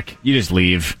money back. You just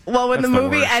leave. Well, when the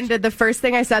movie ended, the first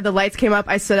thing I said, the lights came up,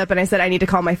 I stood up and I said, I need to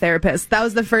call my therapist. That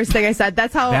was the first thing I said.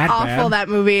 That's how awful that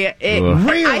movie is.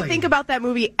 Really? I think about that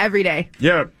movie every day.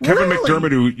 Yeah, Kevin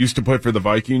McDermott, who used to play for the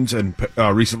Vikings and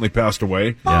recently passed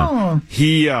away. Yeah.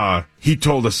 He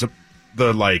told us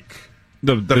the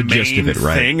gist of it,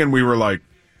 right? Thing, and we were like,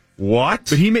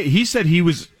 "What?" But he said he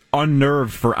was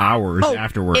unnerved for hours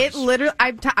afterwards. It literally,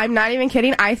 I'm not even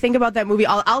kidding. I think about that movie.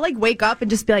 I'll like wake up and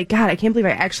just be like, God, I can't believe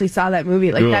I actually saw that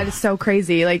movie. Like that is so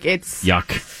crazy. Like it's yuck.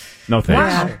 No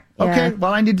thanks. Wow. Okay,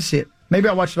 well, I need to see it. Maybe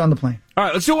I'll watch it on the plane. All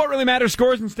right, let's do what really matters.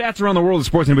 Scores and stats around the world of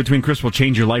sports in between. Chris will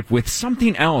change your life with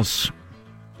something else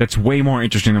that's way more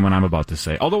interesting than what I'm about to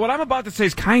say. Although what I'm about to say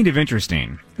is kind of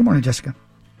interesting. Good morning, Jessica.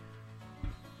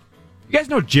 You guys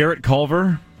know Jarrett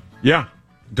Culver? Yeah.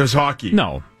 Does hockey.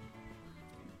 No.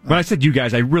 When I said you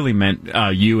guys, I really meant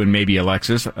you and maybe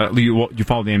Alexis. You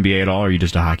follow the NBA at all, or are you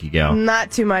just a hockey gal?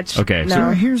 Not too much. Okay. No.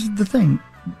 So here's the thing.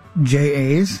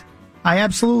 JAs, I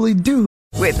absolutely do.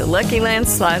 With the Lucky Land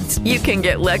Slots, you can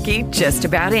get lucky just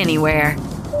about anywhere.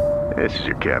 This is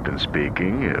your captain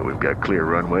speaking. We've got clear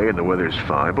runway and the weather's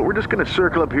fine, but we're just going to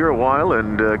circle up here a while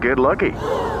and get lucky.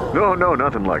 No,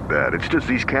 nothing like that. It's just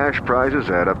these cash prizes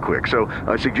add up quick. So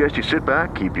I suggest you sit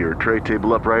back, keep your tray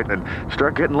table upright, and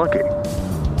start getting lucky.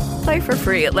 Play for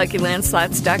free at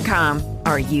LuckyLandSlots.com.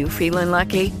 Are you feeling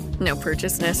lucky? No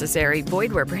purchase necessary.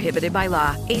 Void where prohibited by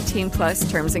law. 18+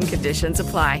 terms and conditions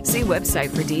apply. See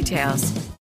website for details.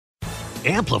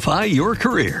 Amplify your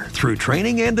career through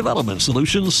training and development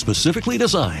solutions specifically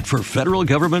designed for federal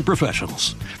government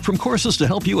professionals. From courses to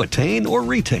help you attain or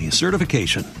retain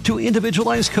certification, to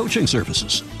individualized coaching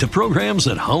services, to programs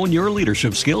that hone your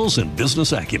leadership skills and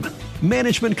business acumen,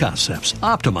 Management Concepts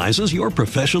optimizes your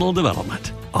professional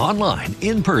development. Online,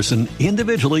 in person,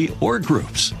 individually, or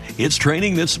groups, it's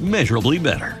training that's measurably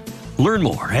better. Learn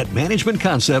more at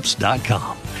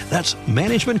managementconcepts.com. That's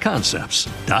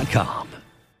managementconcepts.com.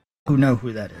 Who know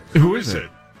who that is. Who is it?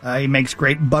 He makes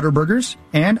great butter burgers,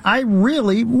 and I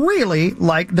really, really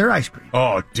like their ice cream.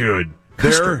 Oh, dude.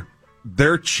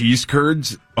 Their cheese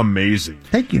curds, amazing.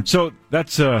 Thank you. So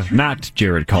that's not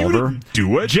Jarrett Culver.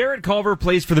 Do it? Jarrett Culver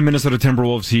plays for the Minnesota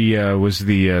Timberwolves. He was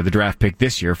the draft pick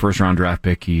this year, first-round draft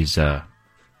pick. He's a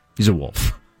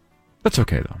Wolf. That's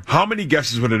okay, though. How many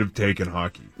guesses would it have taken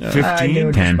hockey?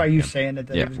 15? 10. Just by you saying that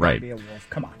yeah, he was right. going to be a Wolf.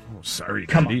 Come on. Oh, sorry,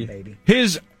 Come Daddy. on, baby.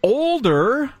 His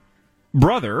older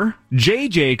brother,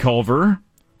 J.J. Culver,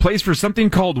 plays for something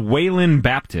called Wayland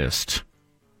Baptist.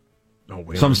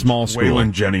 Oh, some small school.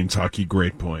 Waylon Jennings Hockey,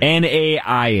 great point.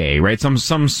 NAIA, right? Some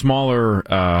smaller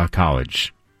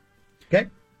college. Okay.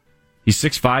 He's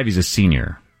 6'5", he's a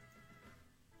senior.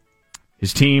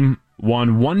 His team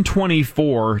won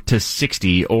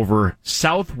 124-60 over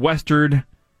Southwestern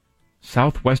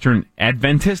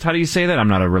Adventist. How do you say that? I'm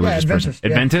not a religious person.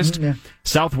 Adventist? Yeah.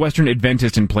 Southwestern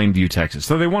Adventist in Plainview, Texas.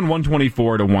 So they won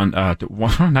 124 to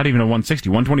not even a 160,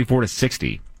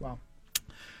 124-60. Wow.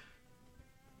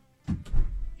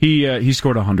 He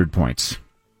scored 100 points.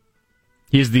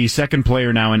 He is the second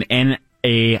player now in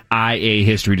NAIA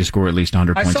history to score at least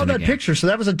 100 points. I saw in a that game. picture. So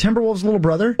that was a Timberwolves little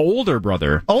brother? Older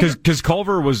brother. Because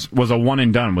Culver was a one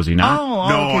and done, was he not?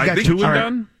 No, okay, I think two and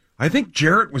done? I think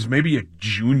Jarrett was maybe a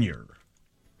junior.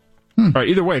 All right,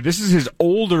 either way, this is his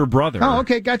older brother. Oh,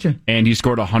 okay, gotcha. And he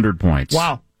scored 100 points.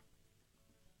 Wow.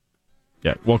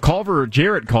 Yeah, well,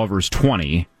 Jarrett Culver's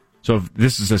 20, so if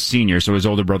this is a senior, so his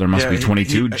older brother must be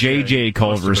 22. J.J.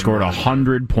 Culver scored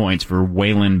 100 points for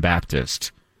Wayland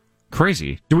Baptist.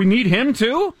 Crazy. Do we need him,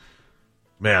 too?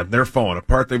 Man, they're falling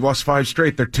apart. They've lost 5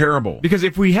 straight. They're terrible. Because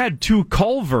if we had 2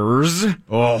 Culvers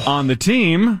on the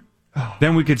team,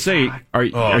 then we could say, are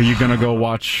you going to go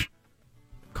watch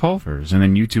Culvers? And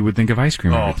then you two would think of ice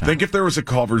cream every time. Think if there was a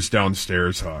Culver's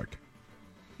downstairs, Huck.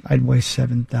 I'd weigh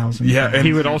 7,000. Yeah, and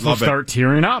he would also start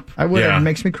tearing up. I would. It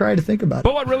makes me cry to think about it.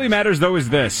 But what really matters, though, is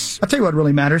this. I'll tell you what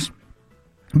really matters.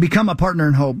 Become a partner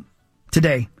in hope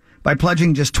today by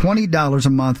pledging just $20 a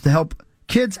month to help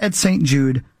kids at St.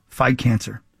 Jude fight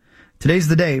cancer. Today's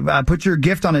the day. Put your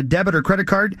gift on a debit or credit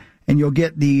card, and you'll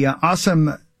get the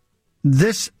awesome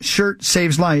This Shirt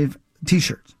Saves Life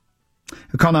t-shirts.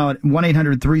 Call now at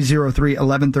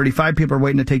 1-800-303-1135. People are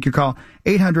waiting to take your call.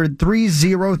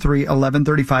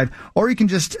 800-303-1135. Or you can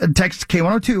just text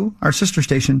K102, our sister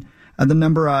station, the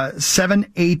number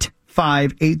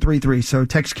 785-833. So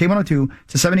text K102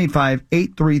 to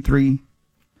 785-833,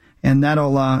 and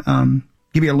that'll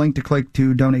give you a link to click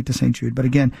to donate to St. Jude. But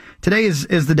again, today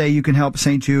is the day you can help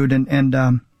St. Jude,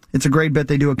 and it's a great bit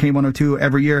they do at K102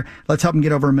 every year. Let's help them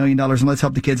get over $1 million, and let's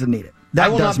help the kids that need it. That I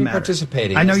will does not be matter.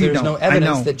 participating. I know you There's don't. no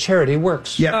evidence that charity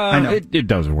works. Yeah, I know. It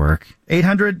does work.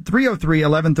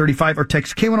 800-303-1135 or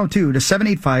text K102 to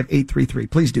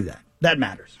 785-833. Please do that. That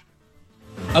matters.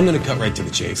 I'm going to cut right to the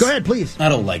chase. Go ahead, please. I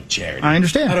don't like charity. I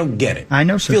understand. I don't get it. I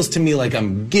know, sir. Feels to me like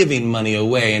I'm giving money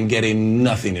away and getting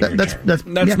nothing in return. That's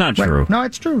not true. No,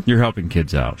 it's true. You're helping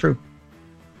kids out. True.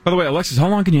 By the way, Alexis, how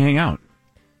long can you hang out?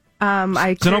 I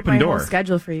It's an cleared open my door. whole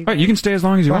schedule for you. All right, you can stay as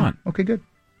long as you want. Okay, good.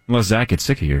 Unless Zach gets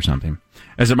sick of you or something.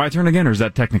 Is it my turn again, or is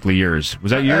that technically yours?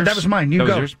 Was that yours? That was mine. You That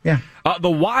was go. yours? Yeah.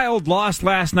 The Wild lost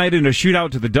last night in a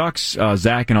shootout to the Ducks.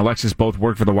 Zach and Alexis both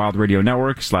work for the Wild Radio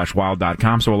Network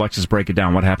 /wild.com. So Alexis, break it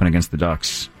down. What happened against the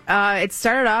Ducks? It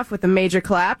started off with a major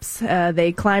collapse.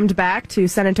 They climbed back to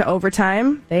send it to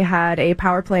overtime. They had a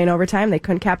power play in overtime they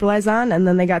couldn't capitalize on, and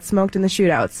then they got smoked in the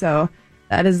shootout. So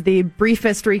that is the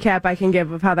briefest recap I can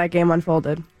give of how that game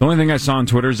unfolded. The only thing I saw on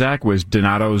Twitter, Zach, was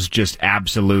Donato's just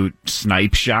absolute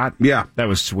snipe shot. Yeah. That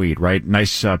was sweet, right?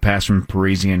 Nice pass from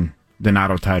Parisian.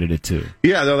 Donato tied it at 2.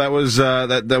 Yeah, no, that was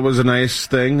that was a nice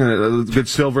thing, a good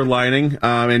silver lining,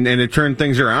 and it turned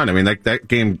things around. I mean, that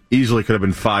game easily could have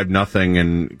been 5-0,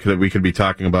 and we could be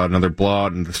talking about another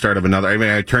blowout and the start of another. I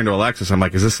mean, I turned to Alexis, I'm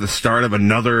like, is this the start of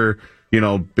another,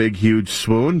 big, huge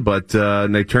swoon? But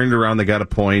they turned around, they got a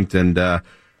point, and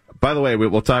by the way,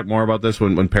 we'll talk more about this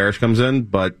when Parrish comes in,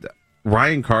 but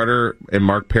Ryan Carter and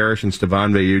Mark Parrish and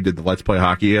Stevan Veilleux did the Let's Play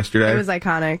Hockey yesterday. It was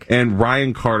iconic. And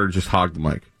Ryan Carter just hogged the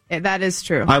mic. That is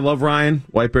true. I love Ryan,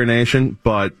 White Bear Nation,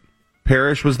 but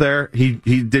Parrish was there. It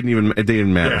didn't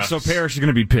even matter. Yeah, so Parrish is going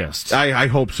to be pissed. I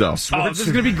hope so. Oh, this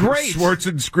is going to be great.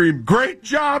 Swartzen screamed, "Great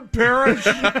job, Parrish!"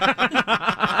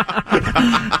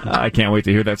 I can't wait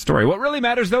to hear that story. What really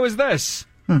matters, though, is this.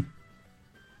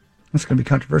 That's going to be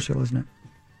controversial, isn't it?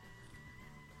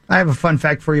 I have a fun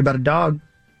fact for you about a dog.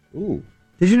 Ooh.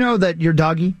 Did you know that your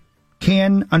doggy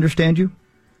can understand you,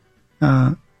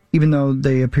 even though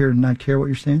they appear to not care what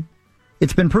you're saying?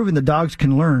 It's been proven that dogs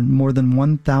can learn more than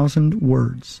 1,000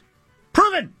 words.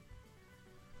 Proven!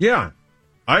 Yeah,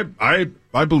 I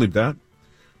believe that.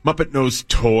 Muppet knows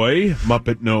toy.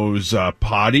 Muppet knows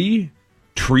potty,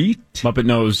 treat. Muppet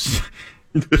knows,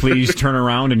 please turn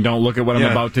around and don't look at what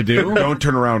I'm about to do. Don't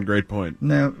turn around, great point.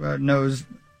 No, knows.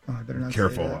 Oh, I better not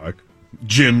Careful, say that. Huck.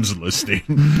 Jim's listening.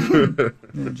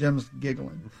 Yeah, Jim's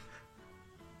giggling.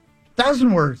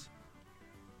 1,000 words.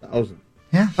 1,000.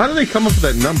 Yeah. How do they come up with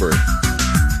that number?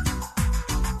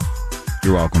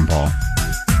 You're welcome, Paul.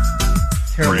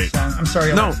 Terrible Great. song. I'm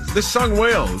sorry. No, Alexis. this song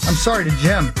wails. I'm sorry to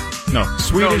Jim. No,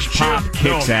 Swedish No, pop Jim,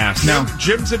 kicks no. ass. No.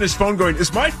 Jim's in his phone going,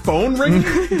 "Is my phone ringing?"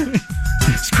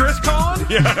 Is Chris calling?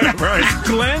 Yeah, right.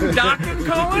 Glenn Dockin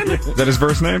calling? Is that his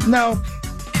first name? No.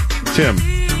 Tim.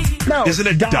 No. Isn't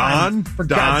it Don? For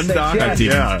Don God's sake, Doc?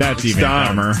 yes. That's it's even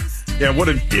dumber. Yeah, what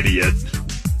an idiot.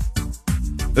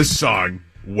 This song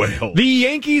wails. The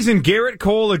Yankees and Garrett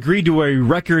Cole agreed to a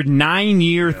record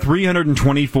 9-year,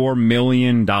 $324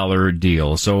 million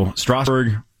deal. So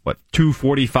Strasburg,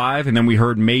 $245, and then we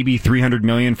heard maybe $300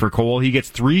 million for Cole. He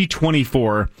gets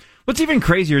 $324. What's even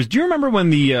crazier is, do you remember when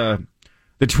the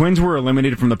the Twins were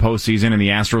eliminated from the postseason and the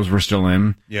Astros were still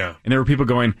in. Yeah. And there were people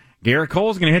going, Garrett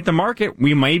Cole's going to hit the market.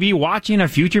 We may be watching a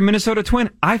future Minnesota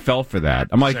Twin. I fell for that.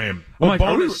 I'm like, Same. I'm Well, like,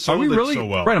 are we really so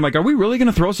well. right? I'm like, are we really going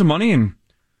to throw some money and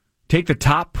take the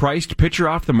top priced pitcher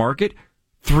off the market?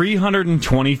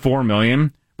 $324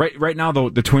 million. Right now, though,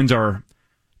 the Twins are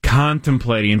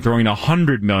contemplating throwing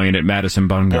 $100 million at Madison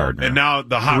Bumgarner. And now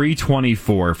the hot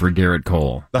 $324 for Garrett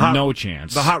Cole. No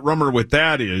chance. The hot rumor with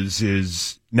that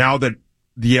is now that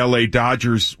the LA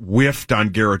Dodgers whiffed on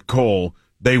Garrett Cole,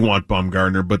 they want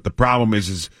Bumgarner, but the problem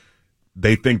is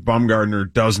they think Bumgarner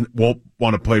won't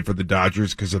want to play for the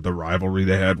Dodgers because of the rivalry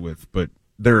they had but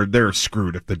they're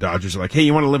screwed if the Dodgers are like, hey,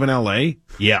 you want to live in LA?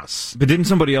 Yes. But didn't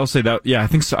somebody else say that? Yeah, I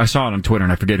think so. I saw it on Twitter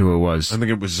and I forget who it was. I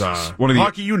think it was one of the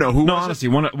hockey. You know who? No, was honestly,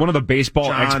 it? one of the baseball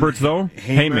John experts though,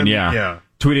 Heyman, yeah,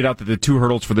 tweeted out that the two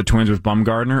hurdles for the Twins with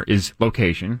Bumgarner is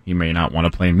location. He may not want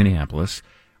to play in Minneapolis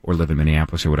or live in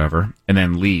Minneapolis or whatever, and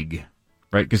then league.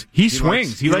 Right, because he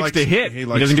swings. He likes to hit. He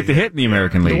doesn't get to hit in the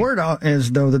American League. The word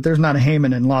is, though, that there's not a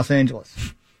Heyman in Los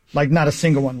Angeles. Like, not a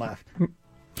single one left.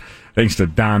 Thanks to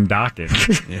Don Dockett.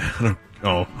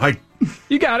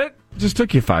 You got it. Just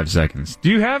took you 5 seconds. Do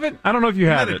you have it? I don't know if you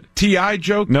have it. T.I.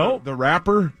 joke? No. The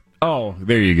rapper? Oh,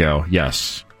 there you go.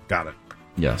 Yes. Got it.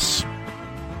 Yes.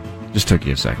 Just took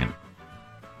you a second.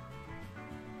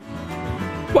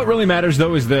 What really matters,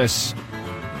 though, is this.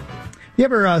 You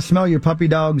ever smell your puppy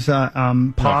dog's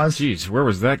paws? Jeez, where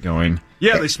was that going?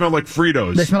 Yeah, they smell like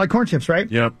Fritos. They smell like corn chips, right?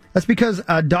 Yep. That's because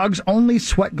dogs' only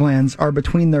sweat glands are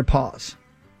between their paws.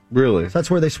 Really? So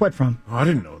that's where they sweat from. Oh, I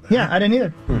didn't know that. Yeah, I didn't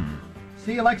either.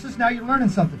 See, Alexis, now you're learning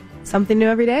something. Something new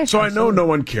every day. So I know no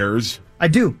one cares. I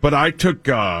do. But I took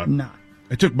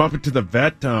Muppet to the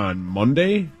vet on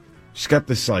Monday. She's got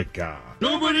this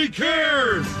Nobody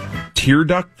cares. tear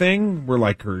duct thing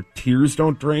where her tears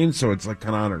don't drain, so it's kind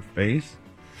of on her face.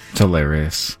 It's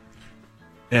hilarious.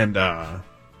 And the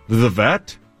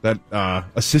vet, that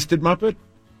assisted Muppet,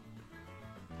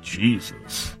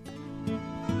 Jesus.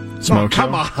 Smoke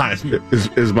come on.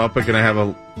 Is Muppet going to have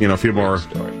a few more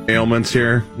ailments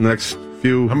here in the next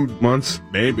few months?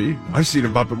 Maybe. I've seen a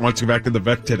Muppet wants to go back to the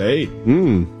vet today.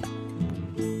 Come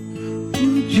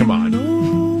on.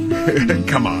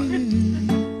 Come on.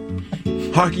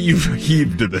 Hockey, you've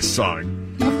heaved to this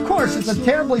song. Of course, it's a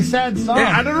terribly sad song. Hey,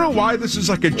 I don't know why this is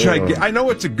a gigantic. I know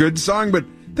it's a good song, but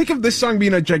think of this song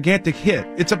being a gigantic hit.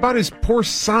 It's about his poor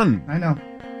son. I know.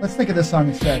 Let's think of this song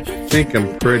instead. Think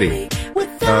I'm pretty.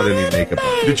 How did he make it?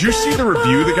 Did you see the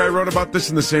review the guy wrote about this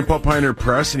in the St. Paul Pioneer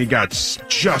Press? And he got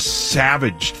just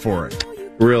savaged for it.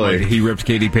 Really? He ripped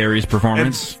Katy Perry's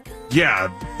performance?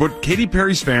 Yeah, but Katy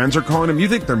Perry's fans are calling him. You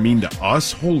think they're mean to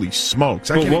us? Holy smokes!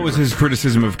 Well, what was his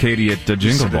criticism of Katy at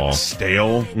Jingle Ball?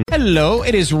 Stale. Hello,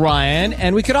 it is Ryan,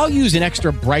 and we could all use an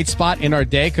extra bright spot in our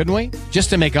day, couldn't we? Just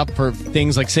to make up for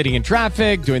things like sitting in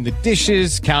traffic, doing the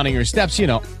dishes, counting your steps,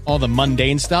 all the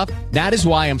mundane stuff. That is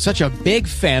why I'm such a big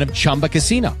fan of Chumba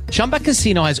Casino. Chumba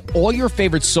Casino has all your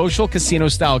favorite social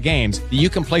casino-style games that you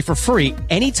can play for free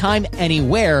anytime,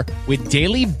 anywhere with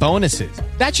daily bonuses.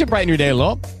 That should brighten your day a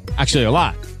little. Actually, a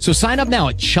lot. So sign up now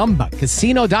at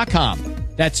ChumbaCasino.com.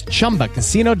 That's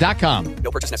ChumbaCasino.com.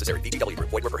 No purchase necessary. VGW Group.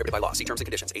 Void where prohibited by law. See terms and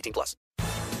conditions. 18+.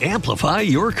 Amplify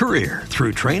your career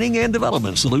through training and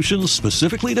development solutions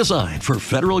specifically designed for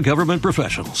federal government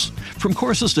professionals. From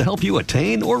courses to help you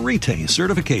attain or retain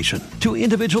certification, to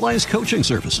individualized coaching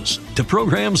services, to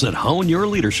programs that hone your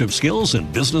leadership skills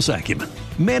and business acumen,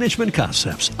 Management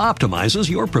Concepts optimizes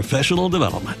your professional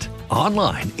development.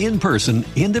 Online, in person,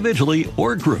 individually,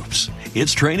 or groups,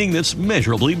 it's training that's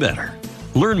measurably better.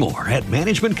 Learn more at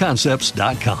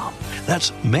managementconcepts.com.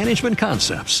 That's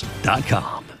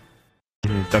managementconcepts.com.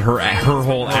 That her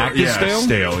whole act is stale?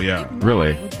 Stale, yeah.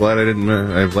 Really? Glad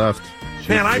I've left.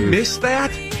 Man, I missed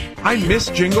that. I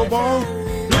missed Jingle Ball.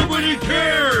 Nobody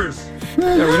cares.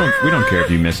 Yeah, we don't care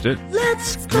if you missed it. I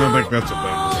don't think that's a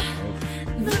bad.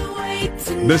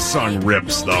 This song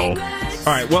rips, though. All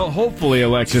right, well, hopefully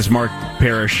Alexis Mark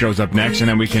Parrish shows up next, and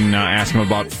then we can ask him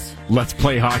about Let's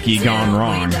Play Hockey Gone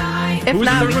Wrong. If Who was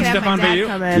not, the third we one? can have Stefan my dad Bayou?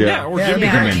 come in. Yeah, or Jimmy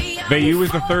come in. Bayou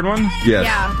was the third one? Yes.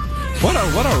 Yeah. What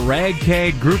a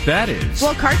ragtag group that is.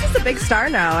 Well, Carter's a big star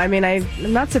now. I mean, I'm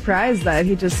not surprised that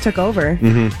he just took over.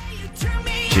 Mm-hmm.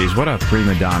 Jeez, what a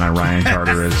prima donna Ryan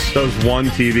Carter is. That was one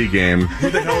TV game. Who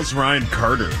the hell is Ryan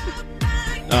Carter?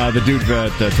 The dude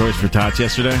at Toys for Tots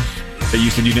yesterday that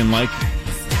you said you didn't like?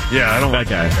 Yeah, I don't like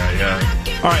that guy. Yeah.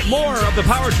 All right, more of the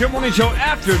Power Trip Morning Show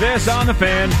after this on The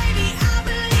Fan.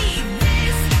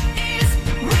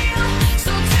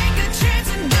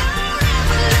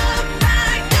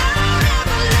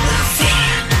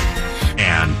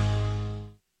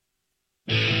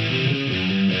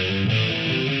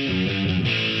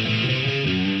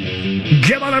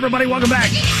 Come on, everybody, welcome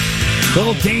back.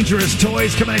 Little Dangerous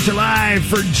Toys coming at you live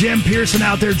for Jim Pearson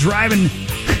out there driving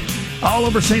all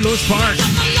over St. Louis Park.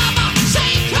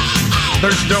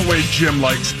 There's no way Jim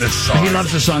likes this song. He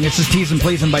loves this song. It's just Tease and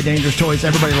Please by Dangerous Toys.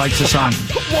 Everybody likes this song.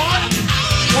 What?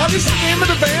 What is the name of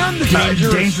the band?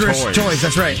 Dangerous Toys,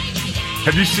 that's right.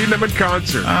 Have you seen them in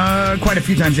concert? Quite a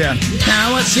few times, yeah.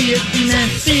 Now I see it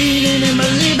and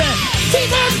believe it.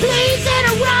 Tease and Please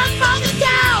and a run for the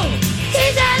dough.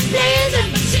 Tease and Please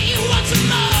and see you once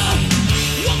more.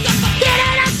 Get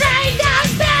in a train down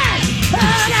bed.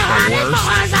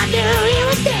 I knew he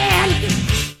was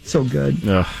dead. So good.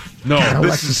 Ugh. No, God,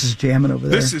 Alexis is jamming over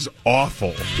there. This is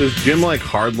awful. Does Jim like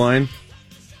Hardline?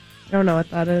 I don't know what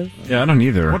that is. Yeah, I don't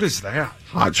either. What is that?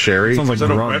 Hot Sherry? Sounds like Is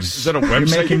drugs. that a You're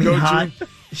website making you me go hot. to?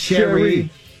 Sherry.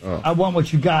 I want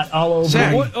what you got all over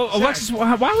Zach. me. Alexis,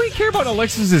 why do we care about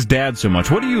Alexis's dad so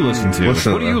much? What do you listen to? What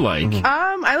do you like?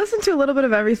 I listen to a little bit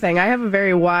of everything. I have a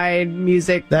very wide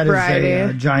music That variety.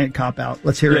 is a giant cop-out.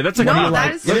 Let's hear it. Yeah, that's a No, cop-out.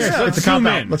 that is true. It's a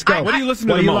cop-out. Let's go. What do you listen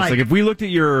to What the do you most? like? Like, if we looked at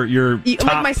your top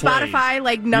Like my plays. Spotify,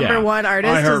 like number Yeah. one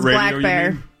artist is iHeartRadio, Black you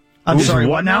Bear. mean? I'm Who's sorry,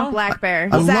 what what now? Black Bear.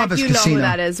 I love Zach, his you know Casino. who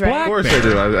that is, right? Black Of course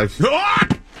Bear. I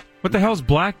do. What the hell's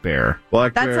Black Bear?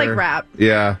 Black That's Bear. like rap.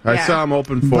 Yeah, I Yeah. saw him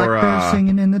open Black for. Bear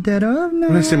singing in the dead of night.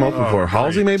 What did I see him open for?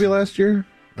 Halsey maybe last year?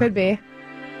 Could be.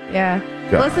 Yeah.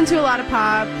 God. Listen to a lot of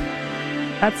pop.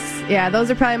 Those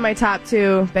are probably my top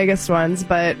two biggest ones,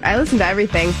 but I listen to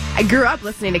everything. I grew up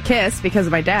listening to Kiss because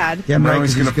of my dad. Yeah, right, Now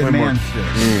he's 'cause he's a going to good play more man.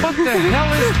 Kiss. What the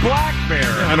hell is Black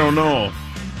Bear? I don't know.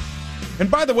 And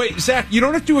by the way, Zach, you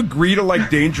don't have to agree to like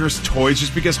Dangerous Toys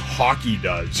just because hockey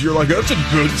does. You're like, that's a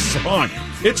good song.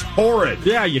 It's horrid.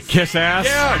 Yeah, you kiss ass.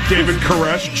 Yeah, David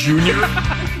Koresh Jr.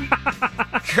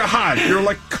 God, you're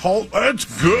like cult. That's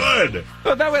good.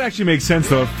 Well, that would actually make sense,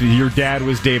 though, if your dad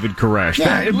was David Koresh.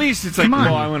 Yeah, At least it's like, come on.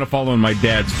 well, I want to follow in my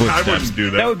dad's footsteps. I wouldn't do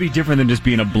that. That would be different than just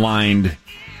being a blind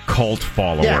cult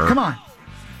follower. Yeah, come on.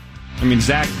 I mean,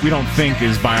 Zach, we don't think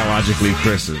is biologically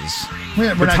Chris's.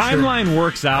 We're The not sure. timeline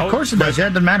works out. Of course it does. Yeah, it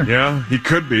doesn't matter. Yeah, he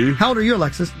could be. How old are you,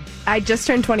 Alexis? I just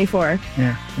turned 24.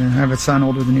 Yeah, I have a son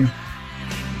older than you.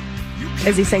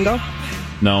 Is he single?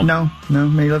 No. No,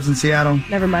 he lives in Seattle.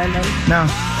 Never mind then. No.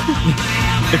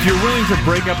 If you're willing to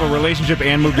break up a relationship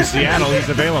and move to Seattle, he's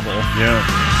available. Yeah.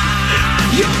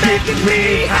 You're making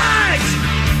me hot,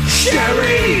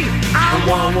 Sherry. I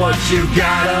want what you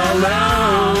got all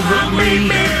over me.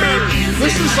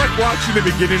 This is like watching the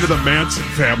beginning of the Manson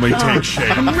family take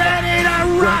shape. I'm ready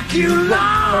to rock you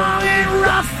long and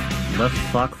rough. Lift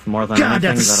fucks more than God,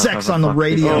 anything that's that sex I've on the ever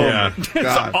radio. fucked. Yeah.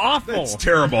 It's awful. It's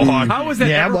terrible hockey. How is that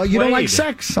Yeah, ever well, you don't played? like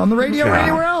sex on the radio or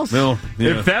anywhere else. No.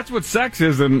 Yeah. If that's what sex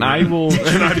is, then I will choose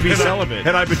to be celibate.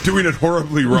 And I've been doing it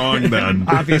horribly wrong then.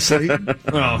 Obviously.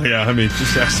 Well, yeah, I mean,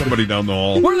 just ask somebody down the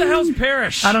hall. Where the hell's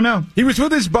Parrish? I don't know. He was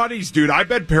with his buddies, dude. I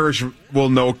bet Parrish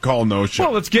will call no shit.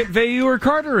 Well, let's get Vayu or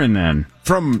Carter in then.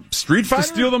 From Street Fighter? To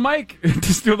steal the mic.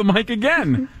 To steal the mic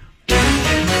again.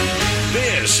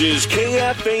 This is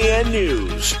KFAN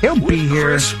News. He'll be here.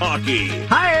 Chris Hockey.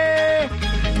 Hi.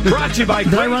 Brought to you by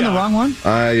Did I run the wrong one?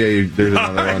 Yeah, there's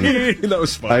another one. That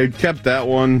was fun. I kept that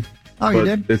one. Oh, you but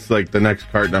did? It's like the next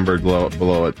cart number below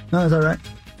it. No, is that right?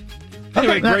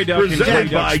 Anyway, Grey Duck and Grey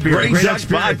Duck Spirit. Grey Duck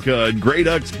Vodka and Grey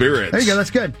Duck Spirits. There you go.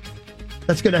 That's good.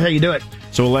 That's good. That's how you do it.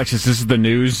 So, Alexis, this is the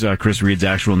news. Chris reads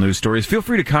actual news stories. Feel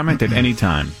free to comment at any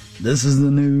time. This is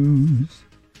the news.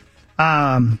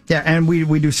 Yeah, and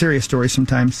we do serious stories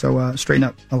sometimes, so straighten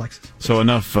up, Alexis. So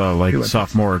enough like would.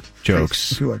 sophomore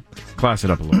jokes. If you would. Class it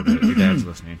up a little bit. Your dad's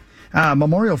listening.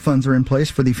 Memorial funds are in place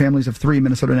for the families of 3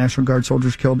 Minnesota National Guard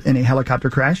soldiers killed in a helicopter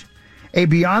crash. A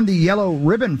Beyond the Yellow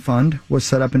Ribbon Fund was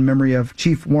set up in memory of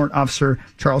Chief Warrant Officer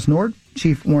Charles Nord,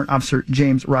 Chief Warrant Officer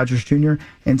James Rogers Jr.,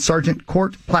 and Sergeant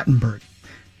Court Plattenberg.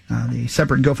 The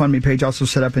separate GoFundMe page also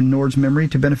set up in Nord's memory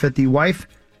to benefit the wife,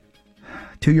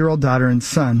 2-year-old daughter, and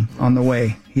son on the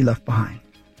way he left behind.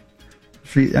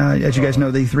 As you guys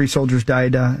know, the 3 soldiers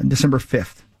died December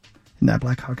 5th in that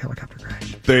Black Hawk helicopter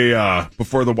crash. They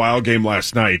before the Wild game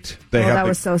last night, That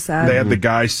was so sad. They had the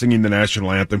guy singing the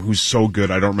national anthem who's so good.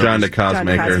 I don't remember. John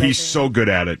DeCosmaker. He's so good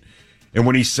at it. And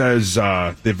when he says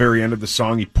the very end of the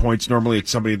song, he points normally at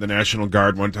somebody in the National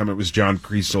Guard. One time it was John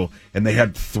Kriesel, and they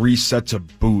had 3 sets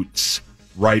of boots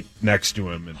right next to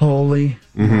him. And, Holy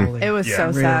moly. It was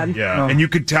so sad. yeah, and you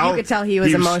could tell he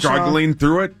was emotional. struggling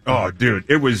through it. Oh, dude,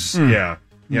 it was yeah.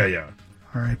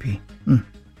 R.I.P.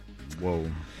 Whoa.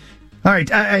 All right.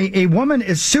 A woman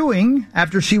is suing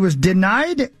after she was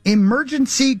denied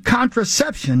emergency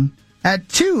contraception at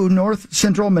 2 North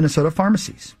Central Minnesota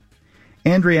pharmacies.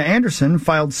 Andrea Anderson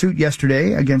filed suit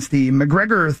yesterday against the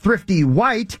McGregor Thrifty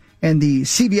White and the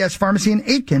CVS pharmacy in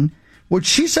Aitkin, which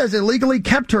she says illegally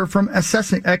kept her from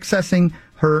accessing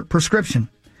her prescription.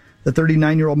 The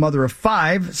 39-year-old mother of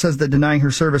 5 says that denying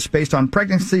her service based on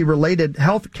pregnancy-related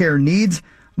health care needs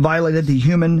violated the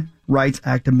Human Rights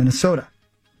Act of Minnesota.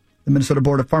 The Minnesota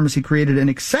Board of Pharmacy created an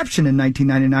exception in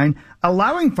 1999,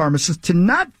 allowing pharmacists to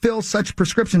not fill such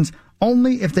prescriptions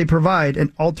only if they provide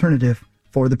an alternative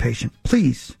for the patient.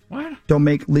 Please don't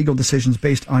make legal decisions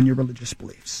based on your religious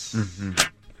beliefs. Mm-hmm.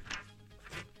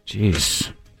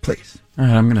 Jeez. Please. All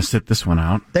right, I'm going to sit this one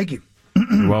out. Thank you.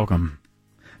 You're welcome.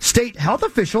 State health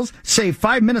officials say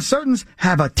 5 Minnesotans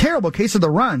have a terrible case of the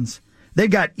runs. They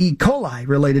got E.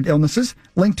 coli-related illnesses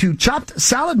linked to chopped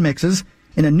salad mixes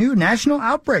in a new national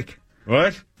outbreak.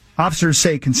 What? Officers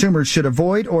say consumers should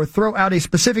avoid or throw out a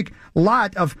specific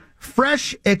lot of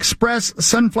Fresh Express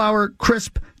Sunflower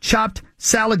Crisp chopped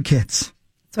salad kits.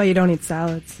 That's why you don't eat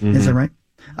salads. Mm-hmm. Is that right?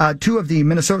 2 of the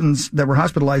Minnesotans that were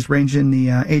hospitalized range in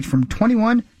the age from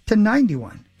 21 to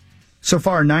 91. So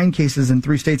far, 9 cases in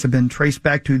 3 states have been traced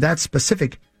back to that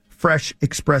specific Fresh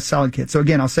Express salad kit. So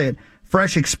again, I'll say it.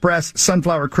 Fresh Express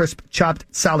Sunflower Crisp chopped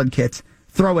salad kits.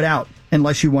 Throw it out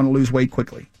unless you want to lose weight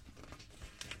quickly.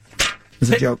 It's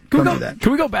a joke. Don't do that.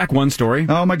 Can we go back one story?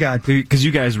 Oh, my God. Because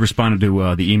you guys responded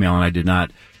to the email and I did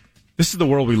not. This is the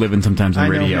world we live in sometimes on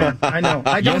radio. I know.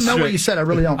 I don't know what you said. I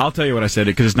really don't. I'll tell you what I said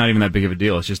because it's not even that big of a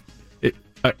deal. It's just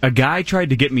a guy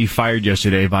tried to get me fired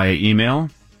yesterday via email.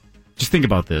 Just think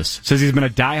about this. Says he's been a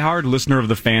diehard listener of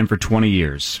the Fan for 20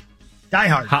 years.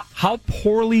 Diehard. How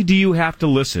poorly do you have to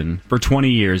listen for 20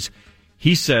 years?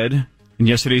 He said, and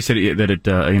yesterday he said that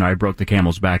I broke the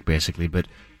camel's back basically, but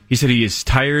he said he is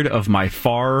tired of my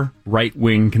far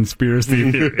right-wing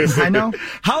conspiracy theories. I know.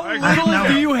 How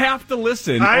little do you have to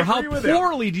listen, or how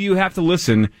poorly do you have to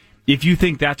listen if you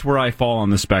think that's where I fall on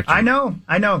the spectrum? I know.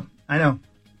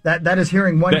 That is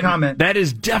hearing one comment. That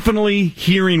is definitely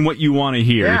hearing what you want to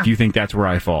hear if you think that's where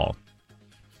I fall.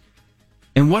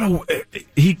 And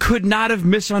he could not have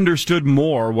misunderstood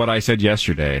more what I said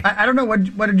yesterday. I don't know.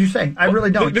 What did you say? I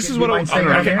really don't. This is what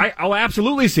I'll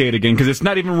absolutely say it again because it's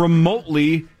not even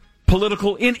remotely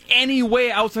political in any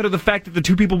way outside of the fact that the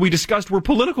 2 people we discussed were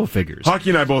political figures. Hockey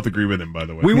and I both agree with him, by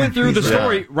the way. We went through the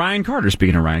story. Ryan Carter,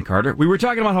 speaking of Ryan Carter, we were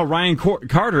talking about how Ryan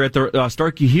Carter at the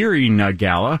Starkey Hearing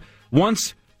Gala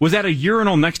once was at a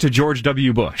urinal next to George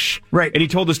W. Bush. Right. And he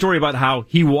told the story about how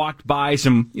he walked by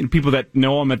some people that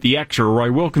know him at the X or Roy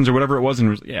Wilkins or whatever it was.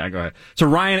 And go ahead. So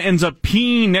Ryan ends up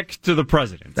peeing next to the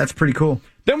president. That's pretty cool.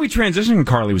 Then we transitioned, and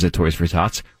Carly was at Toys for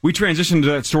Tots. We transitioned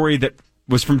to that story that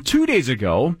was from 2 days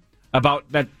ago about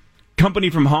that company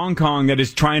from Hong Kong that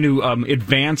is trying to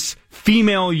advance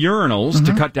female urinals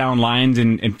to cut down lines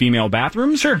in female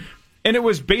bathrooms. Sure. And it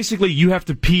was basically you have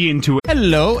to pee into it.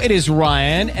 Hello, it is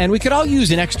Ryan, and we could all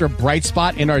use an extra bright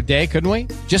spot in our day, couldn't we?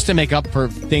 Just to make up for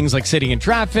things like sitting in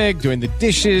traffic, doing the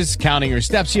dishes, counting your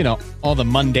steps, all the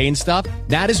mundane stuff.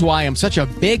 That is why I'm such a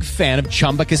big fan of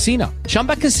Chumba Casino.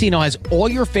 Chumba Casino has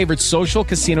all your favorite social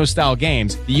casino-style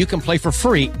games that you can play for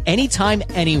free anytime,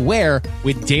 anywhere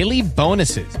with daily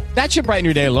bonuses. That should brighten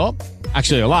your day a little.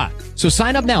 Actually, a lot. So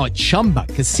sign up now at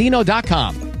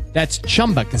ChumbaCasino.com. That's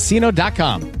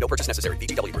ChumbaCasino.com. No purchase necessary.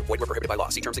 VGW Group. Void where prohibited by law.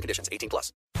 See terms and conditions.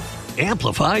 18+.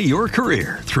 Amplify your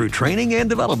career through training and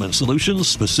development solutions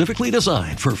specifically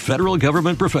designed for federal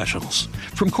government professionals.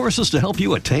 From courses to help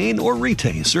you attain or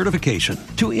retain certification,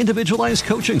 to individualized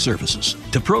coaching services,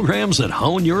 to programs that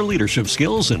hone your leadership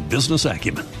skills and business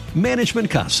acumen, Management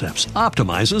Concepts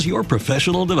optimizes your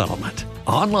professional development.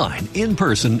 Online, in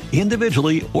person,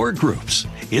 individually, or groups,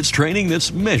 it's training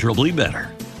that's measurably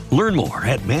better. Learn more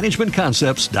at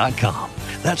managementconcepts.com.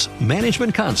 That's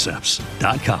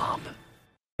managementconcepts.com.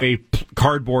 A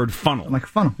cardboard funnel. Like a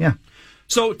funnel, yeah.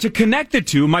 So to connect the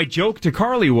two, my joke to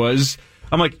Carly was,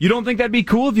 I'm like, you don't think that'd be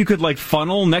cool if you could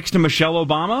funnel next to Michelle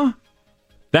Obama?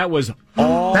 That was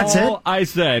all That's it? I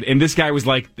said. And this guy was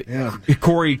like,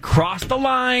 Corey crossed the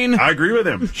line. I agree with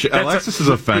him. Alexis is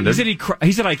offended. He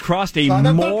said I crossed a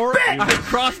moral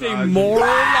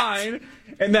line.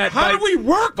 And that how do we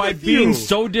work by with being you?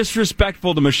 so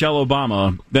disrespectful to Michelle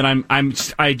Obama that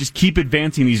I just keep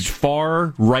advancing these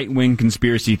far right-wing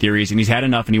conspiracy theories, and he's had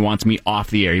enough, and he wants me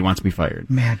off the air. He wants me fired.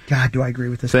 Man, God, do I agree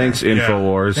with this? Thanks, guy.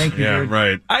 InfoWars. Thank you. Dude.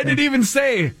 Right. I didn't even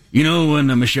say. You know when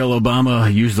Michelle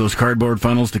Obama used those cardboard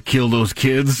funnels to kill those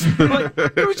kids?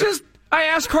 It was just. I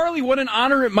asked Carly what an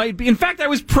honor it might be. In fact, I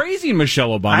was praising Michelle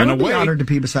Obama I in a would way. be honored to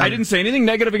pee beside her. I didn't say anything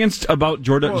negative about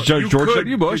George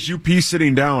W. Bush. You pee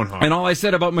sitting down, huh? And all I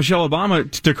said about Michelle Obama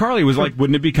to Carly was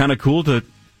wouldn't it be kind of cool to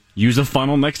use a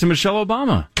funnel next to Michelle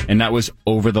Obama? And that was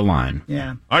over the line.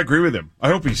 Yeah. I agree with him. I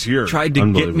hope he's here. Tried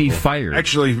to get me fired.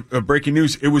 Actually, breaking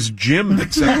news, it was Jim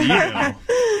that sent the email.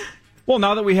 Well,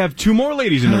 now that we have two more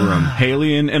ladies in the room,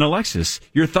 Haley and Alexis,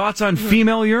 your thoughts on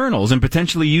female urinals and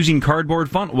potentially using cardboard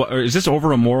funnels? Is this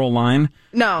over a moral line?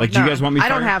 No, do you guys want me? I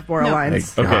don't have moral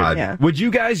lines. Okay. Yeah. Would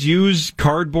you guys use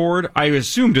cardboard? I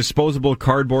assume disposable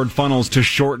cardboard funnels to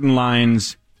shorten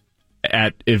lines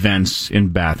at events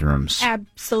in bathrooms.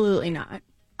 Absolutely not.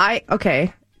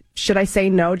 Okay. Should I say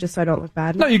no just so I don't look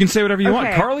bad? No, you can say whatever you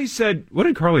want. Carly said. What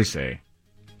did Carly say?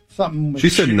 Something. She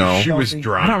said no. She was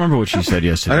drunk. I don't remember what she said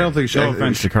yesterday. I don't think she. No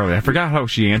offense to Carly. I forgot how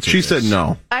she answered. She said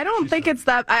no. I don't think it's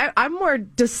that. I'm more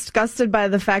disgusted by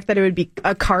the fact that it would be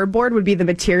a cardboard would be the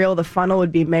material the funnel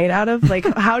would be made out of. Like,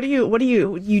 do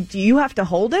you have to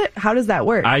hold it? How does that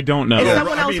work? I don't know. Is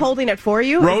someone else holding it for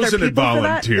you? Rosen would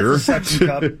volunteer. It's a suction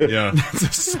cup. Yeah. It's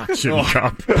a suction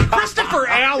cup. Christopher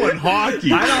Allen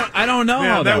hockey. I don't know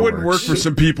how that wouldn't work works. for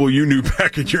some people you knew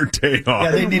back in your day off.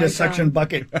 Yeah, they need a suction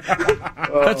bucket.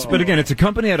 But again, it's a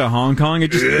company out of Hong Kong.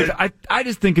 I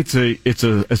just think it's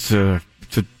a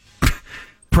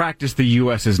practice the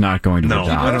U.S. is not going to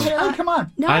adopt. Oh, come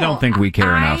on. No, I don't think we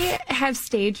care enough. I have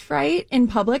stage fright in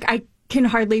public. I can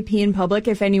hardly pee in public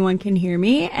if anyone can hear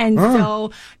me, and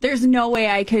so there's no way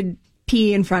I could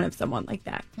pee in front of someone like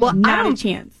that. Well, not a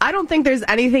chance. I don't think there's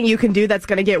anything you can do that's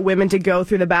going to get women to go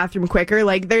through the bathroom quicker.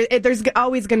 Like there's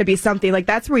always going to be something. Like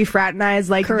that's where we fraternize.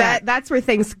 Like that's where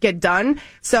things get done.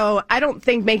 So I don't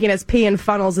think making us pee in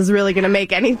funnels is really going to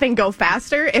make anything go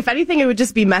faster. If anything, it would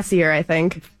just be messier, I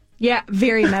think. Yeah,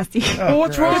 very messy. Well,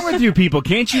 what's wrong with you people?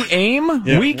 Can't you aim?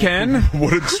 Yeah. We can.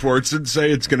 What did Swartzen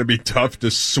say? It's going to be tough to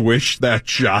swish that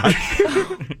shot.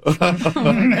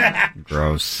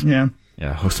 Gross. Yeah.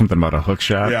 Yeah, something about a hook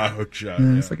shot. Yeah, hook shot.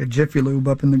 Yeah, it's like a Jiffy Lube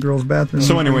up in the girls' bathroom.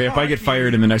 So anyway, if I get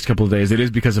fired in the next couple of days, it is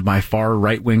because of my far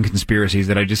right-wing conspiracies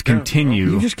that I just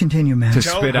continue. You just continue, man. To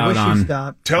spit out on this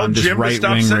Jim to stop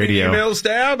right-wing sending radio. emails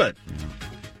to Abbott.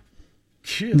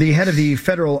 The head of the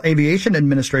Federal Aviation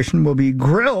Administration will be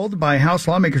grilled by House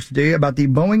lawmakers today about the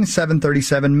Boeing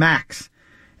 737 MAX.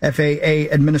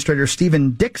 FAA Administrator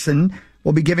Stephen Dixon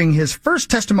will be giving his first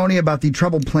testimony about the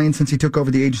troubled plane since he took over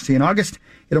the agency in August.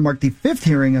 It'll mark the fifth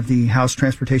hearing of the House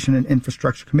Transportation and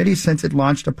Infrastructure Committee since it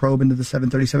launched a probe into the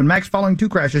 737 MAX following two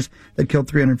crashes that killed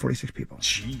 346 people.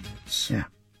 Jeez.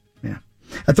 Yeah.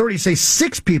 Authorities say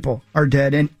 6 people are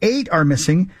dead and 8 are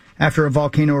missing after a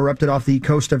volcano erupted off the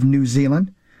coast of New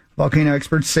Zealand. Volcano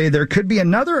experts say there could be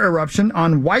another eruption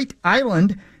on White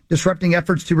Island, disrupting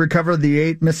efforts to recover the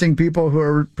 8 missing people who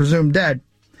are presumed dead.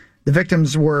 The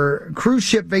victims were cruise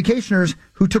ship vacationers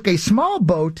who took a small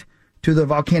boat to the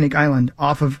volcanic island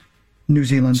off of New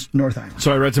Zealand's North Island.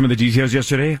 So I read some of the details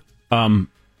yesterday.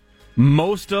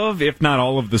 Most of, if not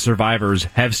all of the survivors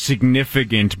have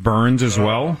significant burns as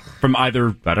well from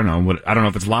either, I don't know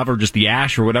if it's lava or just the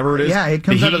ash or whatever it is. Yeah, it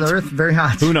comes out of the earth very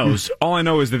hot. Who knows? All I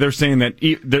know is that they're saying that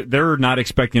they're not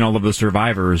expecting all of the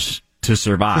survivors to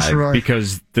survive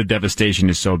because the devastation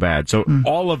is so bad. So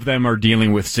all of them are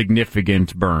dealing with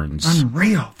significant burns.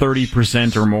 Unreal.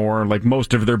 30% or more, like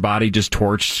most of their body just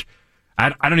torched.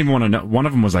 I don't even want to know. One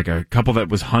of them was like a couple that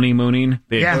was honeymooning.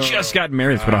 They had just gotten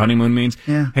married. That's what a honeymoon means.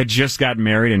 Yeah. Had just gotten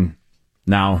married and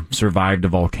now survived a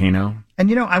volcano.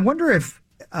 And, I wonder if,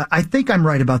 I think I'm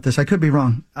right about this. I could be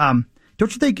wrong. Don't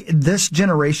you think this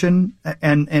generation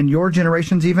and your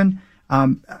generations even,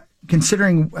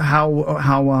 considering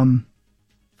how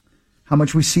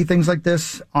much we see things like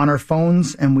this on our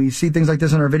phones and we see things like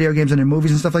this in our video games and in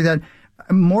movies and stuff like that,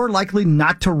 more likely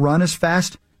not to run as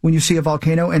fast when you see a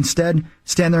volcano, instead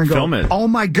stand there and Film it. Oh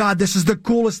my God, this is the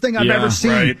coolest thing I've ever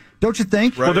seen. Right. Don't you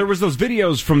think? Well, there was those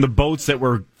videos from the boats that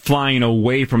were flying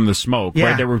away from the smoke,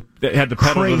 right? They had the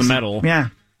pedal to the metal. Yeah.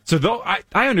 So though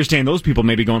I understand those people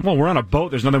may be going, well, we're on a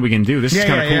boat, there's nothing we can do. This is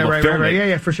kind of cool to film it.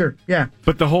 Yeah, for sure. Yeah.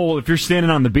 But the whole, if you're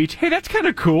standing on the beach, hey, that's kind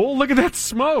of cool. Look at that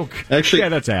smoke. Actually, yeah,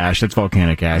 that's ash. That's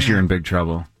volcanic ash. You're in big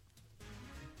trouble.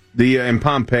 In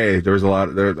Pompeii, there was a lot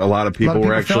of people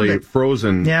were actually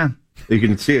frozen. Yeah. You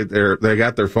can see it there. They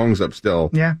got their phones up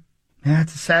still. Yeah. Yeah,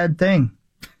 it's a sad thing.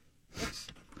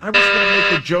 I was going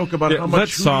to make a joke about how much... Let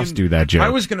Sauce do that joke. I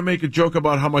was going to make a joke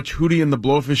about how much Hootie and the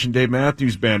Blowfish and Dave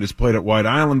Matthews Band has played at White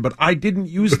Island, but I didn't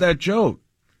use that joke.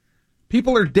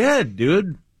 People are dead,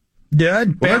 dude.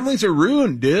 Dead? Families are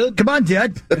ruined, dude. Come on,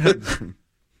 dude.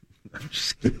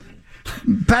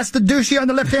 Pass the douchey on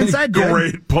the left-hand side, dude.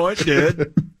 Great point,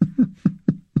 dude.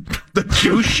 The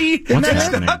douchey? What's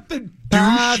happening? Not the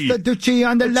Pass douchey. the douchey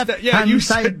on the left-hand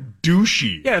side. Said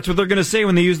douchey. Yeah, that's what they're going to say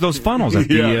when they use those funnels at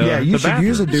the Yeah, you the should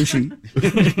use a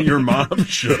douchey. Your mom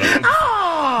should have.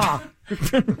 Ah! Do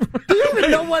you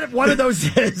even know what one of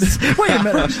those is? Wait a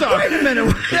minute. Wait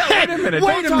a minute.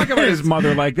 Don't talk about his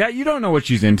mother like that. You don't know what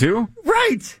she's into.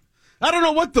 Right. I don't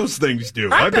know what those things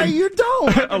do. I bet you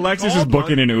don't. Alexis is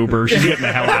booking an Uber. She's getting Alexis is booking an Uber. She's getting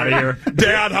the hell out of here.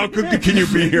 Dad, how quickly can you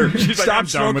be here? She's like, Stop I'm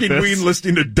done with smoking this. weed,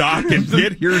 listening to Doc, and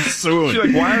get here soon. She's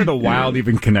like, why are the Wild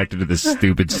even connected to this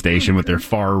stupid station with their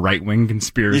far right-wing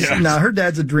conspiracies? Yeah. No, her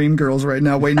dad's a Dreamgirls right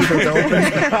now, waiting for it to open.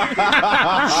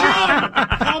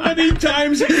 How many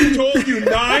times have we told you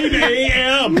 9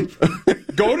 a.m.?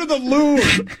 Go to the Loon.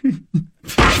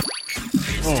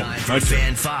 It's time for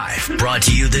Fan 5, brought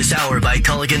to you this hour by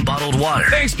Culligan Bottled Water.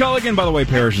 Thanks, Culligan. By the way,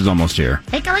 Parrish is almost here.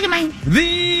 Hey, Culligan, mine.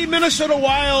 The Minnesota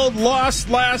Wild lost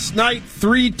last night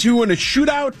 3-2 in a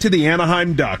shootout to the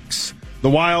Anaheim Ducks. The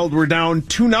Wild were down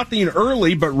 2-0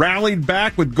 early, but rallied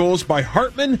back with goals by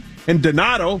Hartman and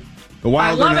Donato. The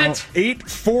Wild are now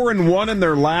 8-4-1 in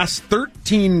their last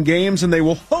 13 games, and they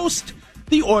will host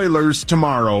the Oilers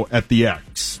tomorrow at the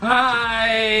X.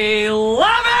 I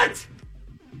love it!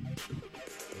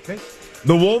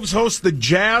 The Wolves host the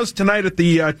Jazz tonight at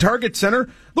the Target Center.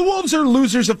 The Wolves are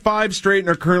losers of 5 straight and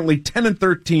are currently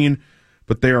 10-13,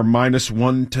 but they are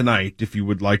 -1 tonight if you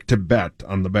would like to bet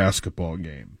on the basketball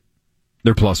game.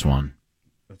 They're +1.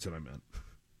 That's what I meant.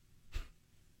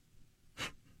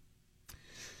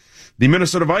 The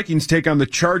Minnesota Vikings take on the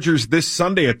Chargers this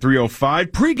Sunday at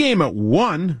 3:05. Pre-game at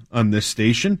 1 on this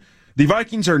station. The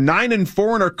Vikings are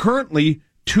 9-4 and are currently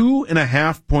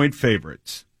 2.5-point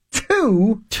favorites.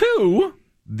 Two?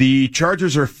 The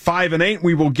Chargers are 5-8.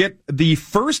 We will get the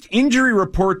first injury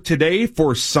report today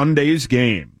for Sunday's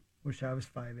game. Wish I was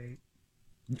 5'8".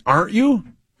 Aren't you?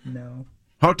 No.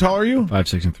 How tall are you?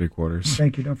 5'6"3/4.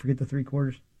 Thank you. Don't forget the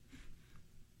 3/4.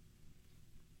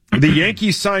 The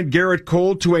Yankees signed Garrett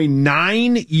Cole to a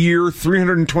 9-year,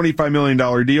 $325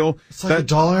 million deal. It's like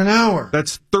 $1 an hour.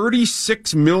 That's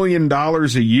 $36 million a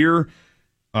year.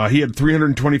 He had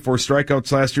 324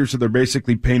 strikeouts last year, so they're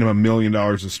basically paying him $1 million a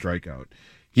strikeout.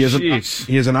 He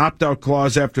has an opt-out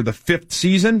clause after the 5th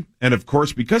season, and of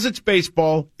course, because it's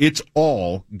baseball, it's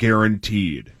all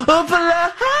guaranteed.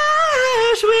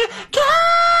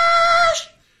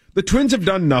 The Twins have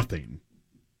done nothing.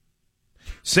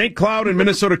 St. Cloud and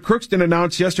Minnesota Crookston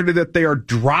announced yesterday that they are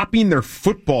dropping their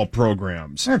football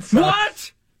programs.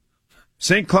 What?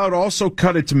 St. Cloud also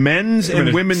cut its men's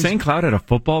and women's... St. Cloud had a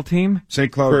football team?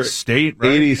 St. Cloud State,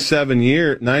 right? 87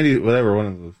 years, 90, whatever, one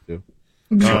of those two.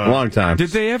 Long time.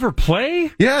 Did they ever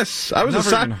play? Yes. I was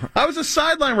a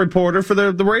sideline reporter for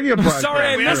the radio broadcast. Sorry,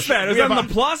 I missed that. Is that on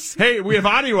the plus? Hey, we have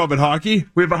audio of it, Hockey.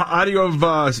 We have audio of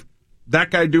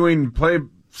that guy doing play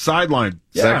sideline.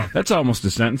 Yeah, that's almost a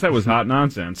sentence. That was hot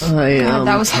nonsense.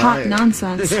 That was hot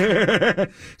nonsense.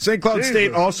 St. Cloud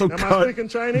State also Am I cut speaking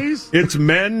Chinese? its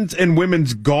men's and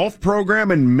women's golf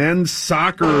program and men's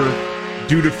soccer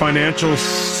due to financial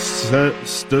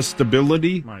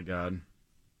stability. My God.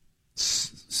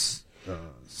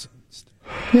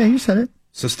 Yeah, you said it.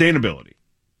 Sustainability.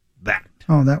 That.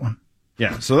 Oh, that one.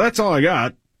 Yeah, so that's all I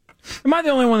got. Am I the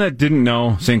only one that didn't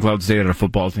know St. Cloud State had a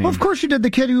football team? Well, of course you did.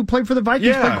 The kid who played for the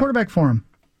Vikings played quarterback for him.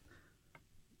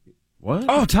 What?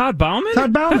 Oh, Todd Bauman?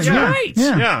 Todd Bauman, That's yeah. right.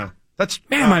 Yeah. That's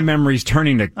Man, my memory's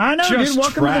turning to I know, just dude.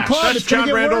 Welcome trash. to the club. That's It's gonna John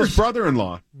get Randall's worse.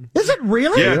 brother-in-law. Is it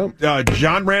really? Yeah,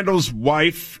 John Randall's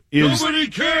wife is Nobody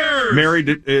cares! married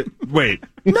to... wait.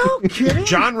 No kidding.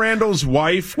 John Randall's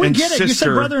wife We and get it. sister... You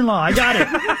said brother-in-law. I got it.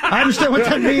 I understand what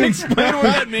that means. Explain what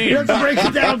that means. You have to break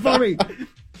it down for me.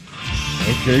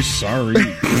 Okay, sorry.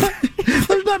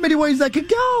 There's not many ways that could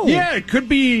go. Yeah, it could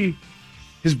be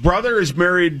his brother is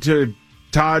married to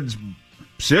Todd's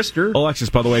sister.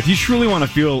 Alexis, by the way, if you truly want to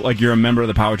feel like you're a member of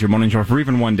the Power Trip Morning Show for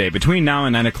even one day, between now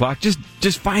and 9 o'clock, just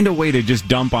find a way to just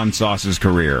dump on Sauce's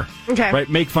career. Okay. Right?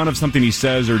 Make fun of something he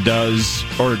says or does,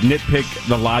 or nitpick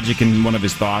the logic in one of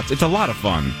his thoughts. It's a lot of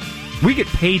fun. We get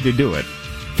paid to do it.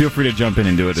 Feel free to jump in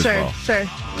and do it as well. Sure.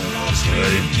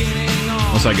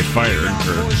 Unless I get fired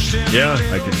for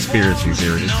my conspiracy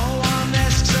theories.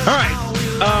 All right.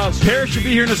 Parrish will be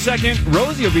here in a second.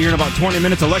 Rosie will be here in about 20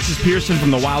 minutes. Alexis Pearson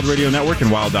from the Wild Radio Network and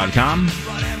Wild.com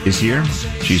is here.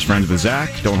 She's friends with Zach.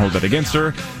 Don't hold that against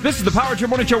her. This is the Power Trip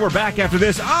Morning Show. We're back after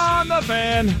this on The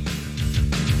Fan.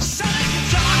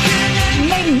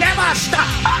 They never stop.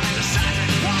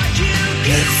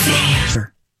 KFAN.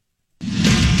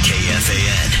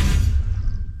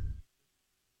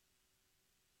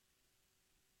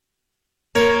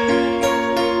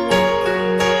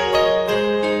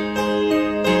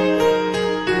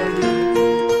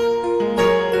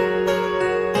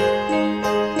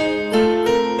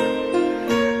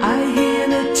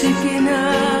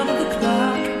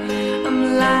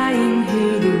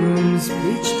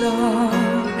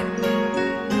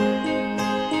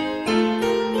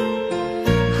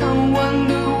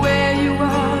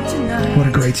 What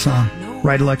a great song.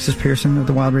 Right, Alexis Pearson of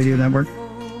the Wild Radio Network?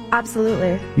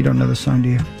 Absolutely. You don't know the song, do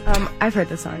you? I've heard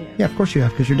the song, Yeah, of course you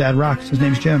have, because your dad rocks. His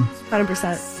name's Jim.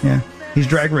 100%. Yeah. He's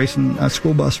drag racing a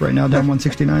school bus right now down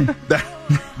 169.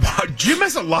 Jim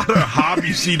has a lot of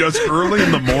hobbies he does early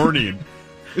in the morning.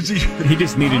 He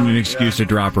just needed an excuse to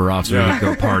drop her off so he could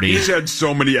go party. He's had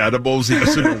so many edibles, he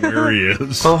doesn't know where he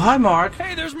is. Oh, hi, Mark.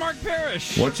 Hey, there's Mark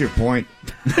Parrish. What's your point?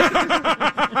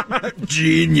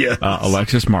 Genius.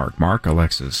 Alexis, Mark,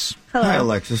 Alexis. Hello. Hi,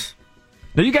 Alexis.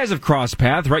 Now, you guys have crossed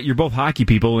paths, right? You're both hockey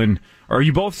people, and are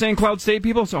you both St. Cloud State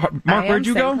people? So, Mark, where'd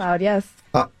you go? St. Cloud, yes.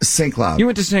 St. Cloud. You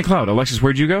went to St. Cloud. Alexis,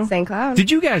 where'd you go? St. Cloud. Did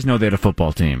you guys know they had a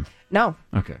football team? No.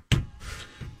 Okay.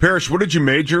 Parrish, what did you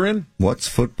major in? What's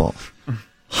football?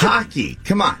 Hockey.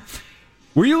 Come on.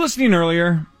 Were you listening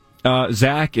earlier?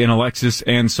 Zach and Alexis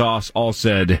and Sauce all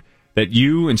said that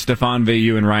you and Stefan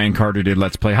Veilleux and Ryan Carter did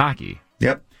Let's Play Hockey.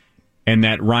 Yep. And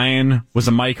that Ryan was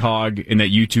a mic hog and that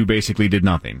you two basically did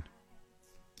nothing.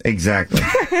 Exactly.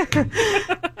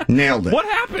 Nailed it. What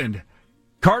happened?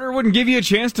 Carter wouldn't give you a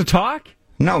chance to talk?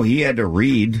 No, he had to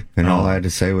read, and all I had to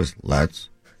say was, let's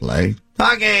play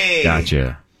hockey.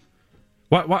 Gotcha.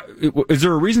 What, is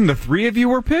there a reason the three of you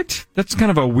were picked? That's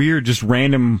kind of a weird, just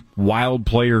random wild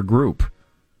player group.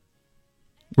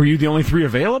 Were you the only three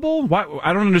available? Why,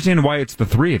 I don't understand why it's the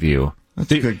three of you.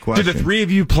 That's a good question. Did the three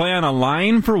of you play on a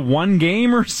line for one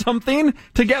game or something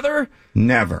together?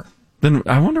 Never. Then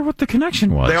I wonder what the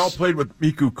connection was. They all played with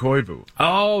Mikko Koivu.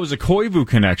 Oh, it was a Koivu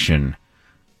connection.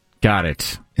 Got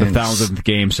it. The 1,000th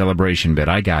game celebration bit.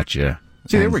 I got you.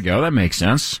 See, there we go. That makes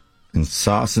sense. And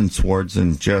Sauce and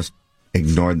Swartzen just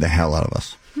ignored the hell out of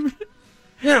us.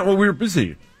 Yeah, well, we were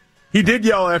busy. He did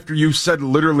yell after you said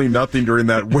literally nothing during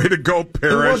that. Way to go,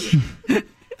 Parrish.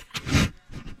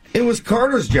 It was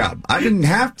Carter's job. I didn't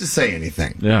have to say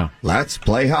anything. Yeah. Let's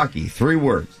play hockey. 3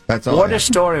 words. That's all. What a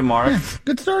story, Mark. Yeah,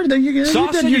 good story. There you go.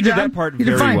 Sauce said you did that part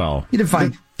very fine. well. You did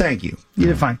fine. Thank you. You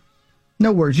did fine.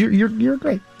 No worries. You're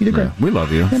great. You did great. Yeah, we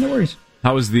love you. Yeah, no worries.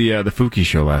 How was the Fouki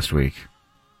show last week?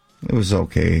 It was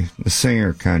okay. The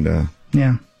singer kind of...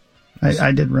 Yeah.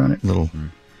 I did run it. Little. I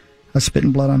was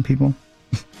spitting blood on people.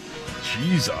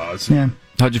 Jesus. Yeah.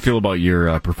 How'd you feel about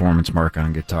your performance, Mark,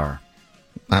 on guitar?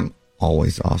 I'm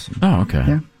always awesome. Oh, okay.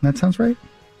 Yeah, that sounds right.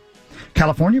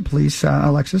 California police,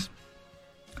 Alexis,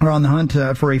 are on the hunt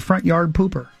for a front yard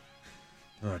pooper.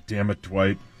 Oh, damn it,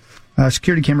 Dwight.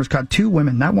 Security cameras caught 2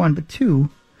 women, not 1, but 2,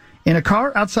 in a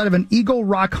car outside of an Eagle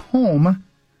Rock home.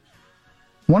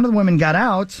 One of the women got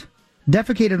out,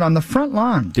 defecated on the front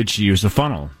lawn. Did she use the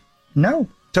funnel? No.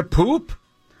 To poop?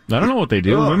 I don't know what they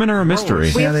do. Women are a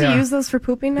mystery. We have to use those for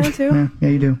pooping now, too? Yeah,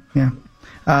 you do. Yeah.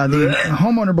 The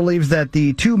homeowner believes that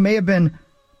the 2 may have been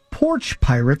porch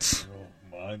pirates.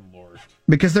 Oh, my Lord.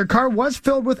 Because their car was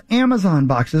filled with Amazon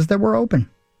boxes that were open.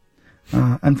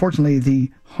 Unfortunately,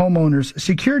 the homeowner's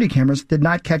security cameras did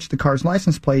not catch the car's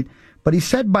license plate, but he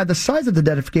said by the size of the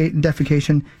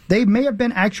defecation, they may have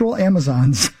been actual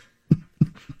Amazons.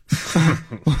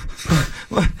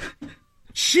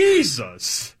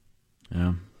 Jesus.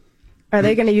 Yeah. Are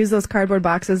they going to use those cardboard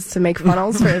boxes to make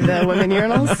funnels for the women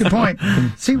urinals? Good point.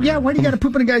 See, yeah, why do you got to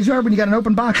poop in a guy's yard when you got an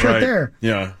open box right there?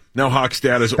 Yeah. Now Hawk's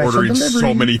dad is Special ordering delivery.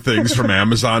 so many things from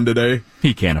Amazon today.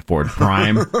 He can't afford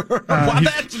Prime. What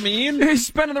that mean? He's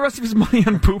spending the rest of his money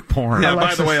on poop porn. Yeah,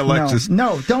 by the way, Alexis.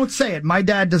 No, don't say it. My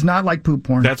dad does not like poop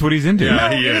porn. That's what he's into. Yeah,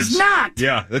 No, he it is. is not.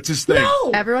 Yeah, that's his thing.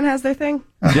 No! Everyone has their thing?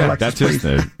 Yeah, Alexis, that's his please.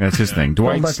 thing. That's his thing. let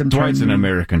Dwight's them turn an you.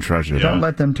 American treasure. Yeah. Don't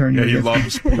let them turn you. Yeah, he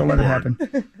against loves me. Don't let it porn.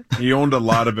 happen. He owned a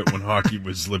lot of it when Hockey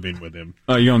was living with him.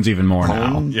 Oh, he owns even more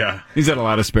now. Yeah. He's had a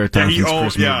lot of spare time he since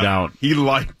Chris moved out. He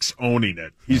likes owning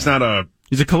it. He's not a...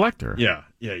 He's a collector. Yeah.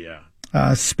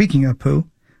 Speaking of poo,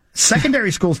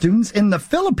 secondary school students in the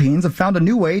Philippines have found a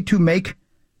new way to make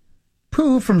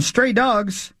poo from stray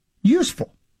dogs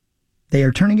useful. They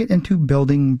are turning it into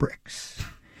building bricks.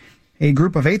 A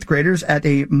group of 8th graders at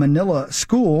a Manila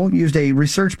school used a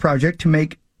research project to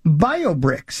make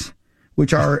biobricks,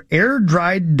 which are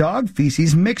air-dried dog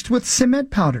feces mixed with cement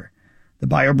powder. The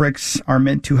biobricks are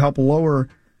meant to help lower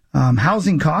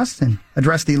housing costs and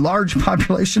address the large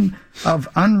population of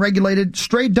unregulated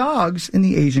stray dogs in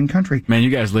the Asian country. Man, you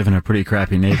guys live in a pretty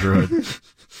crappy neighborhood.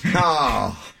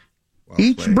 Oh.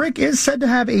 Each brick is said to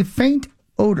have a faint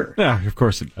odor, Yeah, of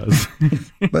course it does.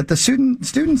 but the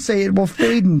students say it will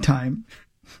fade in time.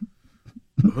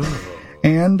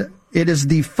 And it is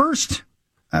the first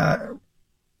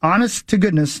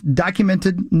honest-to-goodness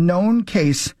documented known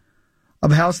case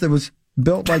of a house that was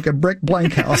built like a brick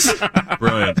blank house.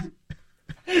 Brilliant.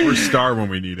 We're star when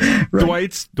we need it.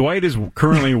 Dwight is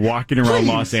currently walking around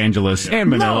Los Angeles and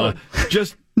Manila,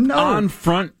 just on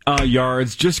front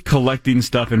yards just collecting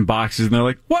stuff in boxes, and they're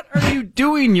like, "What are you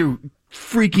doing, you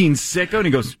freaking sicko?" And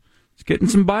he goes, "It's getting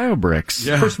some bio bricks."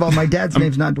 Yeah. First of all, my dad's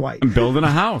name's not Dwight. I'm building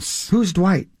a house. Who's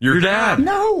Dwight? Your dad.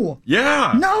 No.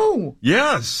 Yeah. No.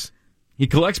 Yes. He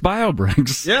collects bio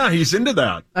bricks. Yeah, he's into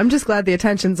that. I'm just glad the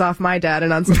attention's off my dad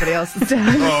and on somebody else's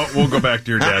dad. Oh, we'll go back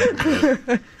to your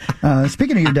dad.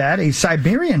 Speaking of your dad, a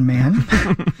Siberian man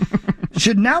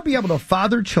should now be able to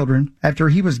father children after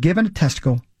he was given a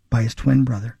testicle by his twin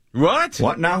brother. What?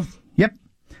 What now? Yep.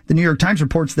 The New York Times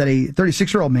reports that a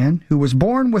 36-year-old man who was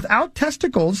born without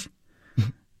testicles,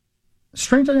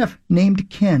 strangely enough, named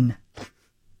Ken.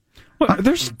 What,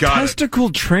 there's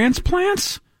testicle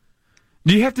transplants?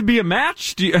 Do you have to be a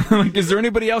match? Is there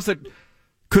anybody else that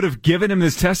could have given him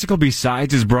this testicle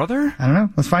besides his brother? I don't know.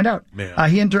 Let's find out.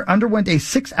 He underwent a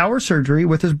 6-hour surgery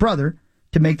with his brother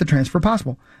to make the transfer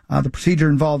possible. The procedure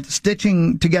involved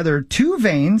stitching together 2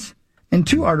 veins and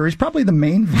 2 arteries, probably the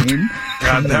main vein.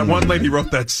 God, that one lady wrote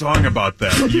that song about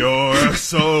that. You're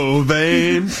so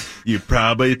vain, you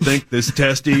probably think this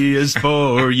testy is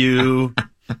for you.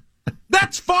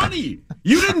 That's funny.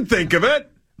 You didn't think of it.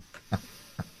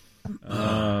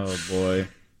 Oh, boy.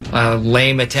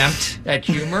 Lame attempt at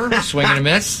humor, swing and a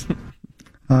miss.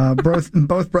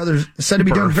 Both brothers said to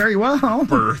be doing very well.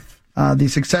 The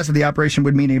success of the operation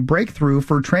would mean a breakthrough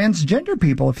for transgender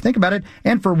people, if you think about it,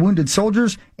 and for wounded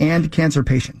soldiers and cancer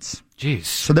patients. Jeez.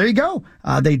 So there you go.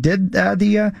 They did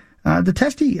the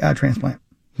testy transplant.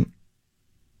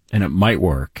 And it might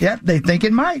work. Yeah, they think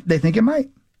it might.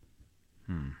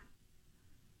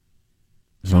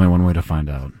 There's only one way to find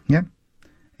out. Yep.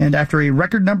 And after a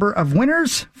record number of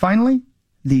winners, finally,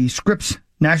 the Scripps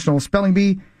National Spelling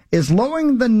Bee is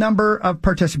lowering the number of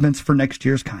participants for next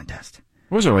year's contest.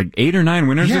 What was there, like 8 or 9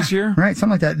 winners this year? Right,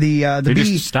 something like that. The they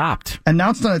bee just stopped.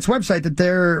 Announced on its website that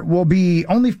there will be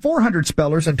only 400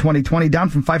 spellers in 2020,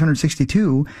 down from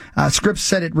 562. Scripps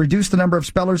said it reduced the number of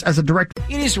spellers as a direct...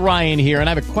 It is Ryan here, and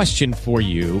I have a question for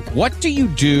you. What do you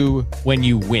do when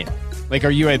you win? Like, are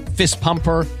you a fist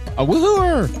pumper, a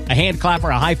woohooer, a hand clapper,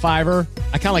 a high fiver?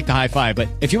 I kind of like the high five, but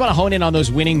if you want to hone in on those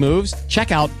winning moves,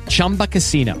 check out Chumba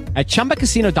Casino. At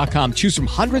ChumbaCasino.com, choose from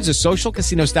hundreds of social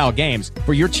casino-style games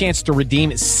for your chance to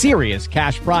redeem serious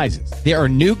cash prizes. There are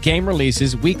new game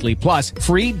releases weekly, plus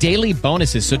free daily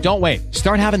bonuses. So don't wait.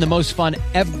 Start having the most fun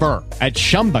ever at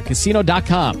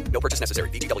ChumbaCasino.com. No purchase necessary.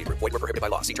 VGW. Void where prohibited by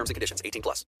law. See terms and conditions.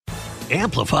 18+.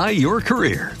 Amplify your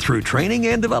career through training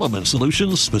and development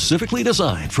solutions specifically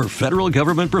designed for federal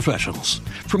government professionals.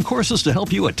 From courses to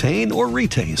help you attain or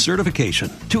retain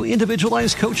certification, to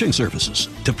individualized coaching services,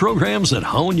 to programs that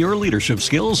hone your leadership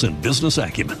skills and business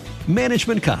acumen,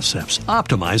 Management Concepts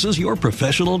optimizes your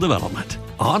professional development.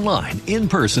 Online, in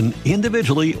person,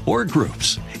 individually, or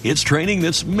groups, it's training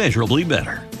that's measurably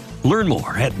better. Learn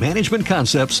more at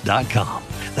managementconcepts.com.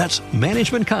 That's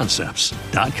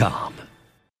managementconcepts.com.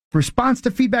 Response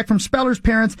to feedback from spellers,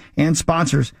 parents, and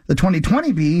sponsors. The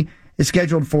 2020 Bee is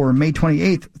scheduled for May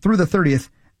 28th through the 30th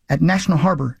at National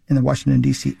Harbor in the Washington,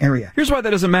 D.C. area. Here's why that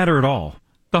doesn't matter at all.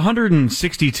 The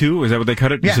 162, is that what they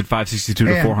cut it? You said 562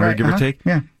 to 400, right, give or take?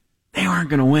 Yeah. They aren't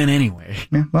going to win anyway.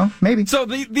 Yeah, well, maybe. So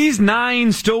these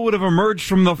 9 still would have emerged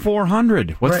from the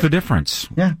 400. What's the difference?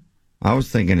 Yeah. I was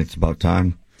thinking it's about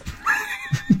time.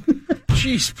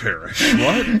 Jeez, Parrish.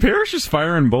 What? Parrish is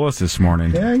firing bullets this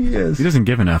morning. Yeah, he is. He doesn't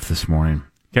give enough this morning.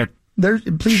 Got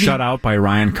shut out by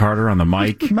Ryan Carter on the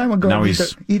mic. You might want to go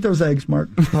eat those eggs, Mark.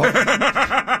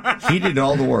 He did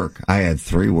all the work. I had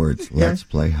 3 words. Let's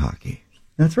play hockey.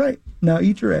 That's right. Now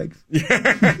eat your eggs.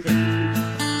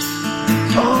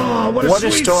 Oh, what a what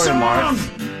sweet a story, song. Mark.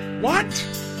 What?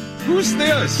 Who's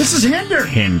this? This is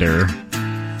Hinder.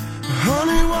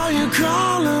 Honey, why you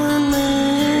calling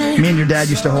me? Me and your dad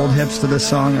used to hold hips to this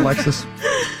song, Alexis.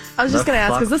 I was just going to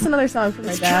ask, is this another song for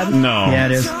my dad? No. Yeah,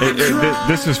 it is.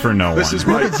 This is for no one. Is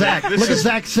Look at Zach. Look at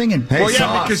Zach singing. Hey, well, yeah,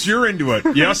 Sauce. because you're into it.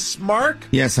 Yes, Mark?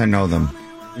 Yes, I know them.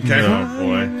 Okay. Oh,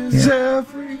 boy. Yeah.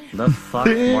 The fuck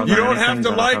more You than don't have anything to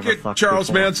that I've like ever it, fucked Charles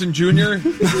before. Manson Jr.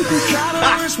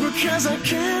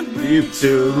 Deep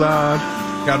too loud.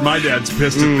 God, my dad's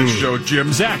pissed at this show,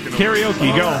 Jim. Zach,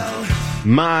 karaoke, go.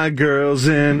 My girl's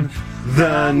in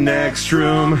the next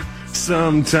room.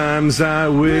 Sometimes I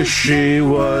wish she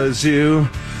was you.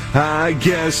 I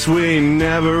guess we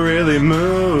never really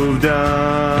moved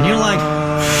on. Can you,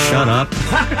 shut up?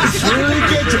 It's really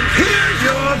good to hear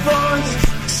your voice.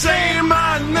 Say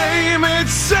my name, it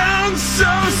sounds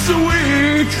so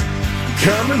sweet.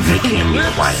 Come and pick me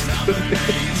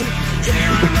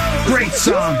Great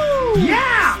song.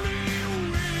 Yeah!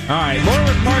 right, more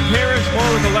with Mark Harris,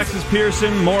 more with Alexis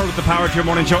Pearson, more with the Power Trip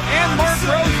Morning Show, and Mark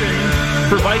Rosen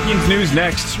for Vikings News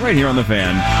next, right here on The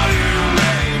Fan.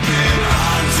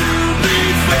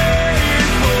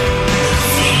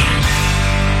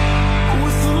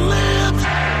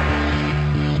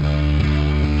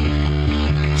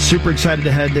 Super excited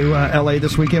to head to L.A.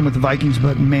 this weekend with the Vikings,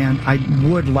 but man, I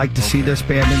would like to see this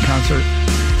band in concert.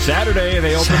 Saturday,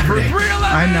 they open for 311,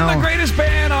 I know. the greatest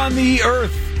band on the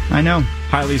earth. I know.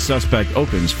 Highly Suspect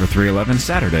opens for 311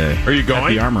 Saturday. Are you going? At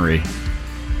the Armory.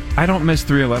 I don't miss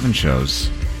 311 shows.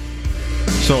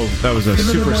 So that was a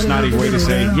super snotty way to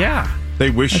say, yeah.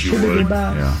 They wish you would.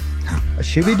 Yeah.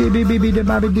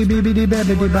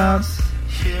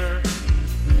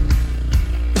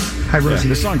 Hi, Rosie.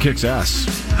 This song kicks ass.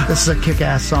 This is a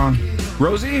kick-ass song.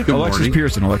 Rosie? Good Alexis morning.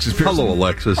 Pearson. Hello,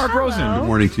 Alexis. Mark Rosen. Good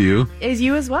morning to you. Is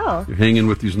you as well. You're hanging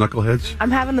with these knuckleheads? I'm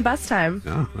having the best time.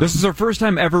 Yeah. This is her first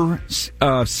time ever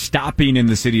stopping in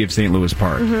the city of St. Louis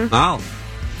Park. Mm-hmm. Oh.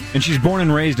 And she's born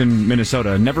and raised in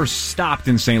Minnesota, never stopped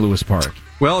in St. Louis Park.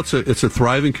 Well, it's a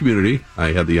thriving community.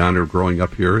 I had the honor of growing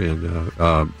up here,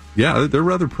 and yeah, they're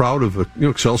rather proud of it. You know,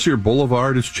 Excelsior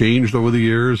Boulevard has changed over the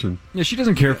years, and yeah, she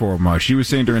doesn't care for it much. She was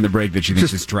saying during the break that she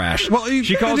thinks it's trash. Well,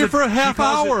 she calls it for a half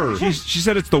hour. She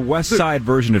said it's the West Side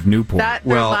version of Newport.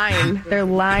 They're lying. They're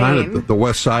lying. Kind of, the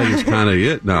West Side is kind of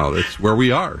it now. That's where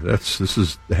we are. This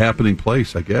is the happening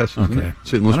place, I guess. Isn't it?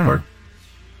 St. Louis Park.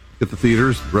 Get the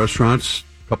theaters, the restaurants,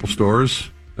 a couple stores.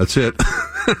 That's it.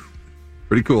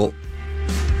 Pretty cool.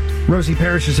 Rosie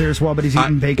Parrish is here as well, but he's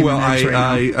eating bacon. Well, and eggs right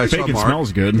now. I saw bacon Mark.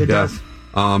 smells good. It does.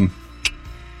 There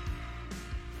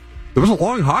was a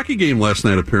long hockey game last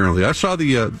night. Apparently, I saw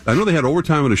the. I know they had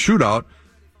overtime and a shootout.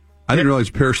 I didn't realize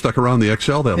Parrish stuck around the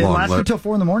XL that It long. lasted until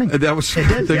 4 a.m. That was. It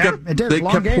did. They Yeah, kept, it did. They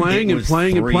Long kept game. playing It and was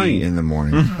playing and 3 playing in the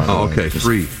morning. Oh, okay,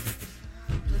 3.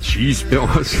 Jeez, it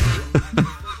was.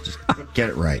 Get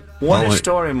it right. What a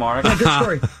story, Mark. Good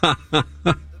story.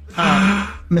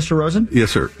 Mr. Rosen?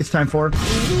 Yes, sir. It's time for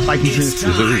Vikings It's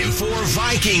News. time for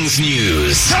Vikings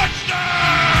News.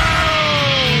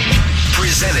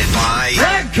 Presented by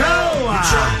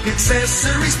Truck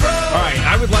Accessories Pro. All right,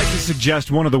 I would like to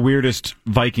suggest one of the weirdest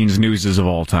Vikings newses of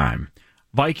all time.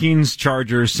 Vikings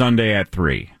Chargers Sunday at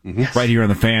 3. Yes. Right here on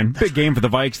The Fan. Big game for the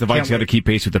Vikes. The Vikes got to keep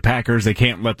pace with the Packers. They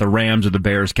can't let the Rams or the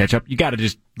Bears catch up. You got to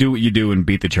just do what you do and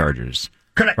beat the Chargers.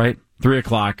 Correct. Right? 3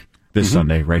 o'clock this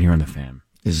Sunday, right here on The Fan.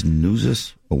 Is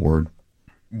newses a word?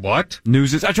 What?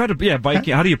 Newses. I tried to,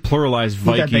 Viking. How do you pluralize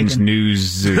Vikings bacon.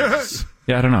 news?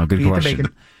 Yeah, I don't know. Good Eat question. the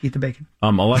bacon. Eat the bacon.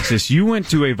 Alexis, you went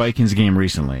to a Vikings game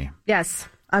recently. Yes,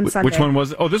 on Sunday. Which one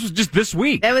was? Oh, this was just this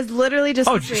week. It was literally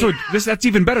just this so week. that's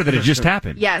even better that it just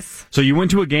happened. Yes. So you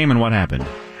went to a game and what happened?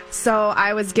 So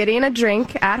I was getting a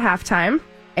drink at halftime,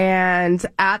 and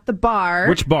at the bar.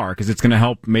 Which bar? Because it's going to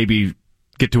help maybe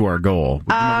get to our goal.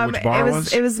 Do you remember which bar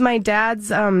it was my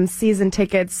dad's season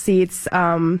ticket seats.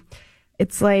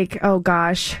 It's like, oh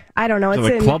gosh, I don't know. Is It's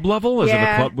it a in club level? Is it a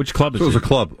yeah. club? Which club is So it was it? a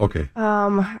club. Okay.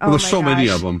 Oh there's my so many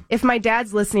gosh. of them. If my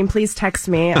dad's listening, please text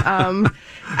me.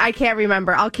 I can't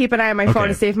remember. I'll keep an eye on my phone Okay.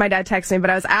 to see if my dad texts me. But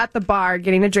I was at the bar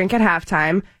getting a drink at halftime.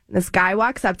 And this guy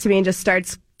walks up to me and just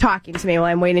starts talking to me while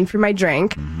I'm waiting for my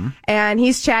drink. And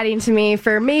he's chatting to me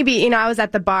for maybe, I was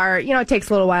at the bar. It takes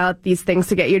a little while at these things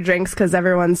to get your drinks because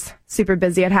everyone's super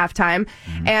busy at halftime.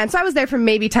 And so I was there for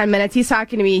maybe 10 minutes. He's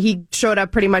talking to me. He showed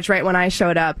up pretty much right when I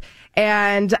showed up.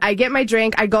 And I get my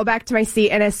drink, I go back to my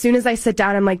seat, and as soon as I sit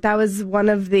down, I'm like, that was one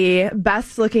of the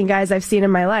best looking guys I've seen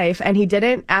in my life. And he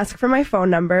didn't ask for my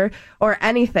phone number or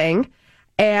anything.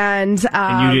 And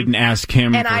you didn't ask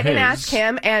him. and for I didn't his. ask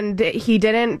him, and he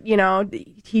didn't,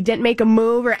 he didn't make a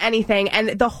move or anything.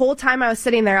 And the whole time I was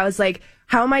sitting there, I was like,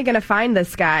 how am I going to find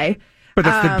this guy? But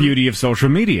that's the beauty of social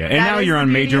media. And that now is you're the on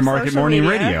beauty Major of Market social Morning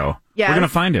media. Radio. Yes. We're going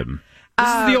to find him. This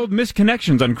is the old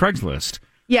misconnections on Craigslist.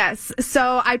 Yes.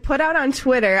 So I put out on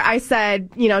Twitter, I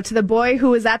said, to the boy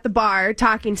who was at the bar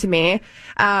talking to me,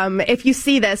 if you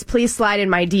see this, please slide in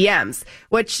my DMs.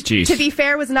 Which, Jeez. to be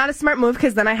fair, was not a smart move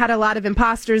because then I had a lot of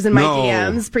imposters in my No.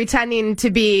 DMs pretending to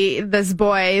be this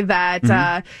boy that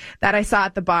that I saw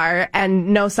at the bar,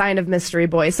 and no sign of mystery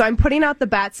boy. So I'm putting out the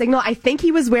bat signal. I think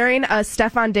he was wearing a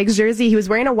Stephon Diggs jersey. He was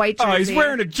wearing a white jersey. Oh, he's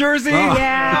wearing a jersey?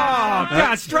 Yeah. Oh,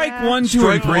 God, strike 1, 2,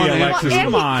 Strike and 3, one. Alexis. And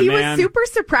Come on, he man. was super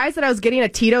surprised that I was getting a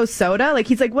Tito soda. Like,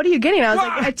 he's like, what are you getting? I was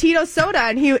like, a Tito soda.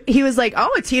 And he was like,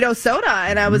 oh, a Tito soda.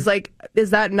 And I was like,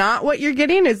 is that not what you're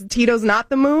getting? Is Tito's not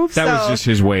the move? That was just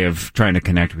his way of trying to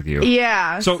connect with you.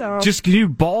 Yeah. So just can you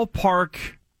ballpark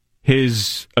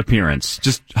his appearance?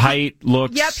 Just height,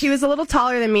 looks? Yep, he was a little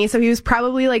taller than me, so he was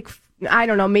probably like I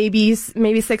don't know, maybe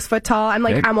 6 foot tall. I'm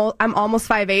like, Okay. I'm almost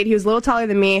 5'8". He was a little taller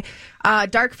than me.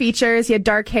 Dark features. He had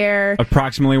dark hair.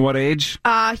 Approximately what age?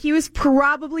 He was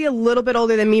probably a little bit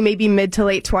older than me, maybe mid to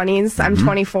late 20s. I'm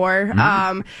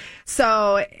 24.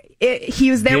 So he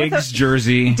was there Diggs with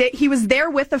jersey. He was there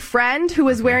with a friend who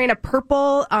was wearing a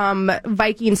purple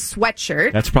Viking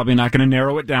sweatshirt. That's probably not going to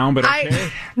narrow it down, but okay.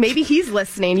 Maybe he's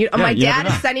listening. My you never dad know.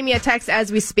 is sending me a text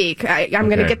as we speak. I'm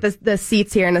going to get the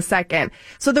seats here in a second.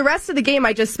 So the rest of the game,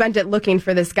 I just spent it looking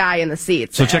for this guy in the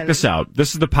seats. So check this out.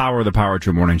 This is the power of the Power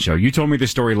Trip Morning Show. You told me this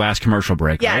story last commercial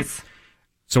break, Yes. right?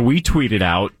 So we tweeted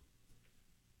out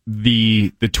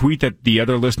the tweet that the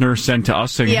other listener sent to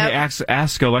us saying, Yep. hey,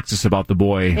 ask Alexis about the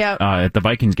boy Yep. at the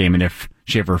Vikings game and if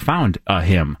she ever found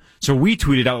him. So we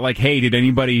tweeted out like, hey, did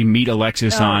anybody meet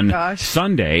Alexis on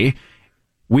Sunday?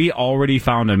 We already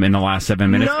found him in the last 7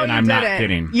 minutes, No, and you I'm not didn't.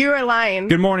 kidding. You are lying.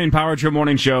 Good morning, Power Trip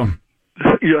Morning Show.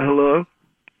 Yeah, hello?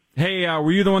 Hey,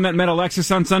 were you the one that met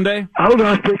Alexis on Sunday? I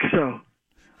don't think so.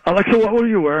 Alexa, what were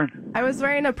you wearing? I was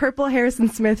wearing a purple Harrison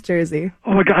Smith jersey.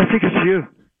 Oh my God, I think it's you.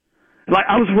 Like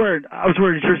I was wearing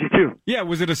a jersey too. Yeah,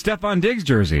 was it a Stephon Diggs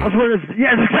jersey? I was wearing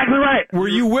yeah, that's exactly right. Were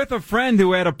you with a friend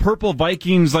who had a purple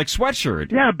Vikings like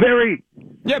sweatshirt? Yeah, Barry.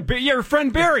 Yeah, your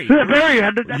friend Barry. Yeah,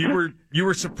 Barry. You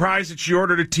were surprised that she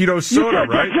ordered a Tito's soda,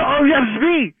 right? Oh yeah, it was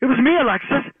me. It was me,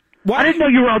 Alexis. I didn't know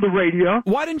you were on the radio.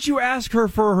 Why didn't you ask her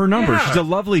for her number? She's a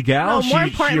lovely gal. No, more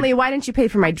importantly, why didn't you pay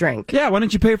for my drink? Yeah, why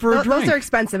didn't you pay for her drink? Those are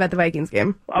expensive at the Vikings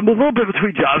game. I'm a little bit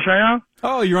between jobs right now.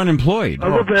 Oh, you're unemployed. A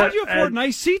little bit. How'd you afford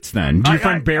nice seats then? Did your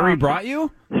friend Barry brought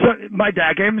you? So my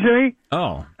dad gave them to me.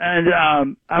 Oh. And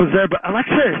I was there, but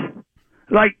Alexis,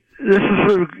 like this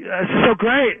is so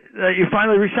great that you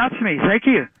finally reached out to me. Thank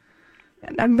you.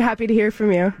 I'm happy to hear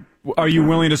from you. Are you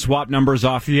willing to swap numbers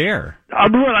off the air?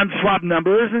 I'm willing to swap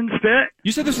numbers and spit.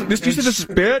 You said this. You said this.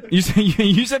 Spit. You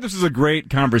said this was a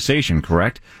great conversation,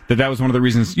 correct? That was one of the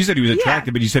reasons. You said he was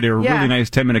attractive, but you said it was a really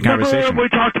nice 10-minute conversation. Remember when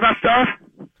we talked about stuff?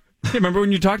 Yeah, remember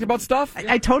when you talked about stuff?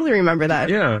 I totally remember that.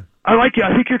 Yeah. I like you.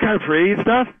 I think you're kind of pretty and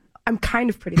stuff. I'm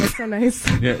kind of pretty. That's so nice.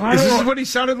 Yeah. Is this what he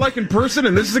sounded like in person?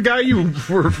 And this is the guy you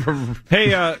were.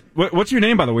 Hey, what's your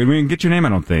name, by the way? We didn't get your name, I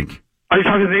don't think. Are you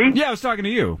talking to me? Yeah, I was talking to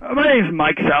you. My name's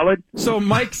Mike Salad. So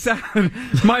Mike Salad.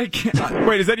 Mike,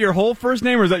 wait, is that your whole first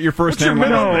name or is that your first name?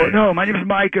 No, my name's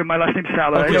Mike and my last name's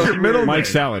Salad. Okay, What's your middle Mike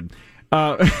Salad.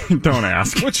 Don't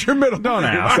ask. What's your middle Don't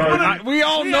name? ask. We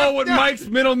all know what Mike's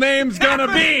middle name's gonna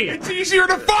be. It's easier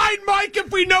to find Mike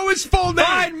if we know his full name.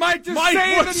 Fine, Mike, just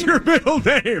say what's your middle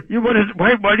name? Why do you want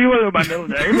to know my middle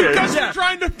name? Because we're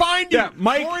trying to find you. Yeah,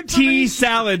 Mike T.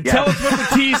 Salad. Tell us what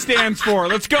the T stands for.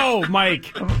 Let's go,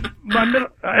 Mike. My middle,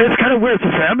 it's kind of weird. It's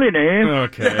a family name.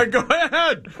 Okay. Yeah, go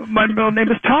ahead. My middle name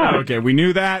is Tom. Okay, we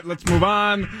knew that. Let's move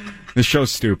on. This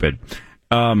show's stupid.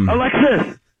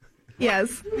 Alexis.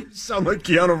 Yes. You sound like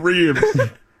Keanu Reeves.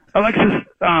 Alexis,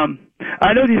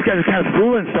 I know these guys are kind of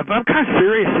fooling and stuff, but I'm kind of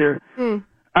serious here.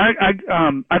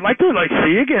 I'd like to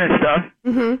see you again and stuff.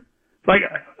 Mm-hmm. Like,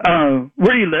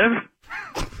 where do you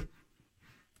live?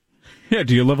 Yeah,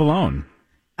 do you live alone?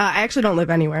 I actually don't live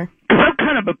anywhere. Because I'm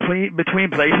kind of between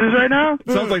places right now.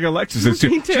 Sounds like Alexis is too.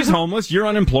 Me too. She's homeless. You're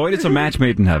unemployed. It's a match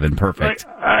made in heaven. Perfect.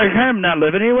 Like, I kind of not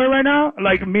living anywhere right now.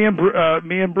 Like me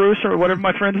and Bruce or whatever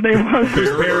my friend's name was.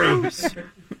 Barry.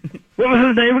 What was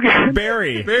his name again?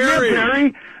 Barry. Yeah,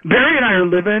 Barry and I are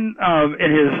living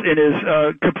in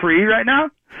his Capri right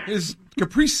now. His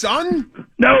Capri Sun?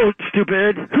 No,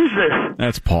 stupid. Who's this?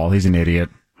 That's Paul. He's an idiot.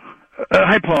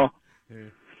 Hi, Paul.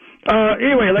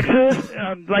 Anyway, Alexis,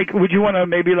 would you want to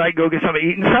maybe go get something to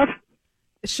eat and stuff?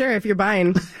 Sure, if you're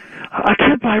buying. I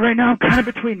can't buy right now. I'm kind of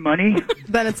between money.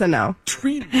 Then it's a no.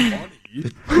 Between money?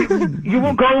 You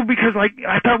won't go because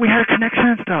I thought we had a connection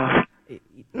and stuff.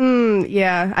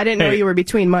 Yeah, I didn't know you were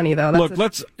between money though.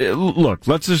 That's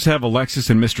Let's just have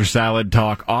Alexis and Mr. Salad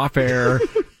talk off air.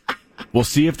 We'll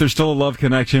see if there's still a love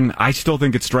connection. I still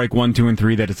think it's strike 1, 2, and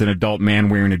 3 that it's an adult man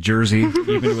wearing a jersey,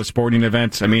 even to a sporting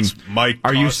event. I mean,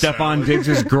 are you Stephon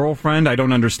Diggs' girlfriend? I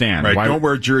don't understand. Right, Why don't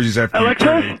wear jerseys after you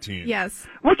turn 18. Yes.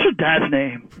 What's your dad's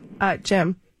name?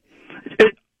 Jim.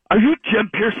 Are you Jim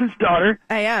Pearson's daughter?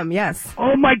 I am, yes.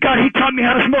 Oh my God, he taught me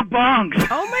how to smoke bongs.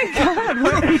 Oh my God,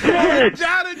 what he did?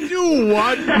 Dad, do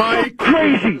what, Mike?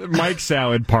 Crazy. Mike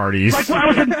Salad parties. Like when I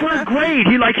was in 3rd grade,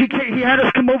 he had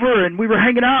us come over and we were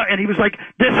hanging out and he was like,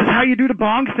 "This is how you do the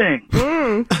bong thing."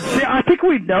 See, I think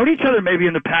we've known each other maybe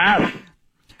in the past.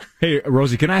 Hey,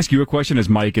 Rosie, can I ask you a question as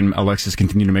Mike and Alexis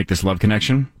continue to make this love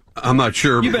connection? I'm not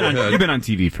sure. You've been on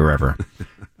TV forever.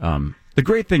 The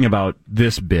great thing about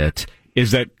this bit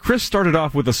is that Chris started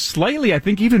off with a slightly, I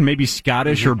think even maybe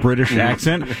Scottish or British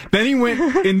accent. Then he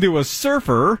went into a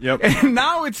surfer, and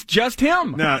now it's just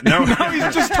him. Now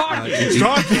he's just talking. He's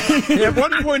talking. At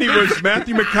one point, he was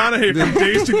Matthew McConaughey from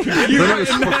Dazed and Confused. Then it was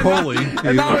Spicoli.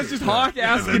 And now it's just Hawk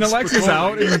asking Alexis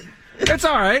out. And it's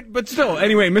all right, but still.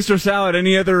 Anyway, Mr. Salad,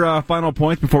 any other final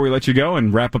points before we let you go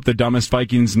and wrap up the dumbest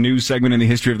Vikings news segment in the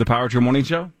history of the Power Trip Morning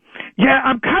Show? Yeah,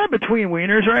 I'm kind of between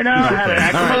wieners right now. I had an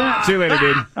accident. All right. See you later,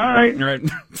 dude. All right. All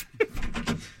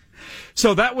right.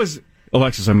 So that was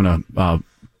Alexis. I'm going to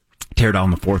tear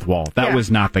down the fourth wall. That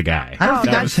was not the guy. I don't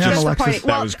think that's him, Alexis.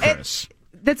 That was Chris.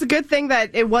 That's a good thing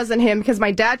that it wasn't him, because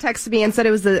my dad texted me and said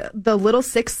it was the Little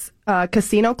Six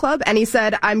Casino Club, and he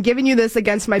said, "I'm giving you this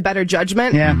against my better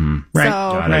judgment." Yeah,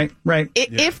 right, so, right.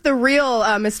 If the real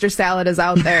Mr. Salad is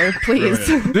out there, please.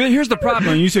 Here's the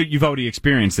problem. You said you've already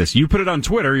experienced this. You put it on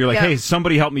Twitter. You're like, hey,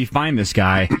 somebody help me find this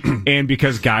guy. And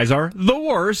because guys are the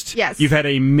worst, you've had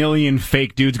a million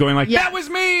fake dudes going like, that was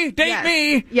me, date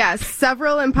me. Yes,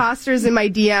 several imposters in my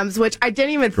DMs, which I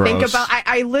didn't even think about.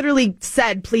 I literally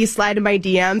said, please slide in my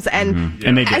DMs. And,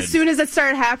 and they did. As soon as it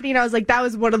started happening, I was like, that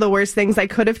was one of the worst things I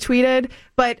could have tweeted.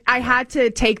 But I had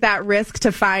to take that risk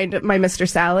to find my Mr.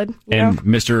 Salad. And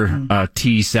Mr.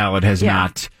 T. Salad has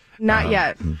not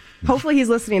yet. Hopefully he's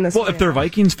listening this Well, if they're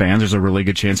Vikings fans, there's a really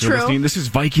good chance they're True. listening. This is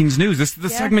Vikings news. This is the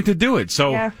segment to do it.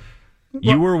 So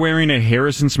you were wearing a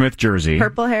Harrison Smith jersey.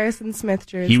 Purple Harrison Smith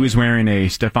jersey. He was wearing a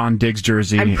Stephon Diggs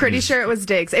jersey. I'm pretty sure it was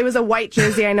Diggs. It was a white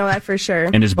jersey. I know that for sure.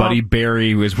 And his buddy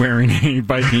Barry was wearing a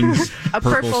Vikings a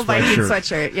purple Viking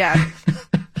sweatshirt.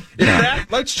 Yeah.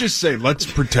 Let's just say, let's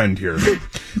pretend here.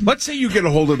 Let's say you get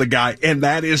a hold of the guy, and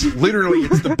that is literally,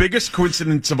 it's the biggest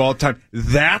coincidence of all time.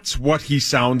 That's what he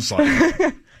sounds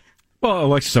like. Well,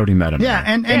 Alexis already met him. Yeah,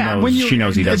 and when she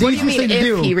knows he does. What do you mean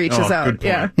if he reaches out?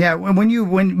 Yeah. When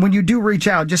you do reach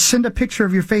out, just send a picture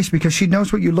of your face, because she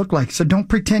knows what you look like. So don't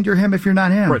pretend you're him if you're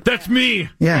not him. Right, that's me.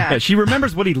 Yeah. She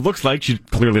remembers what he looks like. She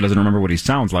clearly doesn't remember what he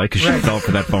sounds like because she fell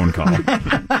for that phone call.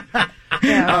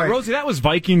 Rosie, that was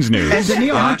Vikings news. And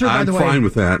Danielle Hunter, by the way, I'm fine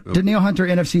with that. Danielle Hunter,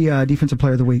 NFC Defensive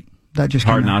Player of the Week. That just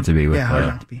hard not to be with hard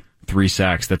not to be. 3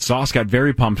 sacks that Sauce got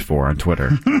very pumped for on Twitter.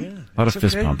 A lot of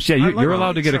fist pumps. Yeah, you're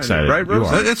allowed to get excited. Right, you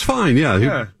are. That's fine,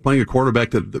 yeah. Playing a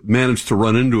quarterback that managed to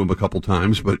run into him a couple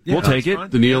times, but we'll take it.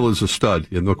 Danielle is a stud.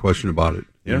 Yeah, no question about it.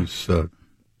 Yeah. He's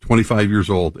 25 years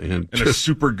old and a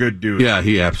super good dude. Yeah,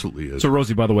 he absolutely is. So,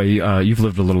 Rosie, by the way, you've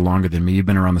lived a little longer than me. You've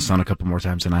been around the sun a couple more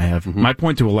times than I have. Mm-hmm. My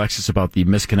point to Alexis about the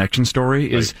misconnection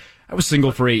story is I was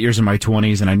single for 8 years in my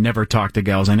 20s, and I never talked to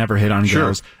gals. I never hit on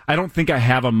girls. I don't think I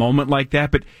have a moment like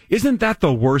that, but isn't that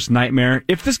the worst nightmare?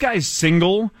 If this guy's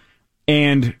single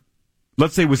and,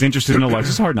 let's say, was interested in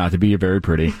Alexis, hard not to be, you're very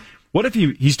pretty. What if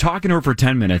he's talking to her for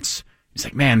 10 minutes? He's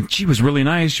like, man, she was really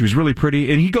nice. She was really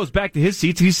pretty. And he goes back to his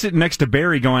seats. He's sitting next to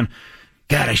Barry going,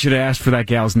 God, I should have asked for that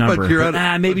gal's number.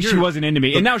 But maybe she wasn't into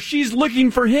me. And now she's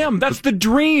looking for him. That's the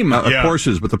dream. Of course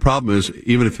it is. But the problem is,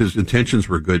 even if his intentions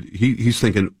were good, he's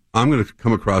thinking, I'm going to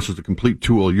come across as a complete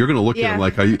tool. You're going to look at him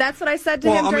like that's what I said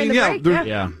to him during the break.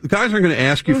 The guys aren't going to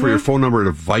ask you for your phone number at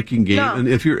a Viking game. No. And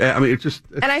if you're, it's just.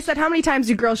 And I said, how many times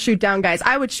do girls shoot down guys?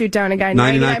 I would shoot down a guy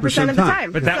 99% of the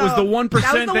time. But that was the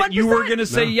 1% that you were going to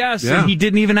say yes, and he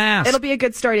didn't even ask. It'll be a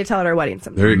good story to tell at our wedding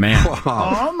someday. There you Man.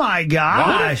 Oh my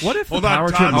gosh! What if Hold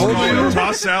on,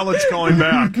 Toss Salad's calling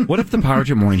back. What if the Power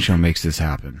Trip Morning Show makes this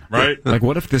happen? Right? Like,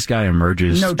 what if this guy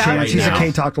emerges? No chance. He's a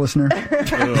K-Talk listener.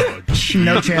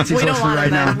 No chance he's listening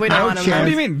right now. We don't want him. What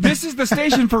do you mean? This is the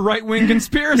station for right-wing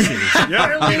conspiracies.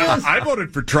 Yeah, I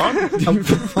voted for Trump.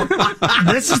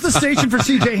 This is the station for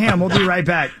CJ Ham. We'll be right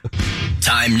back.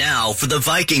 Time now for the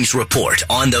Vikings Report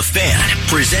on The Fan,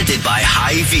 presented by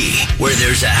Hy-Vee, where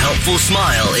there's a helpful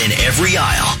smile in every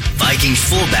aisle. Vikings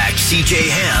fullback CJ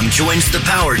Ham joins the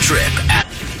Power Trip.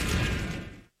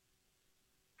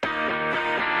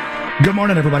 Good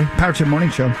morning, everybody. Power Trip Morning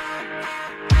Show.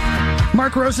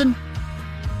 Mark Rosen.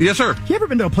 Yes, sir. You ever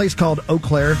been to a place called Eau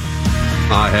Claire?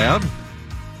 I have.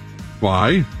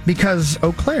 Why? Because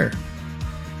Eau Claire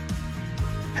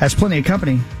has plenty of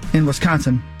company in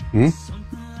Wisconsin.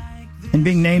 And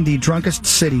being named the drunkest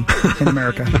city in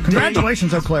America.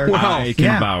 Congratulations, Eau Claire. Wow. I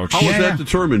can vouch. How is that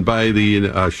determined? By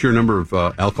the sheer number of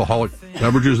alcoholic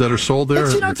beverages that are sold there?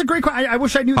 It's a great question. I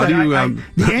wish I knew that.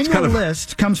 The annual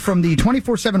list comes from the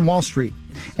 24/7 Wall Street,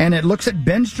 and it looks at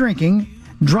binge drinking,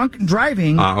 drunk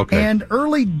driving, and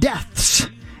early deaths.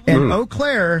 And Eau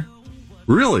Claire...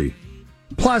 Really?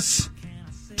 Plus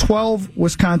 12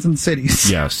 Wisconsin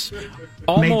cities. Yes.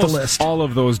 Almost make the list. All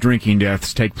of those drinking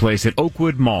deaths take place at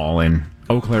Oakwood Mall in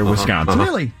Eau Claire, Wisconsin.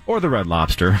 Really? Or the Red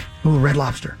Lobster. Ooh, Red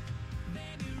Lobster.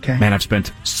 Okay. Man, I've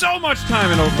spent so much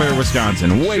time in Eau Claire,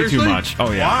 Wisconsin. Way Seriously? too much.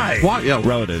 Oh, yeah. Why? Yeah.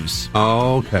 Relatives.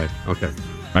 Oh, okay.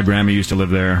 My grandma used to live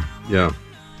there. Yeah.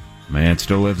 My aunt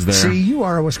still lives there. See, you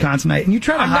are a Wisconsinite, and you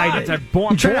try to hide it. I'm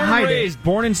born, you try to hide raised,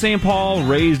 born in St. Paul,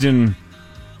 raised in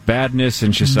Badness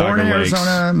and Chisaga Born in Lakes.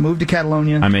 Arizona, moved to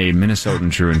Catalonia. I'm a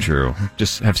Minnesotan true and true.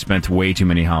 Just have spent way too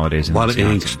many holidays in A lot of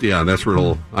Wisconsin. angst. Yeah, that's where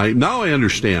now I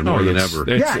understand more than ever.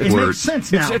 It makes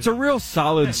sense now. It's a real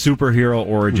solid superhero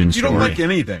origin story. You don't like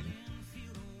anything.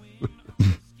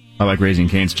 I like Raising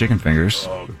Cane's chicken fingers.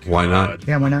 Oh, why not?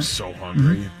 Yeah, why not? I'm so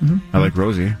hungry. I like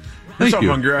Rosie. That's how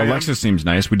hungry I am. Alexa seems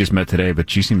nice. We just met today, but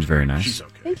she seems very nice. She's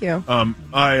okay. Thank you.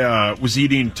 I was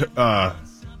eating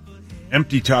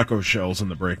empty taco shells in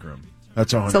the break room.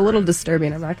 That's all. It's a little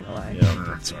disturbing, I'm not going to lie. Yeah,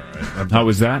 that's all right. How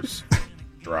was that?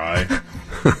 Dry.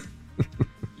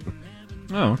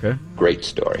 Oh, okay. Great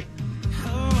story.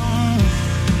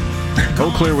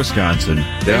 Eau Claire, Wisconsin.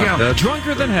 Yeah,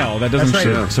 Drunker than hell. That doesn't That's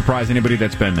right. surprise anybody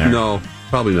that's been there. No,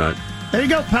 probably not. There you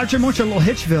go, Patrick Mocha, a little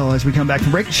Hitchville as we come back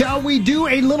from break. Shall we do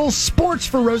a little sports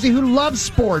for Rosie, who loves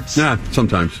sports? Yeah,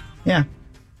 sometimes. Yeah.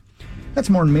 That's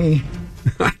more than me.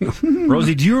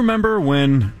 Rosie, do you remember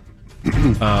when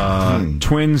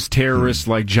Twins terrorists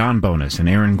like John Bonus and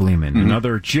Aaron Gleeman and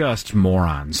other just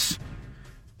morons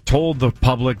told the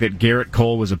public that Garrett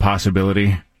Cole was a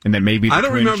possibility and that maybe the I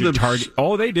don't Twins remember should them. target...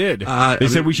 Oh, they did. They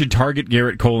said we should target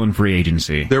Garrett Cole in free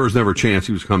agency. There was never a chance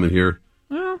he was coming here.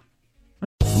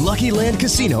 Lucky Land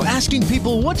Casino, asking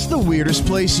people, what's the weirdest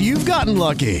place you've gotten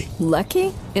lucky?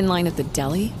 Lucky? In line at the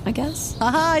deli, I guess?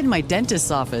 Aha, in my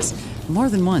dentist's office. More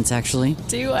than once, actually.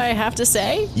 Do I have to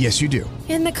say? Yes, you do.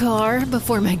 In the car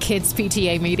before my kids'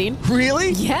 PTA meeting.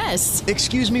 Really? Yes.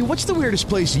 Excuse me, what's the weirdest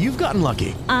place you've gotten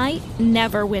lucky? I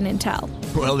never win and tell.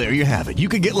 Well, there you have it. You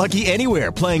can get lucky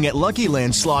anywhere, playing at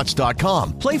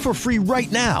LuckyLandSlots.com. Play for free right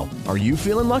now. Are you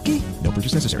feeling lucky? No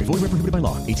purchase necessary. Void where prohibited by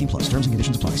law. 18+. Terms and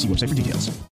conditions apply. See website for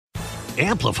details.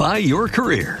 Amplify your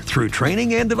career through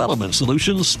training and development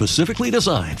solutions specifically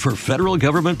designed for federal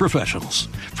government professionals.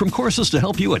 From courses to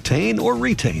help you attain or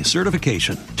retain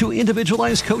certification, to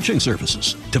individualized coaching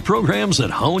services, to programs that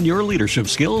hone your leadership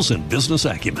skills and business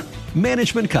acumen,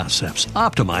 Management Concepts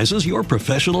optimizes your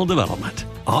professional development.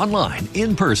 Online,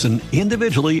 in person,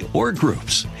 individually, or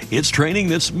groups, it's training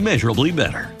that's measurably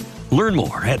better. Learn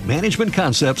more at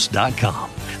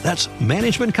managementconcepts.com. That's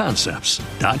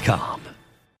managementconcepts.com.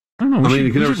 I don't know.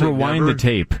 you can never say rewind never. the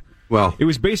tape. Well, it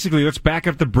was basically, let's back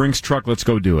up the Brinks truck, let's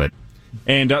go do it.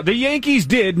 And the Yankees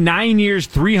did 9 years,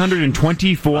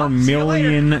 $324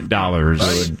 million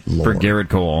for Garrett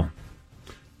Cole.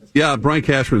 Yeah, Brian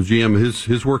Cashman's GM,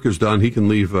 his work is done. He can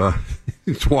leave.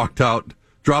 He's walked out,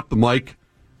 dropped the mic,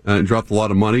 and dropped a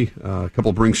lot of money, a couple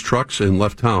of Brinks trucks, and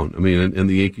left town. I mean, and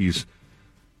the Yankees,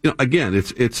 again,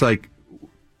 it's like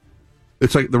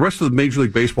the rest of the Major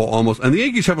League Baseball almost, and the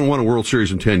Yankees haven't won a World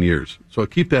Series in 10 years. So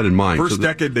keep that in mind. First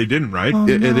decade they didn't, right?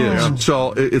 It is.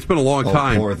 So it's been a long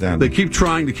time. Poor them. They keep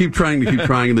trying, and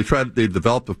they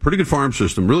developed a pretty good farm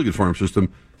system, really good farm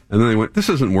system, and then they went, this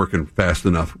isn't working fast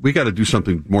enough. We got to do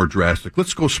something more drastic.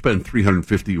 Let's go spend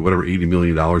 $80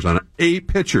 million on a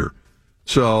pitcher.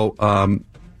 So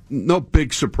no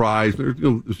big surprise. There's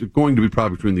going to be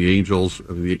probably between the Angels,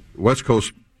 the West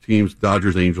Coast teams,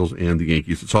 Dodgers, Angels, and the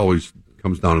Yankees. It's always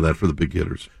comes down to that for the big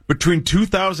hitters. Between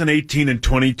 2018 and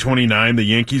 2029, the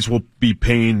Yankees will be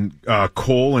paying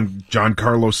Cole and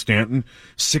Giancarlo Stanton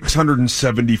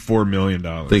 $674 million.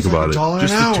 Think about it.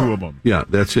 Just the two of them. Yeah,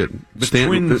 that's it. The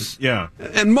Stanton, Twins, yeah.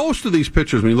 And most of these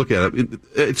pitchers, when you look at it,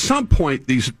 at some point,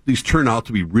 these turn out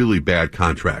to be really bad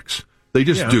contracts. They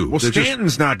just do. Well,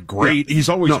 Stanton's not great. Yeah. He's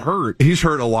always hurt. He's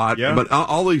hurt a lot. Yeah. But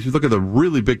all these, you look at the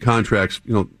really big contracts,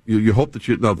 you hope that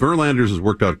Verlander's has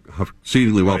worked out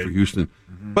exceedingly well for Houston.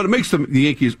 Mm-hmm. But it makes the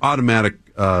Yankees automatic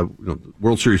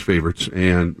World Series favorites,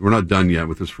 and we're not done yet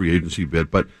with this free agency bit.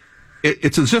 But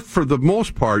it's as if, for the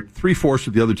most part, 3/4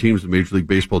 of the other teams in Major League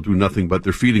Baseball do nothing but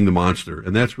they're feeding the monster.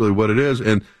 And that's really what it is.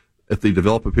 And if they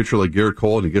develop a pitcher like Garrett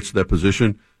Cole and he gets to that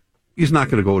position, he's not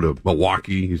going to go to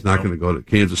Milwaukee. He's not going to go to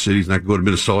Kansas City. He's not going to go to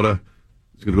Minnesota.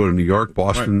 He's going to go to New York,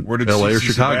 Boston, right. Where did L.A., or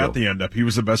CC Chicago. Sabathia end up? He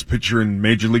was the best pitcher in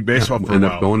Major League Baseball for a end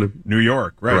while. up going to New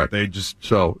York, right? Correct. They just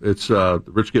so it's the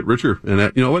rich get richer,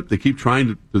 and you know what? They keep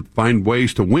trying to find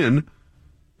ways to win,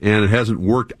 and it hasn't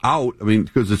worked out. I mean,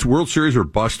 because it's World Series or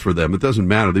bust for them. It doesn't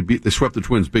matter. They swept the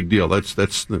Twins, big deal. That's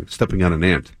stepping on an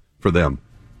ant for them.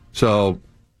 So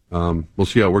we'll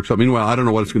see how it works out. Meanwhile, I don't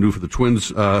know what it's going to do for the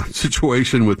Twins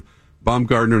situation with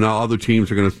Baumgartner. Now other teams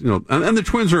are going to, and the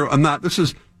Twins are.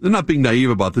 They're not being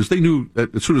naive about this. They knew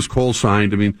that as soon as Cole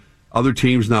signed. I mean, other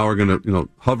teams now are going to,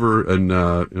 hover and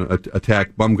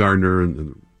attack Baumgartner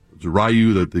and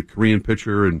Ryu, the Korean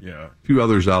pitcher, and a few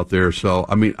others out there. So,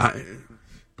 I mean,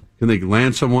 can they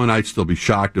land someone? I'd still be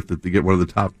shocked if they get one of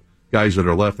the top guys that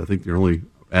are left. I think the only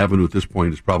avenue at this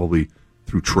point is probably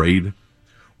through trade.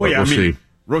 Well, we'll see.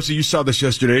 Rosie, you saw this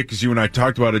yesterday because you and I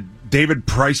talked about it. David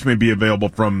Price may be available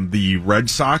from the Red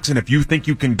Sox, and if you think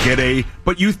you can get a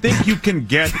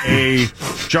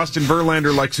Justin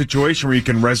Verlander-like situation where you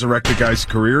can resurrect a guy's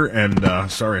career,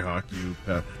 and sorry, Hawk,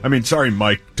 sorry,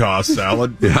 Mike Toss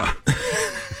Salad. Yeah.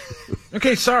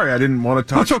 Okay, sorry, I didn't want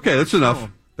to talk. That's okay, that's enough.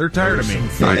 They're tired of me.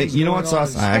 Hey, you know what,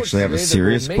 Sauce? I actually have a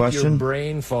serious question.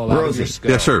 Rosie.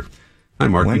 Yes, sir. Hi,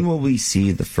 Marky. When will we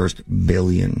see the first $1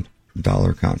 billion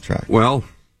contract? Well,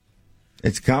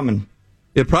 it's coming.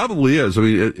 It probably is. I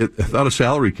mean, without a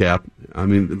salary cap, I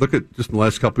mean, look at just the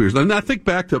last couple of years. And I think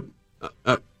back to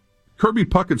Kirby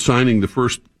Puckett signing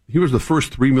he was the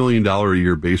first $3 million a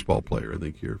year baseball player, I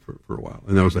think, here for a while.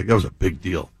 And that was a big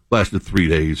deal. Lasted 3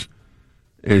 days.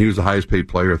 And he was the highest paid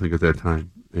player, I think, at that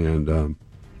time. And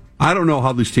I don't know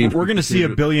how these teams... We're going to see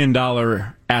 $1 billion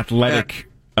athletic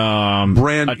brand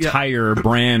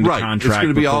contract. It's going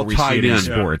to be all tied in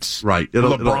sports. Right.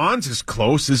 LeBron's is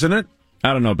close, isn't it?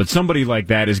 I don't know, but somebody like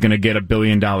that is going to get $1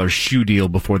 billion shoe deal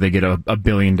before they get $1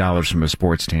 billion from a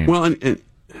sports team. Well, and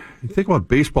think about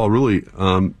baseball, really.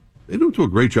 They don't do a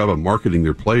great job of marketing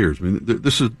their players. I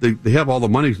mean, they have all the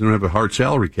money because they don't have a hard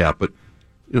salary cap, but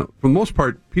for the most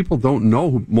part, people don't know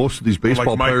who most of these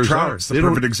baseball players Mike are. Trout's the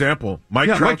perfect example.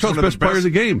 Mike Trout's the best player of the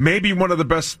game. Maybe one of the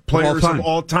best players of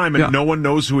all time, and no one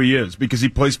knows who he is because he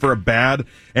plays for a bad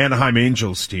Anaheim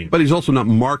Angels team. But he's also not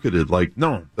marketed like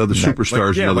the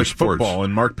superstars in other sports. Football,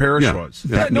 and Mark Parrish was.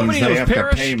 That means they have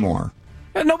to pay more.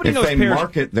 Nobody knows if they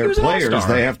market their players,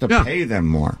 they have to pay them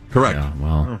more. Correct. Yeah,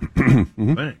 well,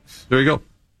 thanks. There you go.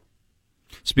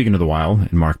 Speaking of the Wild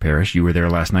and Mark Parrish, you were there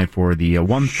last night for the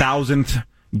 1,000th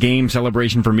game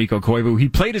celebration for Mikko Koivu. He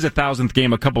played his 1,000th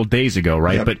game a couple days ago,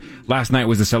 right? Yep. But last night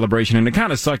was the celebration, and it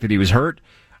kind of sucked that he was hurt,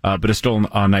 but it's still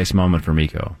a nice moment for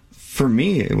Mikko. For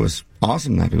me, it was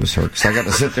awesome that he was hurt because I got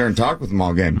to sit there and talk with him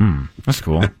all game. That's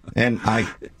cool. And I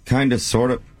kind of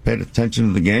sort of paid attention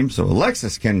to the game, so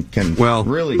Alexis can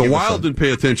really. The Wild didn't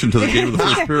pay attention to the game of the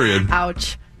first period.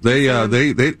 Ouch.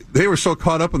 They were so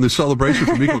caught up in the celebration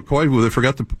for Mikko Koivu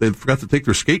they forgot to take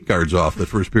their skate guards off that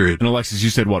first period. And Alexis,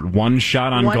 you said what? One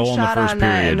shot on goal in the first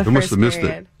period. They must have missed it.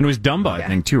 And it was Dumba, I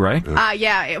think, too, right?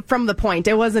 Yeah, from the point.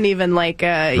 It wasn't even like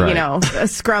a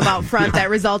scrum out front that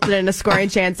resulted in a scoring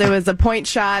chance. It was a point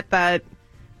shot that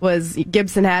was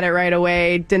Gibson had it right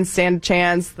away. Didn't stand a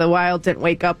chance. The Wild didn't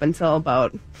wake up until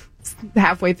about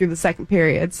halfway through the second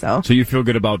period. So you feel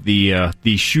good about the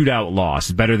shootout loss,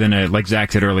 better than like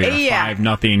Zach said earlier, a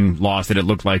 5-0 loss that it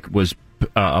looked like was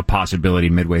a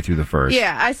possibility midway through the first.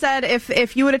 Yeah, I said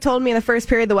if you would have told me in the first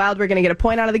period the Wild were going to get a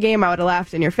point out of the game, I would have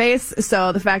laughed in your face.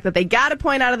 So the fact that they got a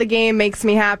point out of the game makes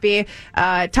me happy.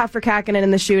 Tough for Kakkonen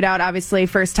in the shootout. Obviously,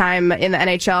 first time in the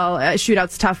NHL,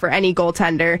 shootout's tough for any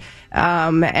goaltender,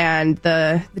 and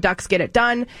the Ducks get it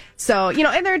done. So,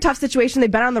 and they're in a tough situation.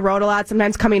 They've been on the road a lot.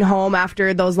 Sometimes coming home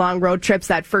after those long road trips,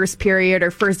 that first period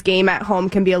or first game at home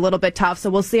can be a little bit tough.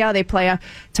 So we'll see how they play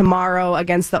tomorrow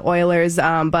against the Oilers.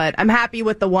 But I'm happy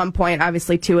with the 1 point.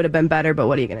 Obviously, 2 would have been better, but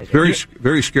what are you going to do? Very,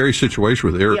 very scary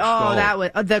situation with Eric Staal. That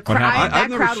was the crowd.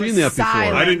 I've never seen that before.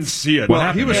 I didn't see it.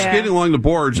 Well, he was skating along the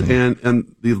boards, and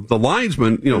the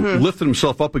linesman, lifted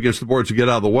himself up against the boards to get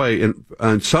out of the way,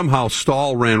 and somehow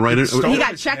Staal ran right into. He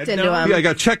got checked into him. Yeah, he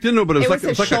got checked into him, but it was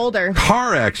his like shoulder. A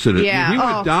car accident. Yeah. He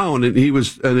went down, and it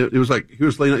was like he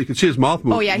was laying. You could see his mouth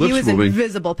moving. Oh yeah, he was in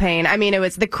visible pain. I mean,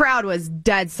 the crowd was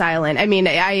dead silent. I mean,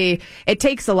 it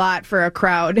takes a lot for a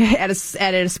crowd at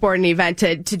a sporting event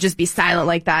to just be silent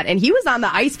like that. And he was on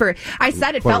the ice for, I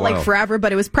said it felt like forever,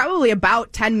 but it was probably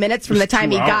about 10 minutes from the time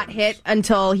he got hit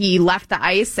until he left the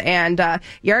ice. And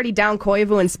you're already down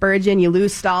Koivu and Spurgeon. You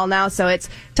lose Staal now, so it's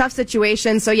a tough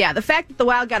situation. So yeah, the fact that the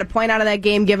Wild got a point out of that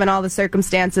game, given all the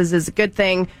circumstances, is a good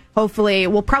thing. Hopefully,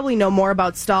 we'll probably know more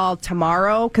about Staal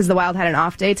tomorrow because the Wild had an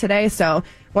off day today. So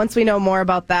once we know more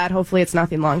about that, hopefully it's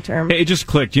nothing long term. Hey, it just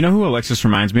clicked. You know who Alexis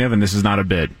reminds me of? And this is not a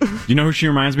bit. Do you know who she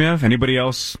reminds me of? Anybody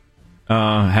else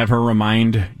have her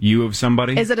remind you of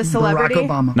somebody? Is it a celebrity? Barack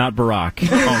Obama. Not Barack.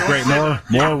 Oh, great.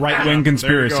 More right-wing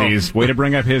conspiracies. Way to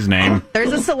bring up his name.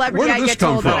 There's a celebrity I get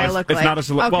told that I look like. It's not a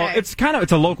celebrity. Well,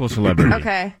 it's a local celebrity.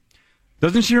 Okay.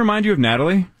 Doesn't she remind you of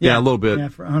Natalie? Yeah, a little bit. Yeah,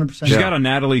 for 100%. She's got a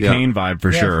Natalie Kane vibe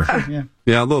for sure.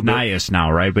 Yeah, a little bit. Nias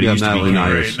now, right? But he used Natalie to be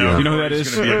Nias. Nias. You know who that is?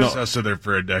 He's going to be obsessed with her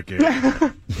for a decade.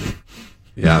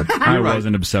 Yeah, I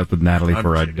wasn't obsessed with Natalie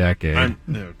for a decade.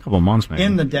 A couple months, maybe.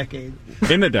 In the decade.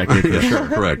 In the decade, for sure.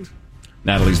 Correct.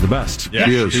 Natalie's the best. Yeah,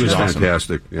 she is. She was She's awesome.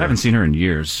 fantastic. I haven't seen her in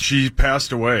years. She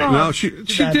passed away. No, she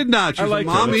did not. She's a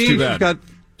mommy. She's got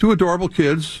 2 adorable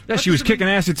kids. Yeah, she was kicking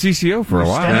ass at CCO for a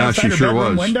while. Yeah, she sure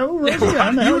was. Window, Rosie?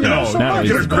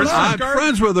 Natalie's I'm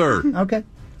friends with her. Okay.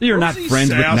 You're not friends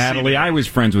with Natalie. I was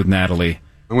friends with Natalie.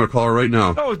 I'm going to call her right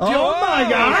now. Oh my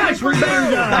gosh, we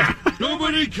better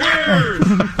Nobody cares.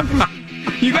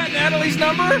 You got Natalie's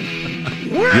number?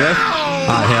 Yes,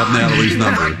 I have Natalie's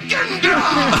number.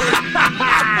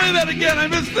 Play that again. I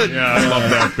missed it. Yeah, I love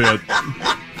that bit.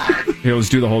 Here, let's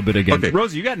do the whole bit again. Okay.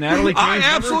 Rosie, you got Natalie Kane's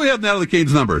I absolutely have Natalie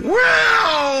Kane's number.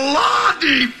 Well,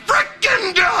 Lottie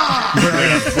frickin' God!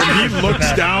 When he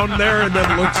looks down there and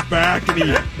then looks back and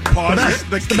he pauses,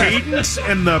 the cadence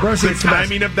and the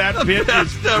timing of that bit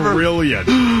is brilliant.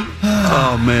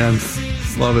 Oh, man.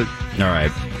 Love it. All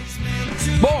right.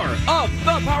 More of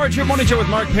the Power Trip Morning Show with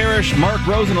Mark Parrish, Mark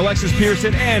Rose, and Alexis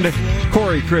Pearson, and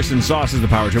Corey, Chris, and Sauce is the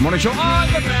Power Trip Morning Show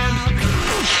on the Fan.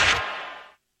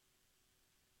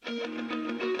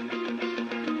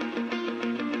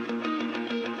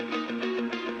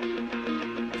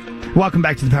 Welcome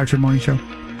back to the Power Trip Morning Show.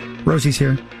 Rosie's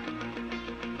here.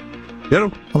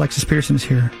 Hello. Alexis Pearson's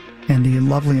here. And the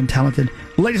lovely and talented,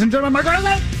 ladies and gentlemen, Mark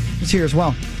Rose is here as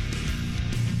well.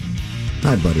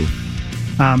 Hi, buddy.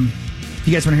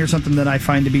 You guys want to hear something that I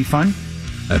find to be fun?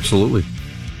 Absolutely.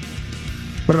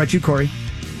 What about you, Corey?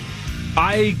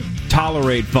 I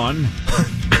tolerate fun.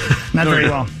 Not very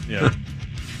well. Yeah.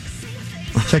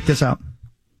 Check this out.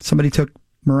 Somebody took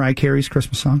Mariah Carey's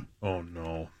Christmas song. Oh,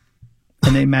 no.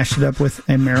 And they mashed it up with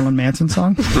a Marilyn Manson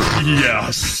song.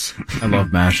 Yes. I love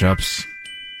mashups.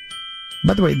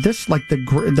 By the way, this like the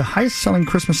highest selling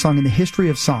Christmas song in the history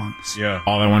of songs. Yeah.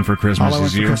 All I Want for Christmas All I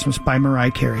Want Is for You. Christmas by Mariah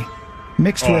Carey.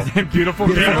 Mixed with Beautiful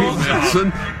People.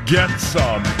 Nelson, get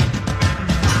some.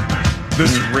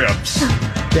 This rips.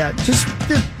 Yeah, just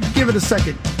give it a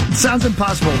second. It sounds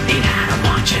impossible. And I don't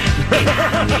want you, and I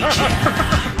don't need you.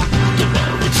 The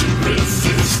one that you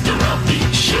resist or I'll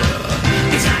beat you.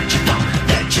 It's not your fault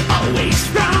that you're always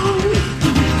wrong.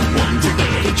 The weak ones are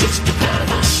ready just to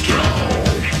prove us strong.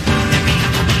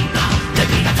 The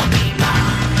beautiful people,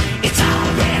 it's all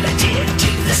relative to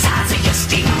the size of your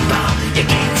steamboat. You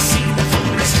can't see the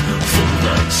forest full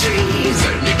of trees,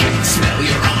 and you can't smell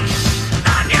your own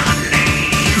on your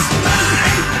knees.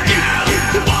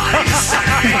 What do you say?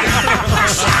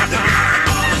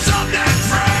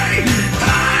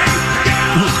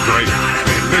 This is great.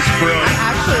 This is brilliant.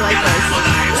 I actually like this.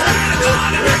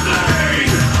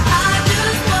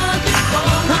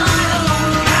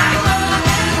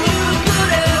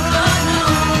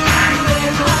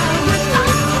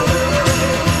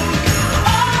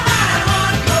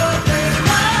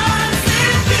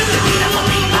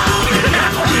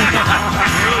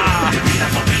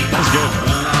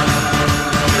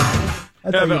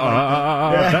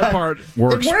 That part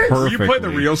works perfectly. You play the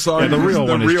real song. Yeah, the real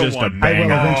one is just a I bang.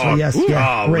 will eventually, yes.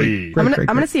 Yeah. Great. I'm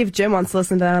gonna see if Jim wants to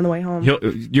listen to that on the way home.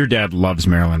 Your dad loves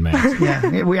Marilyn Manson.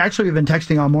 Yeah, we actually have been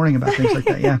texting all morning about things like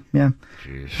that. Yeah.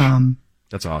 Jeez.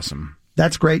 That's awesome.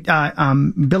 That's great.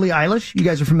 Billie Eilish, you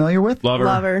guys are familiar with? Love her.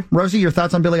 Love her. Rosie, your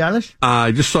thoughts on Billie Eilish?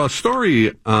 I just saw a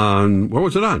story on, where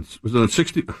was it on? Was it on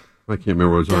 60? I can't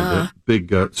remember what it was on. That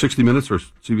big 60 Minutes or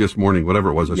CBS Morning, whatever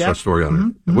it was. I saw a story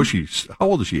on it. Was she, how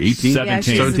old is she? 18? 17. Yeah,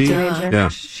 she's a teenager. Yeah.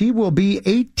 She will be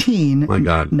 18 My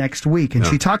God. next week, and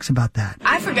she talks about that.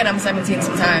 I forget I'm 17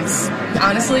 sometimes,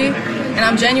 honestly, and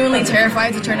I'm genuinely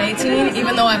terrified to turn 18,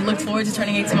 even though I've looked forward to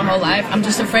turning 18 my whole life. I'm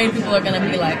just afraid people are going to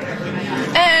be like,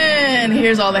 and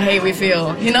here's all the hate we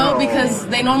feel, you know, because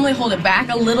they normally hold it back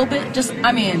a little bit.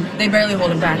 They barely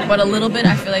hold it back, but a little bit.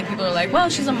 I feel like people are like, well,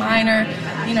 she's a minor,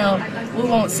 you know, we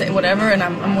won't say whatever, and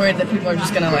I'm worried that people are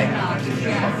just going to, like,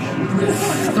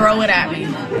 throw it at me.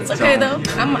 It's okay, though.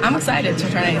 I'm excited to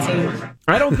turn 18.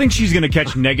 I don't think she's going to catch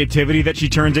negativity that she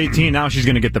turns 18. Now she's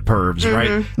going to get the pervs,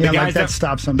 right? The Yeah, like that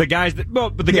stops them. The guys that,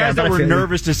 guys that were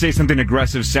nervous to say something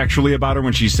aggressive sexually about her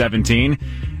when she's 17,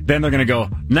 then they're going to go,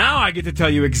 now I get to tell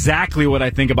you exactly what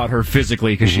I think about her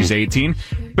physically because she's 18.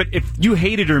 But if you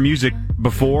hated her music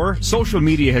before, social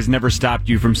media has never stopped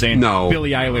you from saying,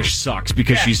 Billie Eilish sucks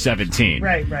because she's 17.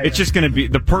 Right. It's just going to be,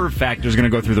 the perv factor is going to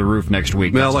go through the roof next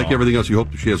week. Well, like everything else, you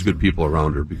hope that she has good people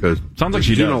around her because sounds like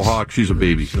she Gino does. Hawk, she's a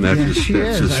baby, and that's she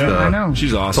is. I know.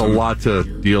 She's awesome. It's a lot to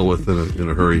deal with in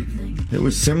a hurry. It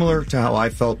was similar to how I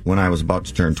felt when I was about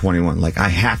to turn 21. Like, I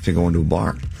have to go into a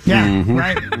bar. Yeah,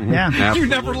 right. Yeah. You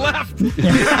never left. You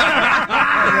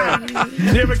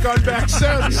haven't gone back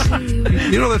since.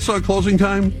 You know that song "Closing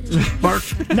Time," Mark?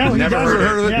 No, he never doesn't.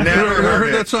 heard of it. Yeah. Never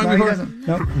heard that song No, he before. doesn't.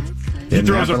 Nope. He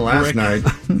throws a last brick. night.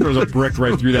 Throws a brick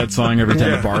right through that song every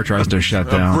time the bar tries to shut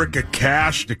down. A brick of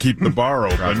cash to keep the bar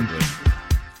open.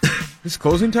 It's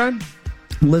closing time?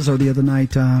 Lizzo the other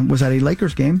night was at a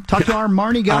Lakers game. Talked to our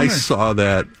Marnie Gellner. I saw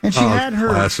that. And she had her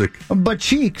classic. butt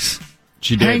cheeks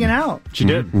She did. hanging out. She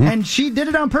did. Mm-hmm. And she did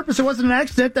it on purpose. It wasn't an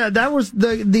accident. That was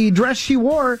the dress she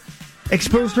wore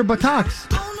exposed her buttocks.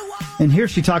 And here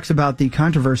she talks about the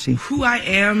controversy. Who I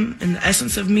am and the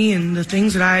essence of me and the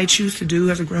things that I choose to do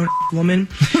as a grown woman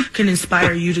can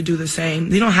inspire you to do the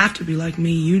same. You don't have to be like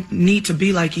me. You need to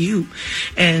be like you.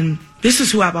 And this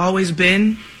is who I've always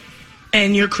been.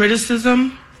 And your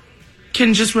criticism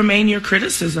can just remain your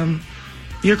criticism.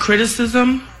 Your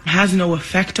criticism has no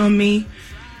effect on me.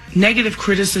 Negative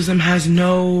criticism has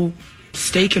no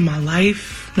stake in my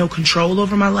life, no control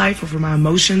over my life, over my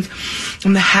emotions.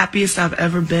 I'm the happiest I've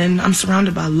ever been. I'm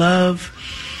surrounded by love.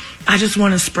 I just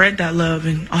want to spread that love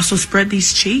and also spread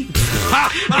these cheeks.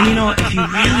 And you know, if you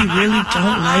really, really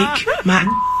don't like my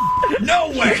No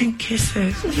way! you can kiss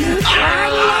it. I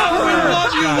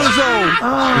love you, Lizzo!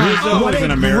 Lizzo what is a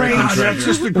an American great- treasure. That's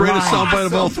just the greatest Line. soundbite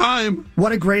of all time.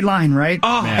 What a great line, right?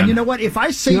 Man. And you know what? If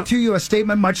I say to you a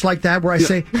statement much like that, where I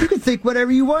say, you can think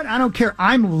whatever you want, I don't care.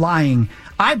 I'm lying.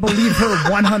 I believe her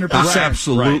 100%.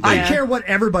 Absolutely. I care what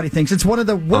everybody thinks. It's one of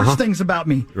the worst things about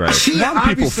me. Right. She A lot of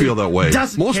people obviously feel that way.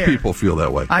 doesn't Most care. people feel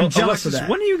that way. I'm jealous Alexis, of that.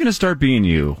 when are you going to start being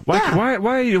you? Why do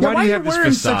you have this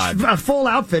wearing facade? such a full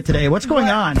outfit today? What's going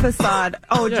on? Facade.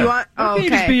 Oh, do you want? Why Oh, can't you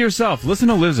just be okay. yourself? Listen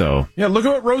to Lizzo. Yeah, look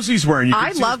at what Rosie's wearing. You can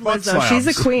I see love his butt Lizzo. She's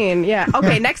a slabs. queen. Yeah.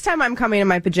 Okay. Next time I'm coming in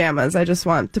my pajamas. I just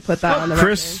want to put that on the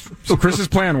Chris's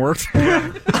plan worked.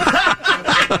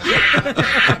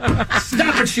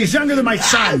 Stop it. She's younger than my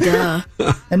son.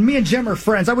 And me and Jim are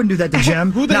friends. I wouldn't do that to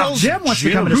Jim. Who the now, hell's Jim wants to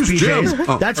Jim? come in his Who's Jim? PJs.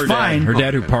 Oh, That's her fine. Dad, her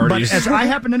dad who But parties. as I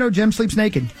happen to know, Jim sleeps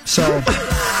naked. So,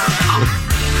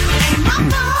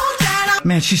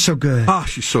 man, she's so good. Oh,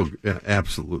 she's so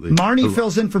absolutely. Marnie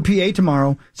fills in for PA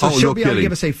tomorrow, so Oh, she'll no be able to kidding.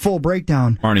 give us a full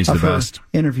breakdown Marnie's of the her best.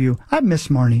 interview. I miss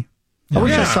Marnie. I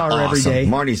wish I saw her every Awesome. day.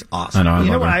 Marnie's awesome. I know. You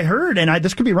know love what her. I heard, and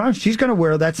this could be wrong. She's going to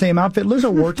wear that same outfit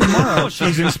Lizzo wore tomorrow. Oh,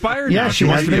 she's inspired. Yeah, now. she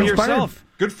wants has to been be inspired. herself.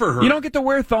 Good for her. You don't get to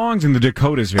wear thongs in the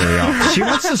Dakotas very often. She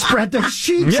wants to spread those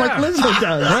cheeks like Lizzo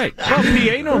does. Right. Well,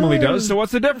 PA normally does, so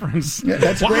what's the difference? Yeah,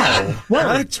 that's great.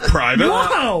 Wow. That's private.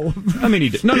 Wow. I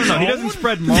mean, no. He doesn't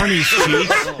spread Marnie's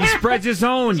cheeks. He spreads his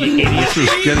own, you idiot. This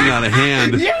is getting out of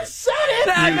hand. You said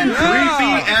it.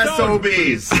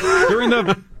 Creepy SOBs.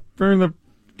 During the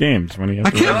games when he has I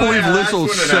to can't wear- believe that's Lizzo when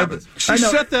it said happens. she I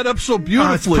know. set that up so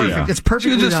beautifully. Oh, it's perfect. It's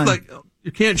perfectly She was just done. like,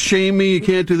 you can't shame me. You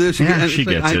can't do this. You Yeah, can't, she it's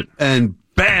like, gets it. And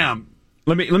bam.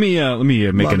 Let me make Love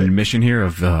an it. admission here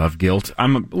of guilt.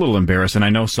 I'm a little embarrassed, and I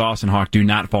know Sauce and Hawk do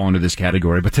not fall into this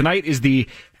category. But tonight is the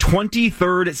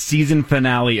 23rd season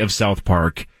finale of South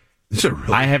Park. Is it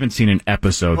really? I haven't seen an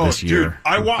episode Oh, this year.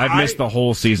 dude, I've missed the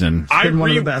whole season. been one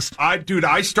of the best.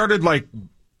 I started like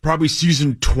probably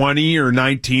season 20 or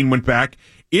 19, went back.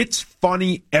 It's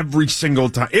funny every single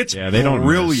time. It's they don't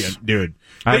brilliant, miss. dude.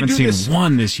 I haven't do seen this-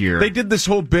 one this year. They did this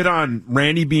whole bit on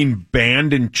Randy being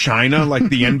banned in China, like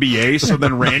the NBA. So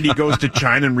then Randy goes to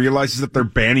China and realizes that they're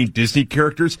banning Disney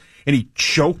characters, and he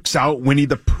chokes out Winnie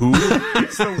the Pooh.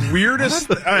 It's the weirdest.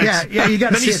 Yeah, you got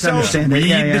to then see he it to sells understand weed it.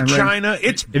 Yeah, to right. China.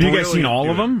 It's Have you guys seen brilliant, all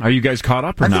of dude. them? Are you guys caught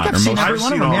up or I think not? I've Or seen most- every I've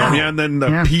one of seen them, all of them. yeah. Yeah, and then the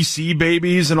Yeah. PC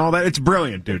babies and all that. It's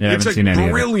brilliant, dude. Yeah, I it's haven't a seen any of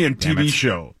it. brilliant Damn TV it.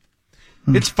 show.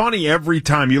 It's funny every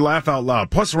time. You laugh out loud.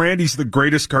 Plus, Randy's the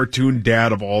greatest cartoon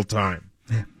dad of all time.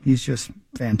 He's just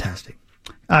fantastic.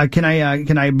 Can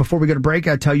I, before we go to break,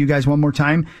 tell you guys one more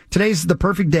time? Today's the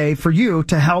perfect day for you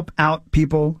to help out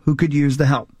people who could use the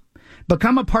help.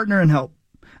 Become a partner and help.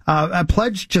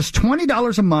 Pledge just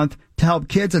 $20 a month to help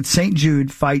kids at St.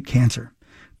 Jude fight cancer.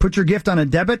 Put your gift on a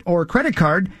debit or credit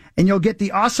card, and you'll get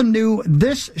the awesome new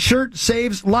This Shirt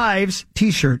Saves Lives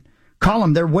t-shirt. Call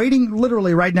them. They're waiting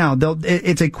literally right now.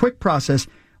 It's a quick process.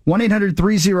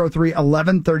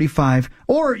 1-800-303-1135.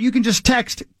 Or you can just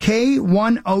text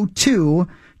K102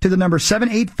 to the number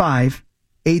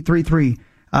 785-833.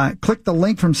 Click the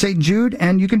link from St. Jude,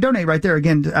 and you can donate right there.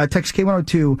 Again, text K102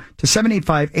 to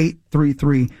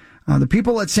 785-833. The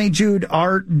people at St. Jude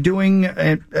are doing,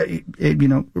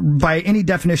 by any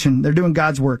definition, they're doing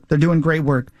God's work. They're doing great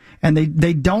work. And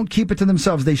they don't keep it to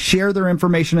themselves. They share their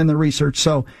information and their research.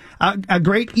 So a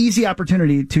great, easy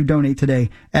opportunity to donate today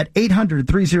at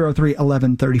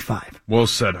 800-303-1135. Well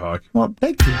said, Hawk. Well,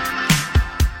 thank you.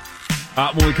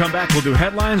 When we come back, we'll do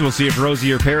headlines. We'll see if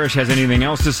Rosie or Parrish has anything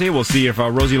else to say. We'll see if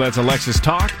Rosie lets Alexis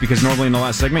talk, because normally in the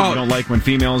last segment, you don't like when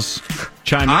females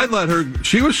chime in. I let her.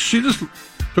 She just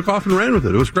Took off and ran with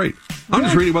it. It was great. I'm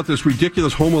just reading about this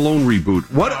ridiculous Home Alone reboot.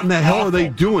 What in the hell are they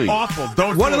doing? Awful.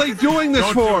 Don't. What do are it. they doing this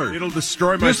Don't for? do it. It'll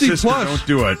destroy my Disney sister. Plus. Don't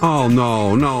do it. Oh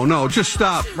no! Just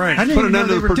stop. Right. I didn't Put even an know end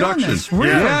they to the were doing production. this. Really?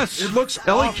 Yes, It looks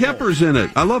Ellie awful. Kemper's in it.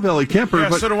 I love Ellie Kemper. Yeah,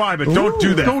 but so do I. But don't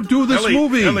do that. Don't do this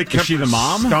movie. Ellie Is she the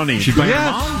mom? Stunning. She playing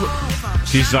Yes. the mom?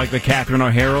 She's like the Catherine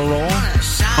O'Hara role?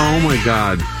 Oh my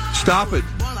God! Stop it.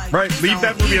 Right, leave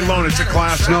that movie alone. It's a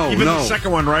classic. Even the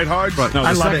second one, right, Hog? No,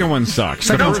 the second one sucks.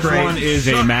 The first one is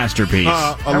a masterpiece.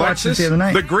 Alexis, the other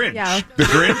night. The Grinch. Yeah. The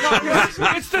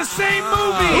Grinch. It's the same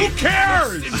movie. Who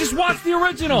cares? Just watch the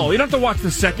original. You don't have to watch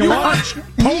the second one. Watch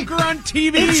poker on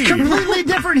TV. It's completely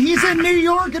different. He's in New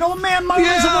York, and old man Mother's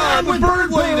Yeah, the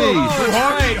bird lady.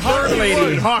 Right, Bird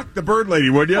Lady. Hawk, the bird lady,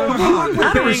 would you? Out of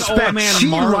Paying old respect, man she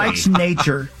Marley. likes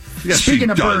nature. Yes, Speaking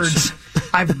she of does. birds,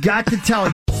 I've got to tell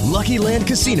you. Lucky Land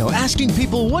Casino asking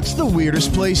people, what's the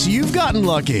weirdest place you've gotten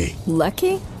lucky?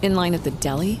 Lucky? In line at the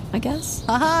deli, I guess?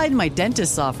 Aha, in my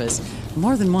dentist's office.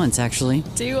 More than once, actually.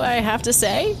 Do I have to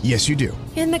say? Yes, you do.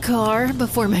 In the car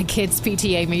before my kids'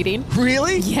 PTA meeting.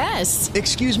 Really? Yes.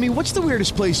 Excuse me, what's the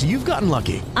weirdest place you've gotten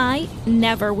lucky? I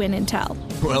never win and tell.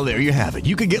 Well, there you have it.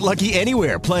 You can get lucky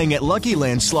anywhere, playing at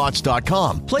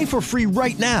LuckyLandSlots.com. Play for free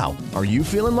right now. Are you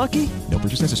feeling lucky? No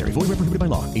purchase necessary. Void where prohibited by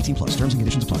law. 18 plus. Terms and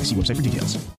conditions apply. See website for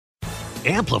details.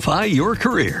 Amplify your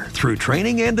career through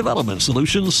training and development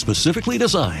solutions specifically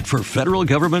designed for federal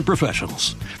government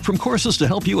professionals. From courses to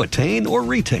help you attain or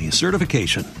retain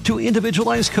certification, to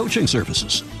individualized coaching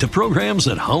services, to programs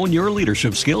that hone your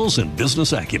leadership skills and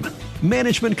business acumen,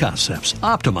 Management Concepts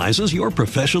optimizes your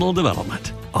professional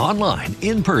development. Online,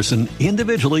 in person,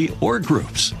 individually, or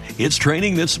groups, it's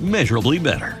training that's measurably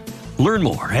better. Learn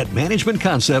more at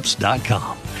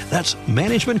managementconcepts.com. That's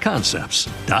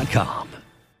managementconcepts.com.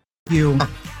 You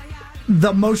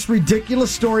the most ridiculous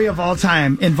story of all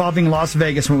time involving Las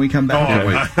Vegas when we come back. Oh,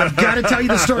 wait. I've got to tell you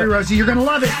the story, Rosie. You're going to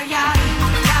love it.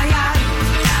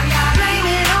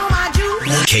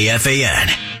 KFAN.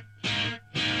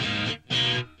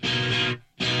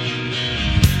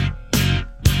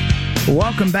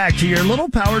 Welcome back to your little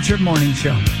Power Trip Morning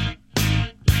Show.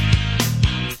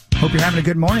 Hope you're having a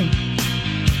good morning.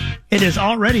 It is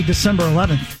already December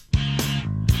 11th.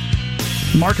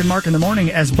 Mark and Mark in the morning,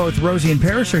 as both Rosie and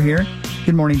Parrish are here.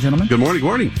 Good morning, gentlemen. Good morning.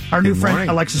 Morning. Our new friend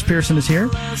Alexis Pearson is here.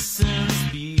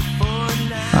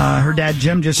 Her dad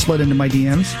Jim just slid into my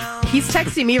DMs. He's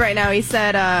texting me right now. He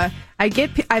said,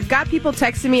 I've got people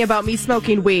texting me about me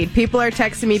smoking weed. People are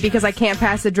texting me because I can't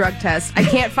pass a drug test. I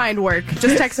can't find work.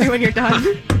 Just text me when you're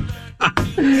done.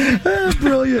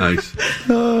 Brilliant. Nice.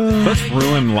 Let's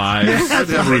ruin lives.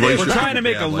 We're We're trying to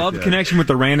make a love connection with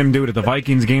the random dude at the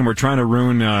Vikings game. We're trying to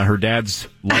ruin her dad's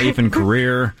life and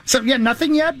career. So, yeah,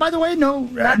 nothing yet, by the way? No.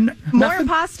 More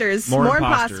imposters. More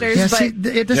imposters. Yeah, but see,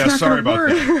 it's not going to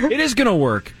work. It is going to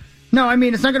work. No, I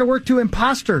mean, it's not going to work to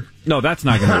imposter. No, that's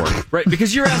not going to work. Right?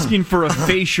 Because you're asking for a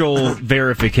facial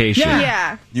verification.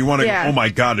 Yeah. You want to, Yeah. oh my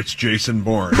God, it's Jason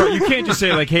Bourne. Right, you can't just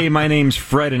say, like, hey, my name's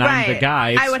Fred and I'm the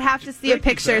guy. I would have to see a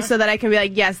picture so that I can be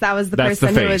like, yes, that was the That's the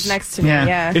person who face. was next to me.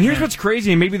 Yeah. And here's what's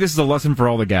crazy, and maybe this is a lesson for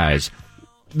all the guys.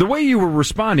 The way you were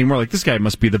responding, we're like, this guy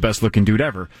must be the best looking dude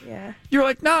ever. Yeah. You're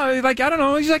like, no, like, I don't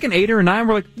know, he's like an 8 or a 9.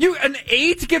 We're like, you, an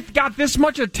 8 got this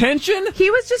much attention?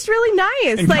 He was just really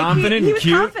nice. And like confident he and was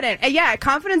cute? confident. Yeah,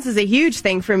 confidence is a huge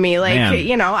thing for me. Like, Man.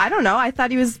 you know, I don't know. I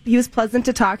thought he was pleasant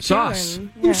to talk to. Sauce.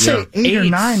 And, You say 8 or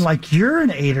 9 like you're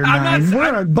an 8 or 9.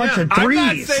 We're a bunch of threes.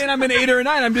 I'm not saying I'm an 8 or a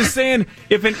 9. I'm just saying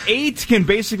if an 8 can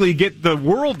basically get the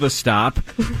world to stop,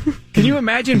 can you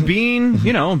imagine being,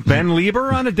 you know, Ben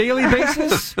Lieber on a daily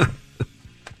basis?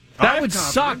 That would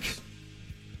suck.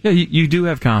 Yeah, you do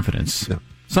have confidence. Yeah.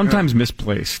 Sometimes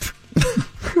misplaced.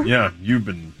 Yeah, you've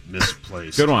been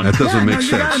misplaced. Good one. That doesn't make You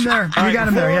sense. got him there. You got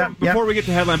him there, yeah. Before we get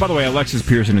to headline, by the way, Alexis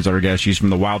Pearson is our guest. She's from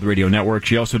the Wild Radio Network.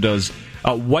 She also does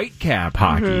Whitecap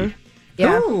hockey. Mm-hmm.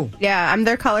 Yeah. Ooh. Yeah, I'm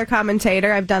their color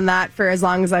commentator. I've done that for as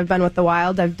long as I've been with the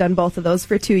Wild. I've done both of those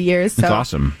for 2 years. So, That's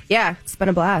awesome. Yeah, it's been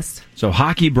a blast. So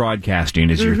hockey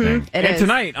broadcasting is your thing. It and is.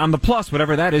 tonight on the Plus,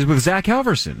 whatever that is, with Zach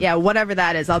Halverson. Yeah, whatever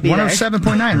that is, I'll be there.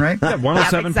 107.9, right? Yeah,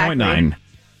 107.9. exactly.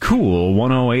 Cool,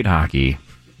 108 hockey.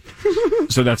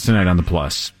 So that's tonight on the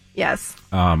Plus. Yes.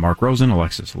 Mark Rosen,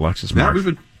 Alexis, Mark. we've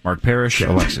been- Mark Parrish,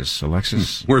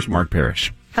 Alexis. Where's Mark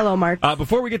Parrish? Hello, Mark.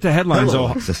 Before we get to headlines, Hello,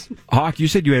 though, Alexis. Hawk, you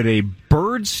said you had a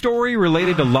bird story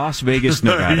related to Las Vegas,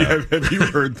 Nevada. Have you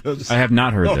heard this? I have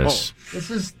not heard Oh. this. This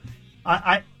is...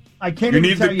 I can't You even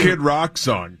need tell the you. Kid Rock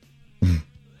song.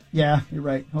 Yeah, you're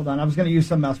right. Hold on. I was going to use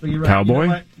something else, but you're right. Cowboy? You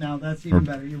know what? No, that's even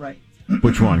better. You're right.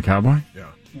 Which one, Cowboy? Yeah.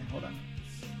 Yeah, hold on.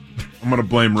 I'm going to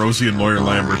blame Rosie and Lawyer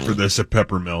Lambert for this at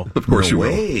Peppermill. Of course No you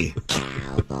way.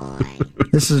 will.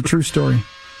 This is a true story.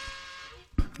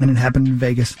 And it happened in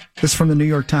Vegas. This is from the New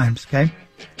York Times, okay?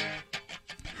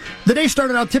 The day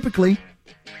started out typically,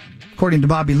 according to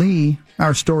Bobby Lee,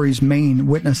 our story's main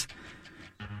witness.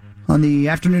 On the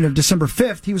afternoon of December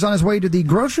 5th, he was on his way to the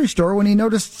grocery store when he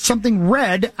noticed something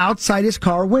red outside his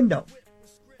car window.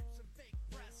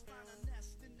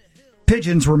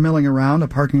 Pigeons were milling around a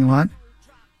parking lot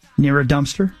near a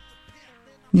dumpster.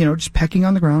 You know, just pecking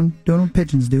on the ground, doing what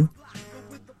pigeons do.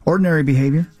 Ordinary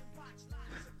behavior.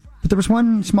 But there was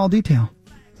one small detail.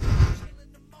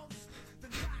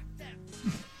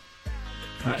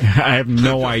 I have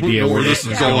no idea where this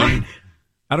is going.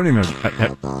 I don't even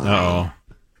know. Uh-oh.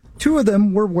 Two of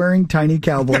them were wearing tiny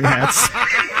cowboy hats.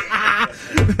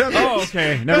 Oh,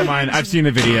 okay. Never mind. I've seen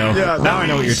the video. Yeah, now I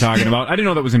know what you're talking about. I didn't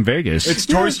know that was in Vegas. It's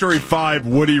Toy Story 5.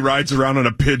 Woody rides around on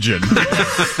a pigeon.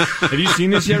 Have you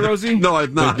seen this yet, Rosie? No,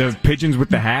 I've not. The pigeons with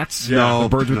the hats? No. The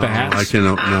birds with the hats? I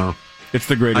cannot, no. It's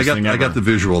the greatest thing ever. I got the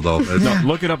visual, though. No,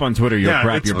 look it up on Twitter. You'll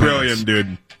crap your brilliant, pants.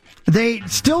 dude. They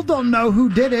still don't know who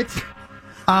did it.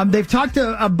 They've talked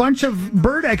to a bunch of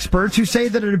bird experts who say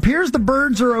that it appears the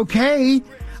birds are okay,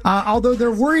 although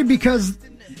they're worried because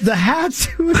the hats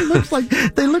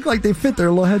they look like they fit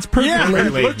their little heads perfectly. Yeah,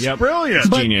 it looks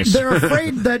brilliant. But Genius. they're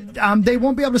afraid that they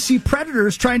won't be able to see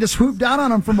predators trying to swoop down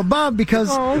on them from above because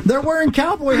they're wearing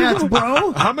cowboy hats,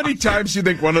 bro. How many times do you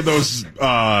think one of those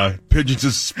pigeons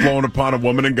has flown upon a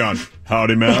woman and gone,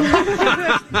 howdy, man?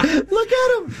 Look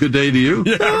at him. Good day to you.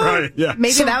 Yeah, right. Yeah.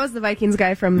 Maybe that was the Vikings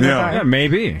guy from the car. Yeah,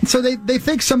 maybe. So they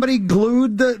think somebody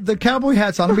glued the cowboy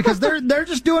hats on them because they're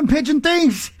just doing pigeon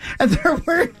things and they're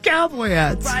wearing cowboy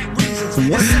hats.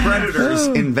 What predators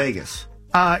in Vegas?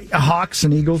 Hawks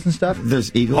and eagles and stuff.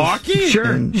 There's eagles. Hockey?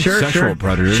 Sure. Sexual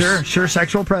predators. Sure,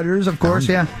 sexual predators, of course,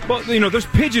 yeah. Well, you know, there's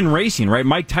pigeon racing, right?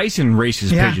 Mike Tyson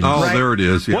races pigeons. Oh, Right. there it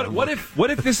is. Yeah. What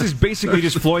if this is basically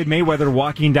just Floyd Mayweather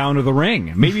walking down to the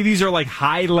ring? Maybe these are like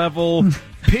high level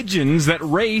pigeons that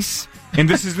race, and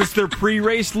this is just their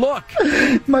pre-race look.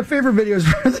 My favorite video is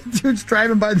where the dude's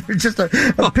driving by. There's just a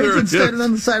pigeon standing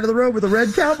on the side of the road with a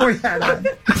red cowboy hat on,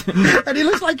 and he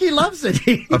looks like he loves it.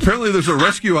 Apparently, there's a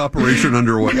rescue operation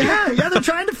underway. Yeah, they're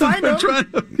trying to find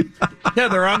him. Yeah,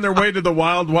 they're on their way to the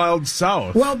wild, wild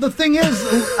south. Well, the thing is,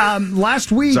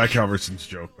 last week Zach Halverson's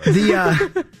joke.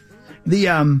 the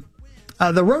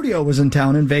rodeo was in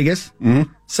town in Vegas,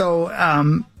 so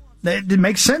it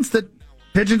makes sense that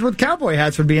pigeons with cowboy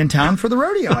hats would be in town for the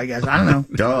rodeo. I guess I don't know.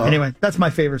 Duh. Anyway, that's my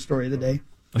favorite story of the day.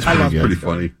 That's I love Pretty it.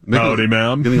 funny. Howdy,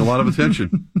 ma'am. Getting a lot of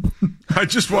attention. I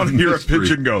just want to hear a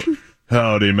pigeon go,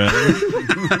 howdy, man.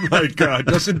 Like,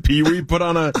 doesn't Pee-wee put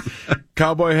on a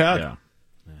cowboy hat? Yeah.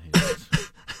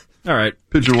 All right.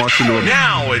 Pigeon walks into a...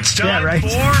 Now it's time right. for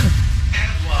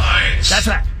headlines. That's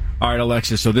right. All right,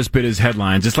 Alexis, so this bit is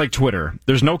headlines. It's like Twitter.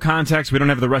 There's no context. We don't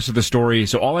have the rest of the story.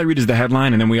 So all I read is the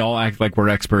headline, and then we all act like we're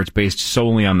experts based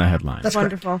solely on the headline. That's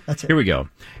Wonderful. correct. That's it. Here we go.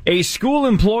 A school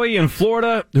employee in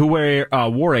Florida who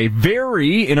wore a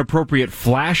very inappropriate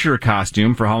flasher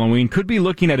costume for Halloween could be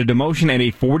looking at a demotion and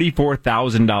a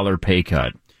 $44,000 pay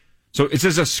cut. So it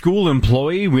says a school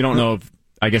employee. We don't know if,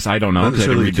 I guess I don't know Not because I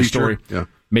didn't necessarily read the a teacher. story. Yeah.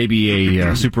 Maybe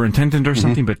a superintendent or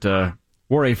something, but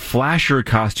wore a flasher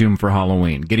costume for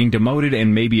Halloween, getting demoted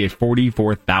and maybe a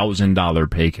 $44,000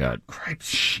 pay cut.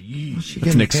 Jeez.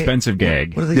 That's an expensive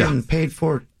gag. What are they getting paid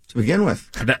for to begin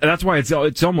with? That's why it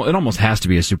almost has to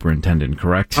be a superintendent,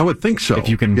 correct? I would think so. If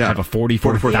you can have a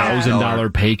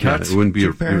 $44,000 pay cut, it wouldn't be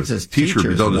Two parents as teacher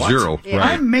teachers, down to what? zero. Yeah.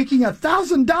 I'm making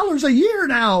 $1,000 a year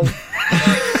now.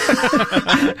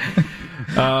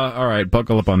 all right,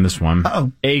 buckle up on this one.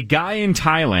 Uh-oh. A guy in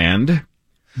Thailand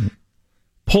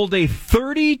pulled a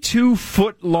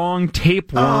 32-foot-long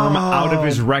tapeworm out of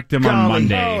his rectum on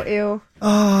Monday. Oh, ew.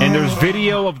 And there's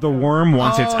video of the worm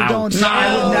once it's out. Don't.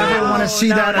 I would never want to see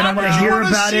that. I don't want to hear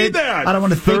about it. That. I don't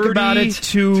want to think about it.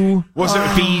 32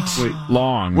 feet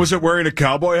long. Was it wearing a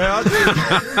cowboy hat?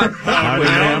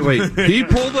 Wait, he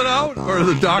pulled it out, or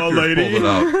the doctor pulled it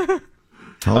out?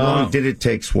 How long did it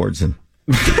take, Swardson?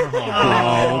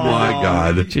 Oh my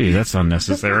God! Gee, that's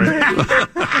unnecessary.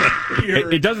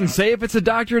 It doesn't say if it's a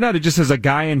doctor or not. It just says a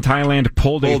guy in Thailand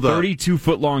pulled a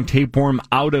 32-foot-long tapeworm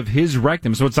out of his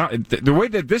rectum. So it's not the way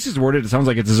that this is worded. It sounds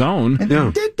like it's his own.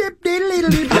 Yeah.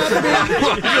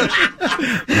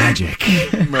 Magic.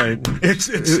 Right.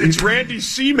 It's Randy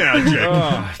C. magic.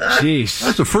 Oh, jeez.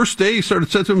 That's the first day he said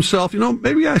to himself,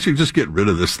 maybe I should just get rid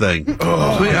of this thing.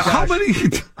 Oh, so, yeah, how do you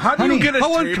get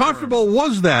How uncomfortable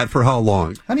was that for how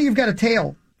long? Honey, you've got a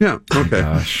tail. Yeah. Okay.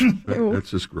 Gosh. That's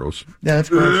just gross. Yeah, that's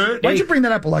gross. Why'd you bring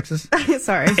that up, Alexis?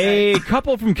 Sorry. A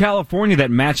couple from California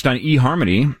that matched on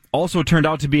eHarmony also turned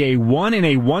out to be a 1 in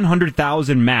a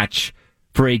 100,000 match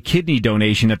for a kidney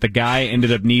donation that the guy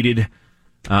ended up needed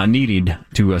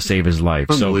to save his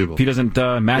life. So if he doesn't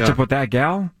match up with that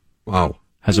gal, wow,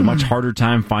 has a much harder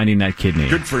time finding that kidney.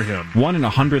 Good for him. 1 in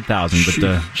 100,000,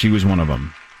 but she was one of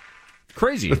them.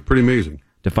 Crazy. That's pretty amazing.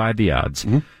 Defied the odds.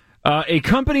 A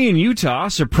company in Utah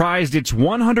surprised its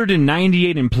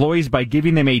 198 employees by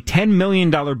giving them a $10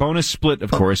 million bonus split, of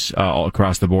course, all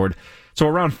across the board. So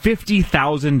around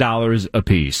 $50,000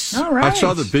 apiece. All right. I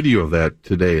saw the video of that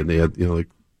today, and they had,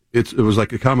 it was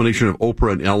like a combination of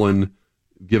Oprah and Ellen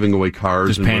giving away cars.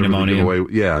 Just and pandemonium.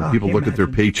 And people look at their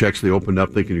paychecks. They opened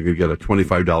up thinking you're going to get a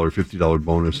 $25, $50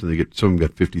 bonus, and some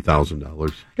got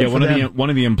 $50,000. Yeah, one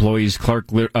of the employees,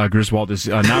 Clark Griswold, is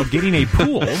now getting a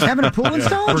pool. Having a pool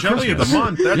installed? For Kelly of the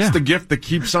month. That's the gift that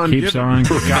keeps on giving. God,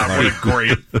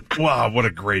 what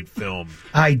a great film.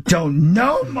 I don't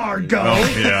know, Margot.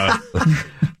 Oh, yeah.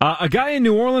 A guy in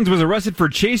New Orleans was arrested for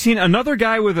chasing another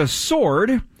guy with a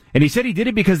sword, and he said he did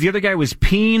it because the other guy was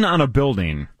peeing on a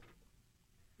building.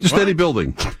 Just any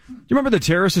building. Do you remember the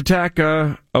terrorist attack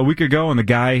a week ago, and the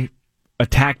guy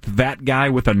attacked that guy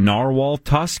with a narwhal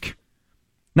tusk?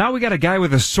 Now we got a guy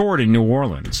with a sword in New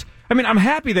Orleans. I mean, I'm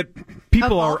happy that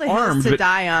people of all are the hills armed. to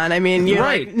die on. I mean,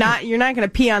 you're you're not going to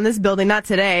pee on this building, not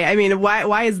today. I mean,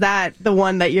 why is that the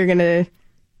one that you're going to?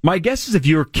 My guess is if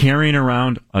you're carrying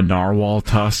around a narwhal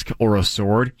tusk or a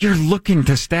sword, you're looking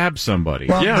to stab somebody.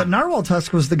 Well, the narwhal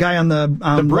tusk was the guy on the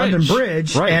London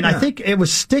Bridge, right, and I think it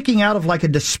was sticking out of like a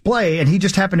display, and he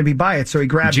just happened to be by it, so he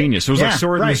grabbed Genius. It was like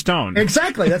sword in the stone.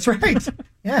 Exactly, that's right.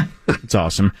 Yeah. It's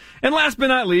awesome. And last but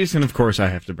not least, and of course I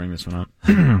have to bring this one up.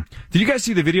 Did you guys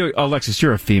see the video? Alexis,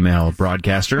 you're a female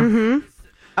broadcaster. Mm-hmm.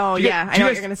 Oh, yeah, I know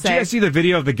what you're going to say. Did you guys see the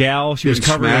video of the gal? She was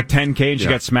covering like 10K and she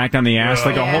got smacked on the ass.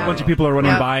 Like a whole bunch of people are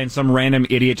running by and some random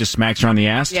idiot just smacks her on the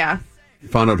ass. Yeah.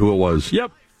 Found out who it was.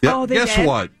 Yep. Oh, they Guess did?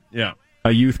 what? Yeah.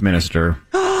 A youth minister.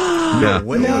 Yeah.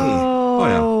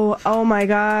 No. Oh, my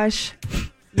gosh.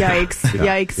 Yikes. Yikes.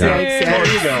 Yikes. There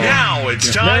you go. Now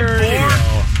it's time for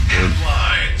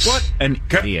headlines. What an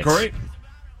idiot. Corey?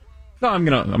 No, I'm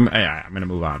gonna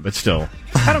move on, but still,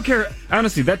 I don't care.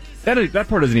 Honestly, that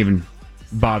part doesn't even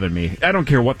bother me. I don't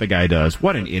care what the guy does.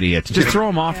 What an idiot! Just throw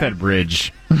him off that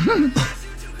bridge,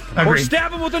 or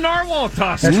stab him with a narwhal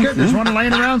tusk. That's good. There's one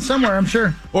laying around somewhere, I'm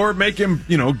sure. Or make him,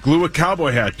 glue a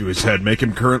cowboy hat to his head. Make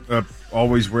him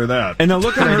always wear that. And the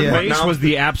look on her face was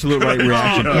the absolute right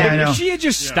reaction. Yeah, I know. If she had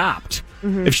just stopped.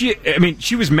 If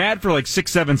she was mad for like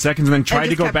 6-7 seconds and then tried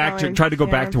to go back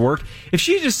to work. If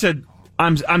she just said,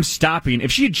 I'm stopping.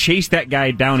 If she had chased that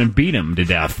guy down and beat him to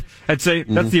death, I'd say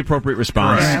that's the appropriate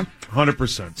response. Right.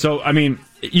 100%. So, I mean,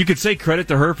 you could say credit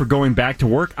to her for going back to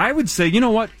work. I would say, you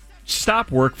know what?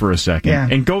 Stop work for a second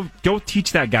and go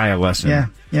teach that guy a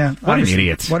lesson. Yeah. What an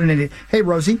idiot. What an idiot. Hey,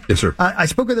 Rosie. Yes, sir. I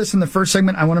spoke of this in the first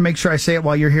segment. I want to make sure I say it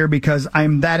while you're here because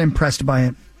I'm that impressed by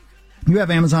it. You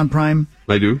have Amazon Prime?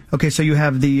 I do. Okay, so you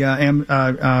have the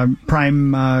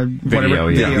Prime video,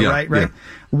 right? Yeah.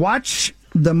 Watch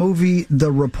the movie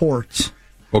The Report.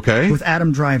 Okay. With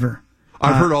Adam Driver.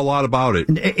 I've heard a lot about it.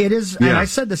 It is, and I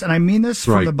said this, and I mean this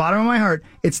from the bottom of my heart.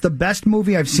 It's the best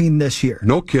movie I've seen this year.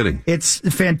 No kidding. It's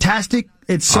fantastic.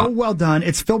 It's so well done.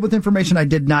 It's filled with information I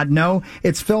did not know.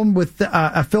 It's filled with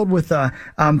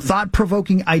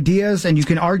thought-provoking ideas, and you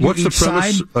can argue What's each the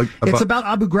premise side. It's about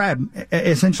Abu Ghraib,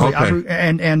 essentially,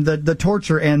 and the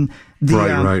torture and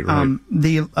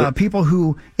the people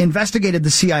who investigated the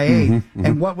CIA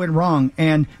and what went wrong.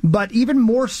 But even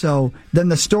more so than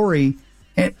the story.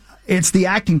 It's the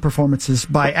acting performances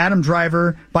by Adam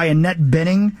Driver, by Annette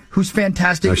Bening, who's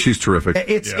fantastic. She's terrific.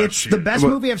 It's the best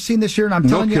movie I've seen this year, and I'm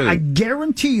telling you, I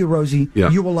guarantee you, Rosie,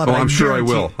 you will love it. I'm sure I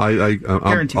will.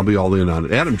 I'll be all in on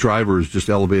it. Adam Driver has just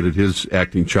elevated his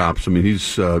acting chops. I mean,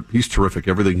 he's terrific.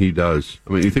 Everything he does.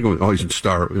 I mean, you think of he's in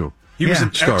Star. He was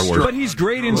in Star Wars, but he's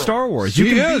great in Star Wars.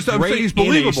 He is. I'm saying he's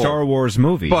believable. In a Star Wars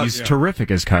movie. But, he's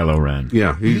terrific as Kylo Ren.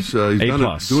 Yeah, he's doing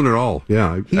it all.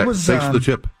 Yeah, thanks for the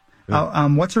tip.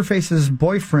 What's her face's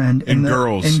boyfriend in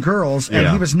Girls, and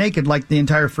he was naked like the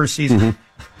entire first season.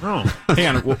 Oh,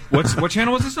 hang on. What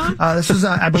channel was this on? This is,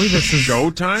 I believe, this is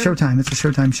Showtime. Showtime. It's a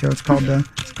Showtime show. It's called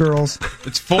Girls.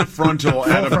 It's full frontal.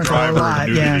 Adam Driver a lot.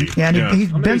 nudity. And he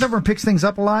bends over and picks things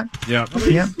up a lot. Yeah. How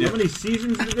many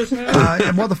seasons did this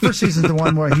have? Well, the first season's the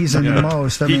one where he's in the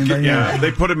most.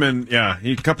 They put him in. Yeah,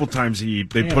 a couple times they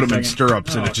put him in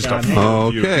stirrups, and it's just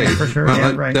okay. For sure.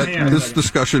 This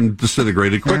discussion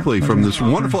disintegrated quickly from this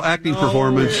wonderful acting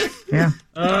performance. Yeah.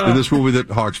 In this movie that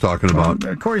Hawk's talking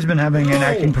about. Corey's been having an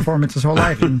acting performance his whole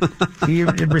life, and he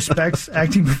respects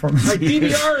acting performance. My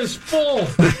DVR is full.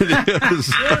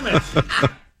 Damn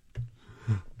it.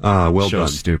 Well Show's done.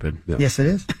 Stupid. Yeah. Yes, it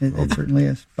is. It certainly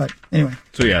is. But anyway.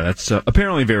 So yeah, that's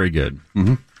apparently very good.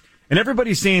 Mm-hmm. And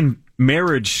everybody's saying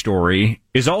Marriage Story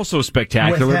is also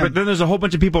spectacular, With him. but then there's a whole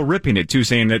bunch of people ripping it too,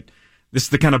 saying that this is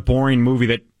the kind of boring movie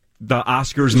that the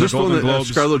Oscars Is and the this the one Golden that Globes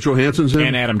Scarlett Johansson's in?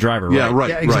 and Adam Driver, right? Yeah, right,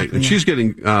 Yeah, right. exactly, And yeah. she's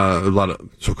getting a lot of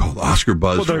so-called Oscar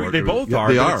buzz. Well, for it. they both Yeah, are.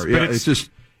 They but are. but Yeah, it's just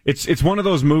it's one of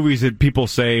those movies that people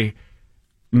say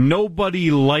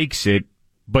nobody likes it,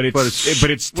 but it's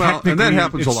well, technically and that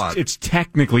happens a it's- lot. It's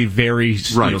technically very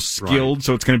Right, skilled, right.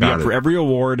 so it's going to be Got up for it. every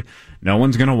award. No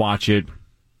one's going to watch it.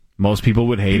 Most people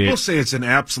would hate People it. say it's an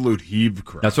absolute heave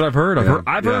crowd. That's what I've heard.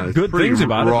 I've heard it's good pretty things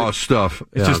about raw it. stuff.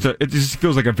 It's Yeah. it just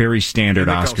feels like a very standard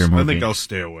Oscar movie. I think I'll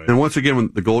stay away. And once again,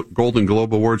 when the Golden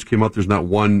Globe Awards came out, there's not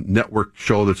one network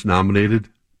show that's nominated.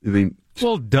 I mean,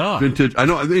 well, duh. vintage. I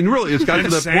know. I mean, really, it's got And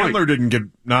to that Sandler point. didn't get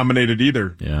nominated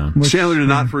either. Yeah. Sandler did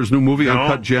not for his new movie, No.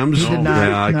 Uncut Gems. He did not,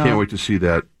 Yeah, I no. can't wait to see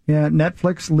that. Yeah,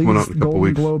 Netflix Went leads out in a couple Golden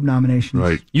weeks. Globe nominations.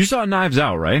 Right. You saw Knives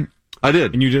Out, right? I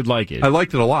did. And you did like it. I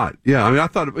liked it a lot. Yeah, I mean, I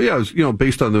thought, it was,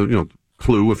 based on the,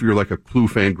 Clue, if you're like a Clue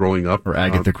fan growing up. Or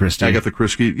Agatha Christie. Agatha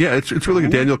Christie. Yeah, it's really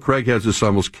good. Daniel Craig has this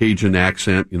almost Cajun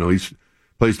accent. He's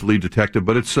plays the lead detective,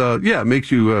 but it's, it makes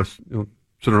you,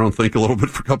 sit around and think a little bit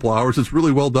for a couple hours. It's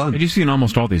really well done. Have you seen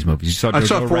almost all these movies? You saw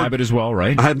Jojo Rabbit as well,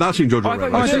 right? I had not seen Jojo I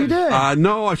thought Rabbit. you did.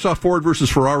 No, I saw Ford versus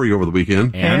Ferrari over the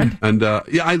weekend. And?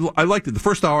 I liked it. The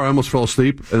first hour I almost fell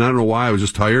asleep, and I don't know why. I was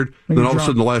just tired. Then all of a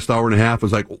sudden, the last hour and a half, I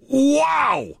was like,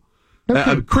 wow!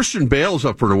 Christian Bale's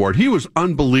up for an award. He was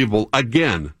unbelievable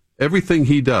again. Everything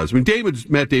he does. I mean,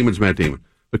 Matt Damon's Matt Damon.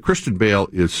 But Christian Bale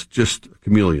is just a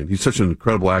chameleon. He's such an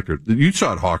incredible actor. You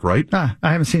saw it, Hawk, right? I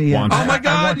haven't seen it yet. Oh, my God.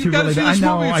 I want You to got to really see bad. this I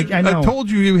know. movie. I know. I told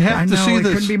you have to see It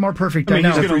this. couldn't be more perfect. I mean,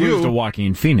 I he's know. going to lose to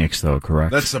Joaquin Phoenix, though,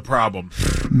 correct? That's the problem.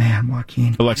 Man,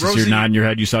 Joaquin. Alexis, Rosie- you're nodding your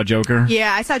head. You saw Joker?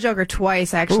 Yeah, I saw Joker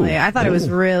twice, actually. Ooh. I thought it was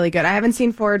Ooh. really good. I haven't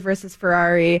seen Ford versus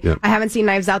Ferrari. Yeah. I haven't seen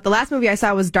Knives Out. The last movie I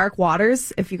saw was Dark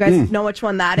Waters, if you guys know which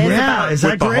one that is. about.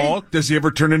 With the Hulk? Does he ever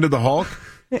turn into the Hulk?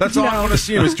 That's all I No. want to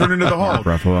see him is turn into the Hulk.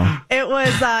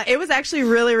 It was actually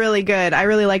really, really good. I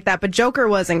really liked that. But Joker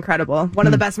was incredible. One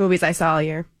of the best movies I saw all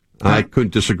year. I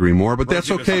couldn't disagree more, but that's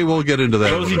okay. We'll get into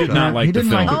that. Rosie another did not time. like He the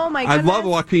didn't film. like it. Oh, my I goodness. love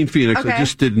Joaquin Phoenix. I Okay.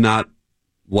 just did not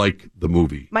like the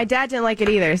movie. My dad didn't like it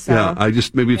either, so. Yeah, I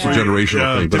just maybe it's a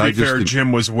generational thing, but to be I just fair, did-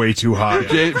 Jim was way too high.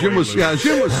 Jim was he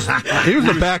was in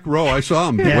the back row. I saw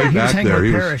him Yeah, way he was back hanging there. with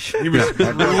He Parrish. He was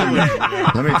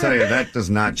Let me tell you, that does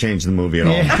not change the movie at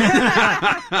all.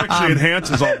 actually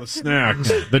enhances all the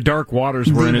snacks. The dark waters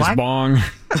were in his what? bong.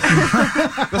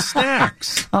 The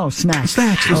snacks. Oh, snacks.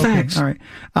 the snacks. All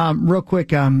right. Real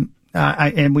quick,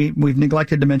 we've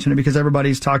neglected to mention it because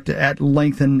everybody's talked at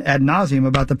length and ad nauseum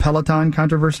about the Peloton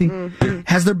controversy.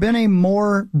 Has there been a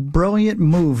more brilliant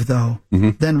move, though,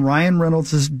 than Ryan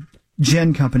Reynolds'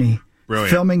 Gen Company Brilliant.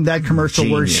 filming that commercial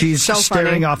where Genius. she's So staring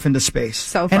funny. off into space?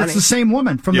 So And funny. it's the same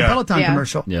woman from the Yeah. Peloton Yeah.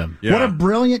 commercial. Yeah. What a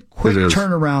brilliant, quick It is.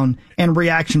 turnaround and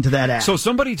reaction to that ad. So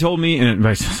somebody told me,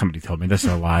 this is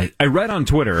a lie. I read on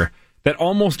Twitter that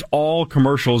almost all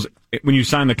commercials, when you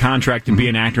sign the contract to be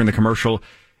an actor in the commercial,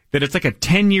 that it's like a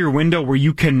 10-year window where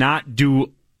you cannot do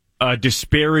a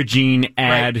disparaging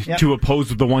ad Right. Yep. to oppose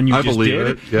with the one you I just believe did.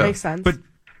 it. Yeah. Makes sense. But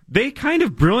they kind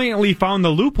of brilliantly found the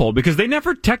loophole because they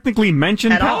never technically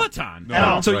mentioned At all. Peloton. At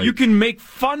all. So Right. you can make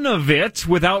fun of it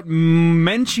without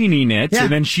mentioning it, Yeah.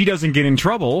 and then she doesn't get in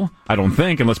trouble, I don't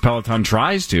think, unless Peloton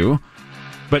tries to.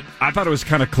 But I thought it was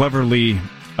kind of cleverly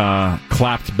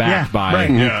clapped back Yeah, by, right.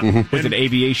 Yeah. was it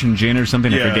Aviation Gin or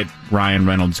something? I Yeah. forget Ryan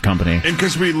Reynolds' company. And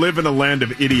because we live in a land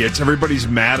of idiots, everybody's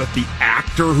mad at the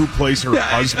actor who plays her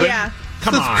husband. Yeah.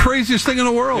 Come That's on. the craziest thing in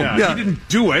the world. Yeah, Yeah. he didn't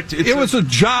do it. It was a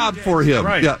job for him.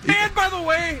 Right. Yeah. And by the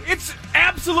way, it's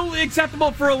absolutely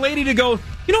acceptable for a lady to go,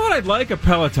 you know what, I'd like a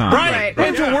Peloton. Right.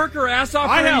 And to Yeah. work her ass off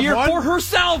I for a have year one. for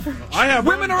herself. I have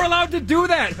Women one. are allowed to do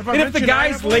that. I And if the mentioned I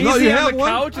guy's have one? lazy No, you on have the one?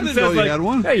 couch I and didn't know says, you like, had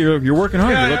one. hey, you're working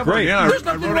hard, Yeah, I you look have one. great. Yeah, There's I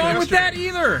nothing wrote it wrong with that yesterday.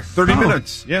 either. 30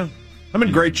 minutes. Yeah. I'm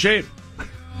in great shape.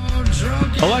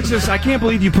 Alexis, I can't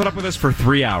believe you put up with us for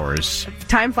 3 hours.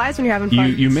 Time flies when you're having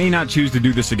fun. You may not choose to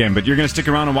do this again, but you're going to stick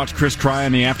around and watch Chris cry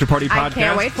on the After Party podcast? I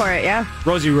can't wait for it, yeah.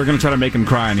 Rosie, we're going to try to make him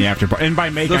cry on the After Party. And by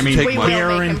make, I Doesn't mean take much. We will make him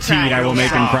guaranteed cry. I will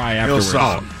make him cry He'll afterwards.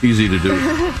 solve. Easy to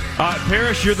do.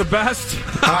 Parrish, you're the best.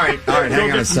 All right, Go hang on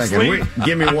get a some second. sleep.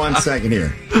 Give me 1 second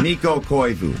here. Nico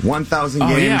Koivu, 1,000 Oh,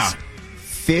 games, yeah.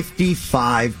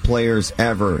 55 players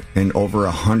ever in over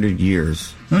 100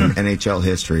 years in NHL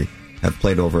history have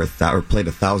played played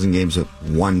 1,000 games with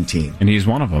one team. And he's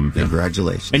one of them.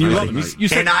 Congratulations. And you love him. You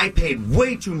said, and I paid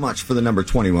way too much for the number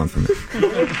 21 from him.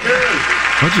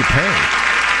 What'd you pay?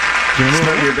 It's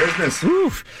none of your business.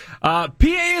 Oof. PA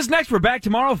is next. We're back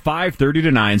tomorrow, 5:30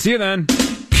 to 9. See you then.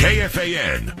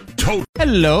 KFAN. Total.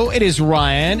 Hello, it is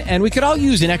Ryan, and we could all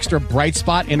use an extra bright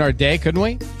spot in our day, couldn't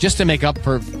we? Just to make up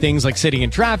for things like sitting in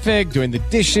traffic, doing the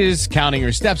dishes, counting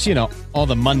your steps, all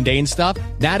the mundane stuff.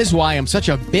 That is why I'm such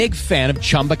a big fan of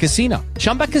Chumba Casino.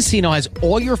 Chumba Casino has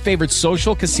all your favorite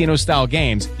social casino-style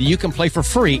games that you can play for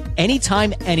free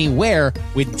anytime, anywhere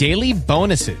with daily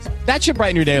bonuses. That should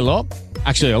brighten your day a little.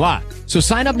 Actually, a lot. So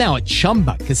sign up now at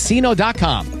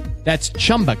ChumbaCasino.com. That's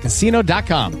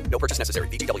ChumbaCasino.com. No purchase necessary.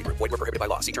 VGW Group. Void where prohibited by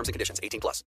law. See terms and conditions. 18+.